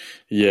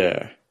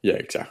yeah,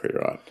 exactly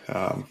right.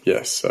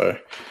 So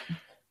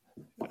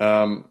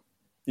I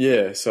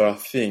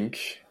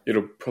think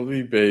it'll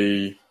probably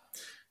be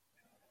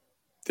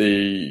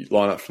the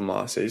lineup from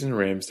last season.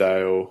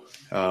 Ramsdale,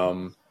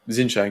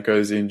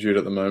 Zinchenko's injured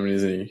at the moment,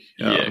 isn't he?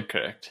 Yeah,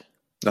 correct.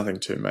 Nothing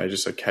too major,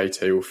 so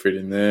KT will fit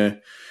in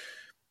there.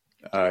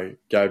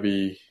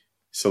 Gabby,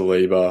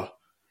 Saliba,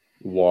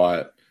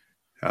 White,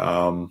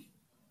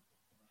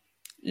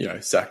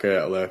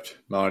 Saka out left,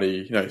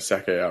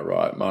 Saka out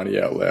right, Marty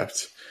out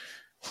left,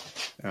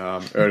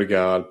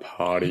 Erdegaard,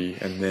 Party,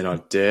 and then I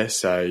dare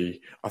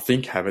say, I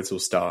think Havertz will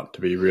start,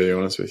 to be really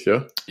honest with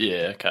you.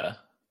 Yeah, okay.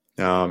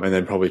 And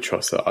then probably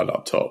Trossard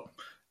up top.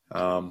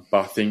 But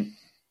I think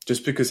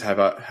just because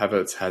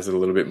Havertz has a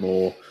little bit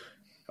more,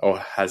 or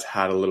has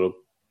had a little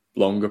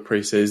longer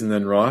preseason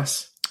than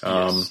Rice,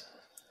 Yes.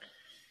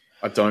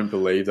 I don't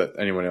believe that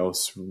anyone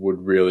else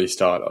would really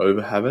start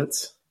over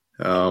Havertz.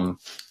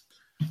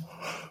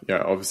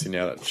 Obviously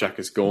now that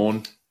Xhaka's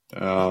gone,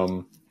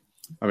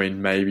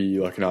 maybe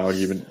like an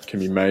argument can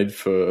be made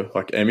for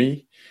like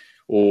Emmy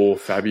or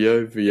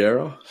Fabio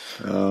Vieira.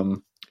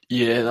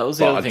 That was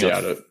the other thing. I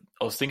doubt it.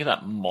 I was thinking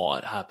that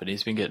might happen.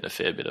 He's been getting a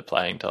fair bit of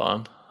playing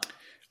time.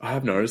 I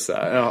have noticed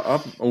that.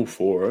 I'm all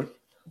for it.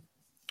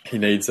 He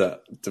needs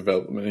that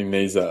development. He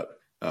needs that,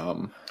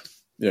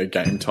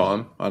 game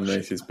time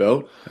underneath his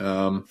belt.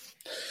 Under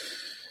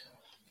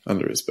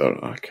his belt.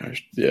 Okay.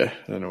 Yeah,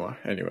 I don't know why.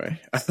 Anyway.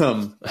 I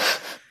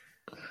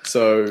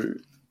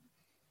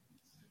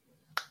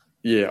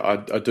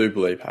do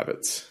believe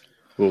Havertz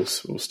will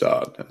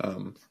start.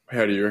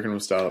 How do you reckon we'll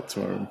start up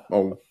tomorrow?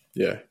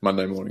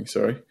 Monday morning,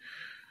 sorry.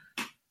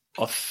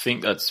 I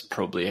think that's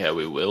probably how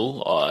we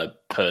will. I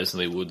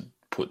personally would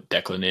put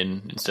Declan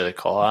in instead of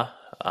Kaya.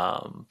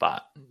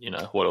 But,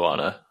 what do I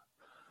know?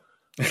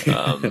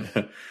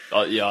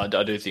 I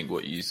do think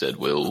what you said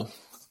will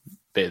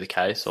be the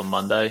case on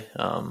Monday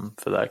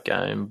for that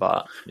game.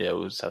 But,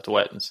 we'll just have to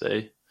wait and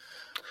see.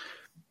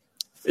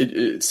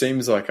 It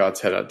seems like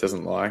Arteta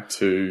doesn't like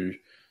to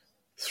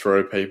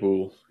throw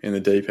people in the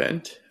deep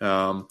end.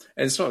 And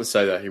it's not to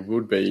say that he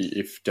would be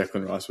if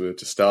Declan Rice were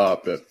to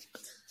start, but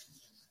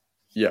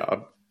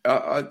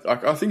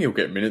I think he'll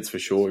get minutes for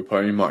sure. He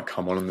probably might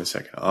come on in the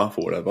second half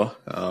or whatever.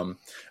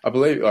 I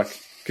believe,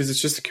 because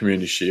it's just a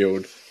Community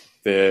Shield,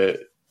 is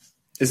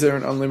there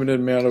an unlimited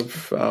amount of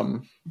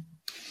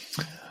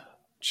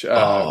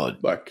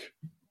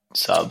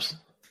subs?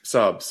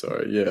 Subs,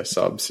 sorry. Yeah,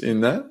 subs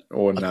in that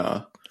or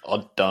nah?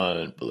 I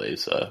don't believe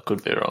so.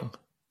 Could be wrong.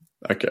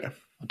 Okay.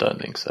 I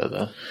don't think so,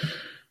 though.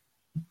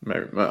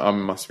 Maybe I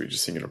must be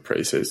just thinking of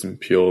pre-season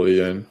purely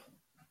then.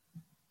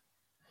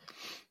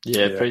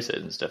 Yeah,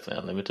 pre-season's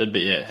definitely unlimited,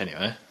 but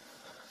anyway.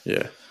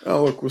 Yeah.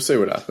 Oh, look, we'll see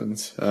what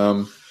happens.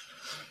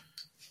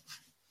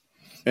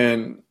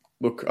 And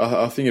look,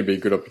 I think it'd be a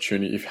good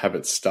opportunity if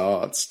Havertz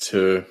starts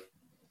to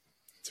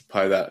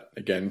play that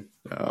again,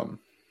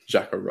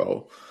 Xhaka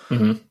role.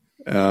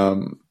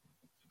 Mm-hmm.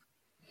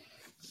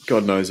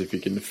 God knows if he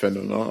can defend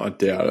or not. I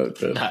doubt it.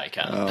 But, no, he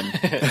can't.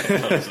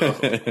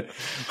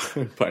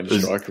 Playing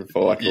striker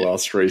for the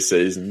last 3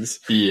 seasons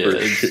for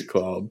a shit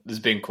club. There's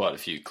been quite a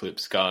few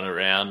clips going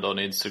around on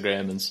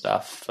Instagram and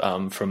stuff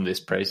from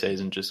this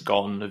preseason just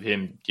gone of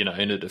him, in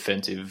a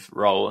defensive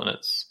role, and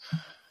it's,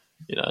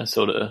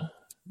 sort of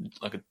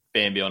like a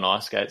Bambi on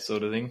ice skate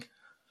sort of thing.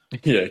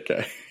 Yeah,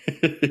 okay.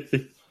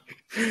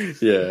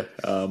 Yeah.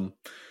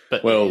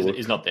 But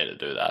he's not there to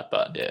do that,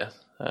 but yeah.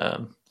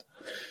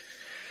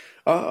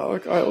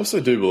 I also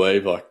do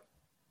believe,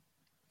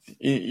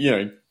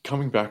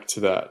 coming back to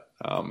that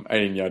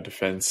 18-yard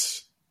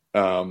defence,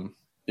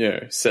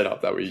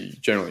 setup that we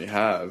generally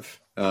have,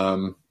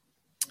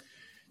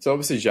 So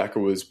obviously Xhaka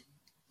was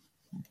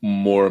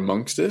more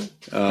amongst it,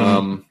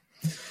 along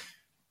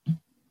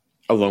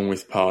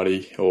with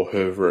Partey or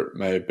whoever it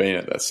may have been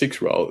at that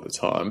 6 role at the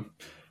time.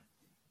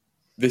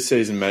 This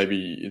season,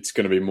 maybe it's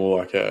going to be more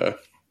like a...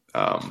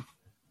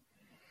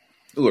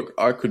 look,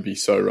 I could be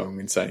so wrong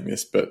in saying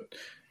this, but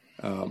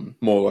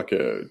more like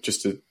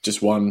just a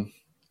CDM,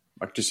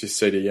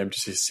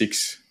 just a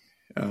 6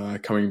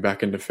 coming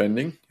back and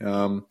defending,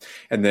 and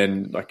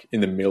then like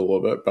in the middle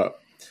of it, but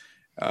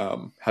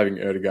having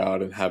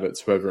Odegaard and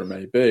Havertz, whoever it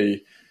may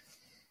be,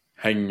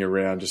 hanging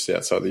around just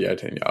outside the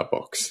 18-yard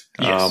box.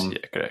 Yes,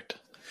 correct.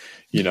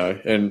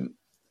 And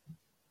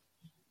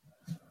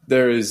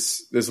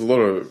there's a lot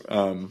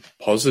of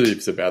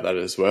positives about that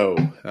as well,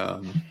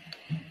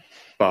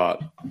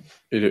 but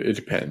it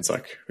depends.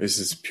 Like, this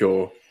is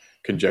pure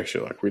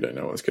conjecture. Like, we don't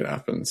know what's going to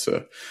happen.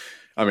 So,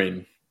 I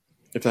mean,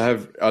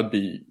 I'd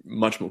be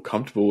much more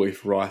comfortable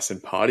if Rice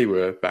and Partey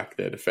were back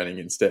there defending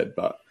instead.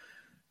 But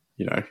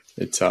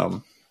it's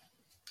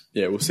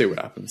we'll see what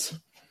happens.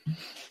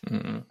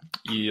 Mm.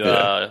 You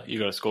got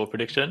a score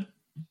prediction?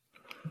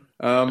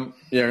 I'm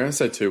going to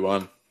say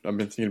 2-1. I've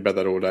been thinking about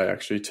that all day,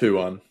 actually.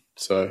 2-1.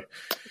 So,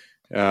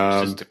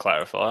 just to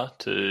clarify,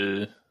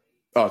 to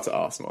it's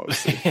Arsenal,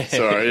 obviously.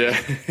 Sorry, yeah.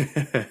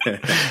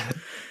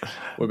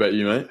 What about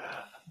you, mate?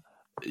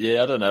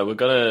 Yeah, I don't know.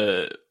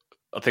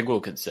 I think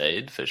we'll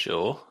concede for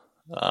sure.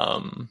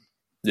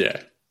 Yeah.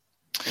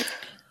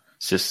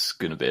 It's just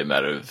going to be a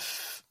matter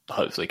of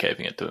hopefully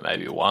keeping it to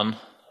maybe 1.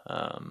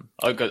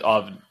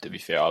 To be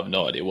fair, I have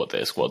no idea what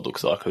their squad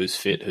looks like, who's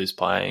fit, who's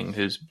playing,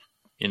 who's,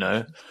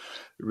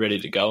 ready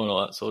to go and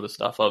all that sort of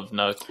stuff. I've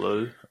no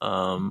clue.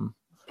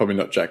 Probably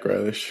not Jack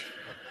Grealish.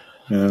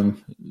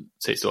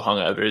 Is he still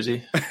hungover, is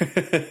he?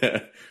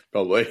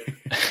 Probably.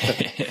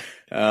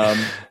 I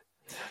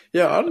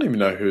don't even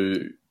know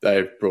who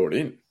they've brought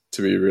in,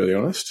 to be really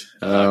honest.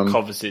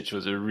 Kovacic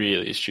was a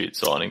really astute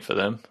signing for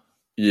them.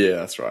 Yeah,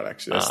 that's right,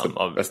 actually.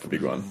 That's the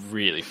big one.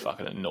 Really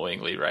fucking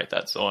annoyingly rate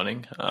that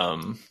signing.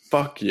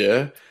 Fuck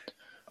yeah.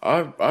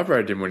 I've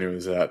rated him when he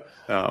was at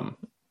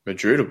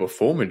Madrid or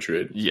before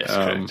Madrid. Yes,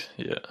 correct.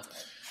 Yeah.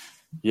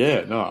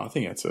 Yeah, no, I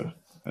think that's an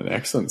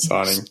excellent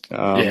signing.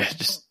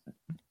 Just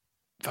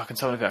fucking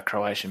some of our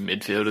Croatian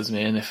midfielders,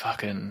 man. They're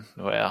fucking,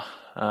 wow.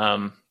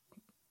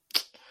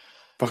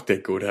 Fuck, they're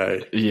good,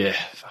 hey? Yeah,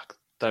 fuck.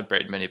 Don't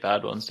breed many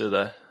bad ones, do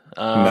they?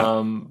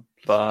 No.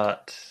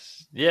 But,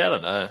 yeah, I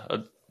don't know.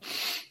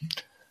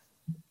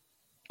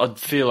 I'd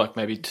feel like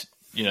maybe,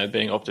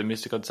 being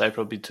optimistic, I'd say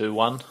probably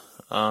 2-1.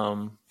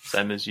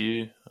 Same as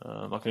you.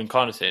 I can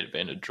kind of see it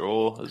being a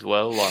draw as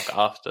well, like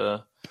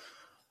after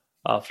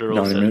all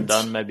said and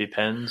done, maybe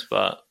pens.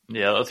 But,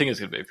 yeah, I think it's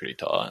going to be pretty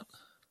tight.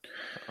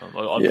 I'd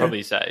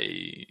probably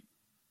say,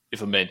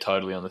 if I'm being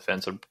totally on the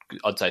fence,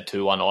 I'd say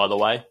 2-1 either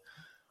way.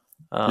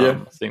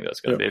 I think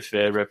that's going to be a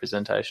fair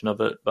representation of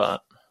it,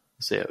 but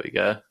we'll see how we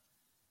go.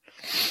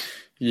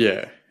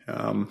 Yeah.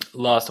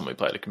 Last time we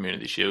played a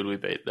Community Shield, we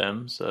beat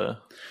them. So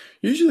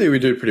usually we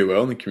do pretty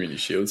well in the Community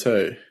Shields,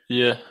 hey?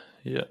 Yeah.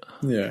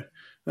 I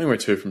think we're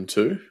 2 from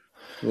 2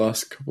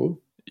 last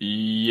couple.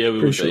 Yeah,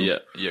 we would be,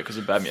 because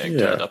Aubameyang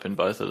turned up in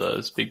both of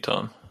those big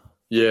time.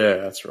 Yeah,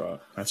 that's right.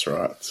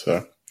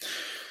 So,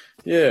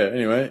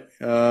 anyway,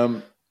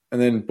 and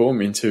then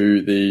boom,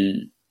 into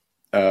the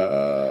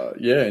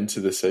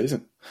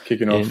season.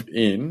 Kicking off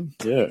in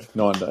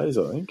 9 days,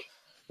 I think.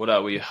 What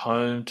are we?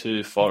 Home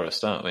to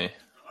Forest, aren't we?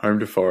 Home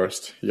to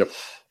Forest, yep.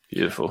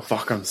 Beautiful.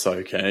 Fuck, I'm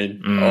so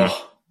keen.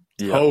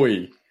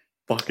 Toey.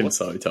 Fucking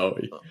so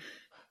Toey.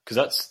 Because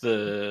that's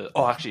the...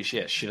 Oh, actually,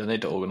 shit, I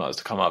need to organise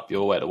to come up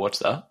your way to watch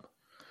that.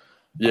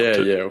 Yeah,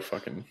 we'll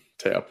fucking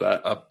tee up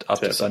that. Up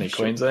to sunny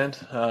Queensland.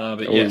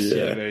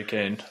 Very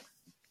keen.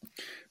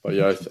 But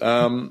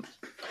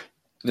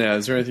now,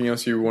 is there anything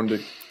else you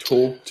wanted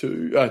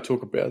to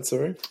talk about,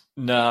 sorry?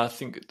 No, I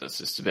think that's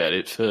just about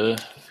it for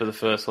the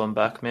first one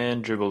back,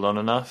 man. Dribbled on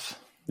enough.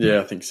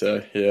 Yeah, I think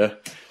so, yeah.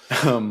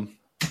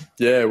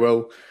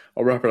 Well,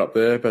 I'll wrap it up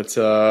there. But,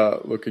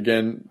 look,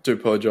 again, do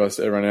apologise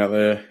to everyone out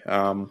there,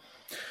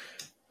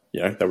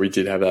 that we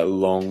did have that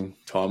long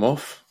time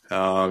off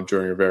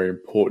during a very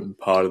important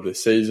part of the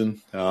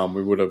season.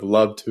 We would have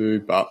loved to,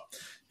 but,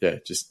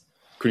 just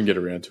couldn't get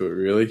around to it,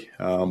 really.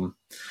 On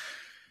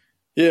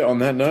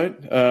that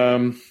note,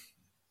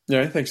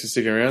 thanks for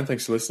sticking around.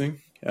 Thanks for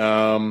listening.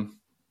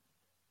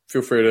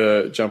 Feel free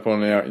to jump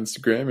on our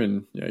Instagram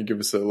and give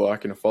us a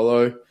like and a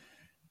follow.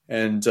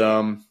 And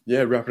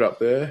wrap it up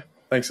there.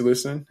 Thanks for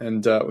listening,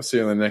 and we'll see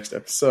you on the next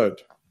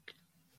episode.